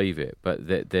do believe it, but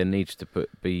there needs to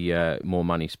be more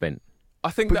money spent.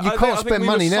 I think, but you can't spend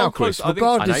money now, Chris.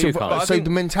 Regardless of, so the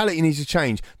mentality needs to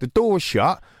change. The door is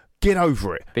shut. Get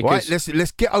over it, right?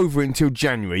 Let's get over it until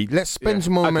January. Let's spend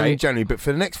some more money in January, but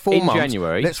for the next 4 months,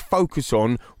 let's focus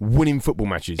on winning football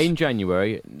matches. In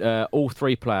January, all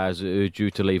 3 players who are due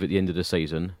to leave at the end of the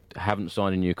season haven't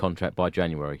signed a new contract by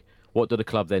January. What do the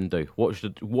club then do? What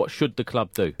should the club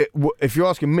do? If you're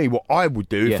asking me what I would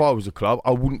do if I was a club,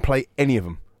 I wouldn't play any of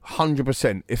them.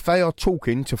 100%. If they are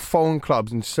talking to foreign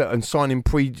clubs and signing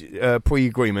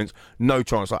pre-agreements, no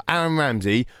chance. Like Aaron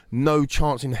Ramsey, no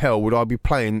chance in hell would I be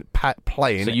playing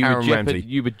Aaron Ramsey.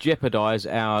 You would jeopardise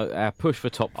our push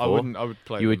for top 4. I would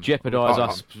play. You would jeopardise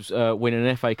us winning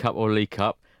an FA Cup or League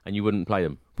Cup, and you wouldn't play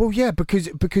them. Well, yeah, because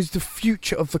the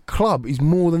future of the club is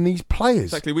more than these players.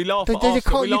 Exactly. We laugh at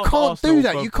Arsenal. You can't do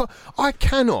that. You can't. I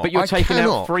cannot. But you're taking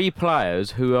out 3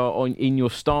 players who are in your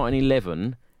starting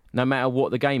 11. No matter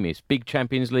what the game is, big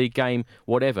Champions League game,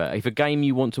 whatever. If a game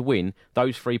you want to win,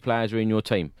 those 3 players are in your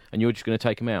team, and you're just going to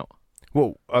take them out.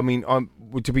 Well, I mean,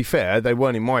 to be fair, they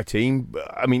weren't in my team.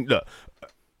 I mean, look,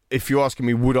 if you're asking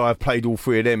me, would I have played all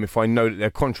 3 of them if I know that their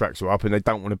contracts are up and they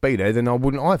don't want to be there, then I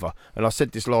wouldn't either. And I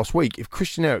said this last week. If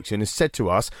Christian Eriksen has said to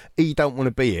us he don't want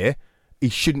to be here, he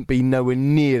shouldn't be nowhere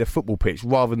near the football pitch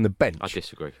rather than the bench. I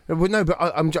disagree. Well, no, but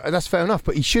that's fair enough.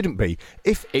 But he shouldn't be.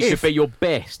 It should be your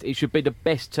best. It should be the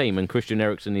best team, and Christian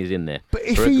Eriksen is in there. But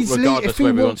if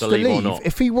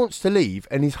he wants to leave,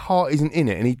 and his heart isn't in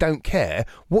it, and he don't care,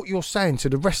 what you're saying to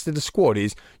the rest of the squad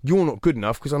is you're not good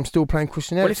enough because I'm still playing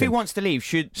Christian Eriksen. Well, if he wants to leave,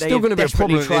 should they still going to be a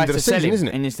problem at the end of the season, isn't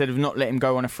it? And instead of not let him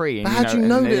go on a free. But how do you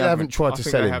know they haven't tried to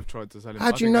sell him? Have tried to sell him. How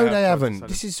do you know they haven't?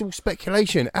 This is all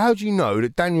speculation. How do you know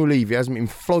that Daniel Levy hasn't been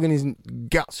flogging his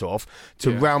guts off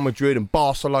to Real Madrid and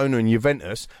Barcelona and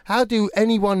Juventus? How do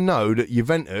anyone know that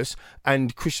Juventus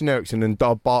and Christian Eriksen and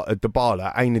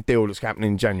Dybala ain't a deal that's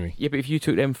happening in January? Yeah, but if you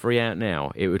took them 3 out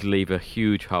now, it would leave a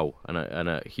huge hole and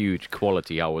a huge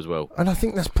quality hole as well. And I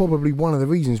think that's probably one of the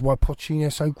reasons why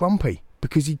Pochettino's so grumpy,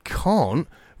 because he can't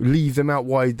leave them out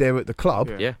wide there at the club,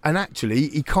 and actually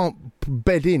he can't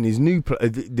bed in his new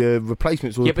the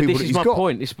replacements or the people that he's got. Yeah,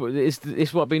 but this is my point. This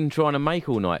is what I've been trying to make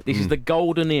all night. This is the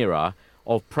golden era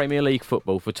of Premier League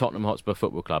football for Tottenham Hotspur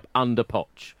Football Club under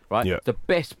Poch, right? Yeah. The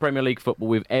best Premier League football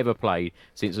we've ever played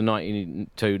since the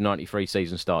 92-93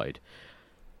 season started.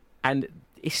 And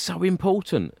it's so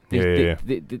important.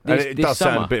 It does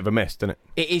sound a bit of a mess, doesn't it?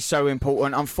 It is so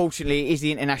important. Unfortunately, it is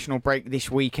the international break this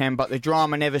weekend, but the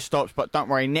drama never stops. But don't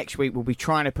worry, next week we'll be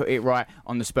trying to put it right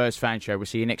on the Spurs Fan Show. We'll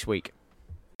see you next week.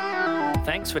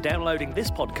 Thanks for downloading this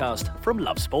podcast from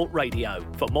Love Sport Radio.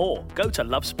 For more, go to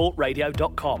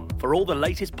lovesportradio.com for all the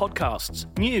latest podcasts,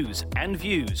 news and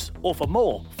views. Or for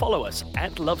more, follow us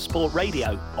at Love Sport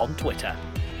Radio on Twitter.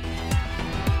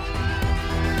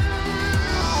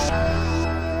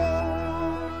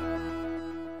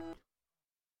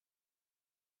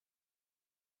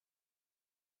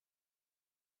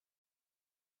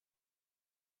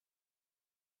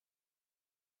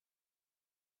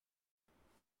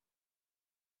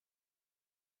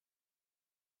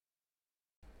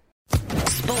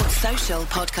 Sports Social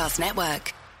Podcast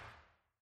Network.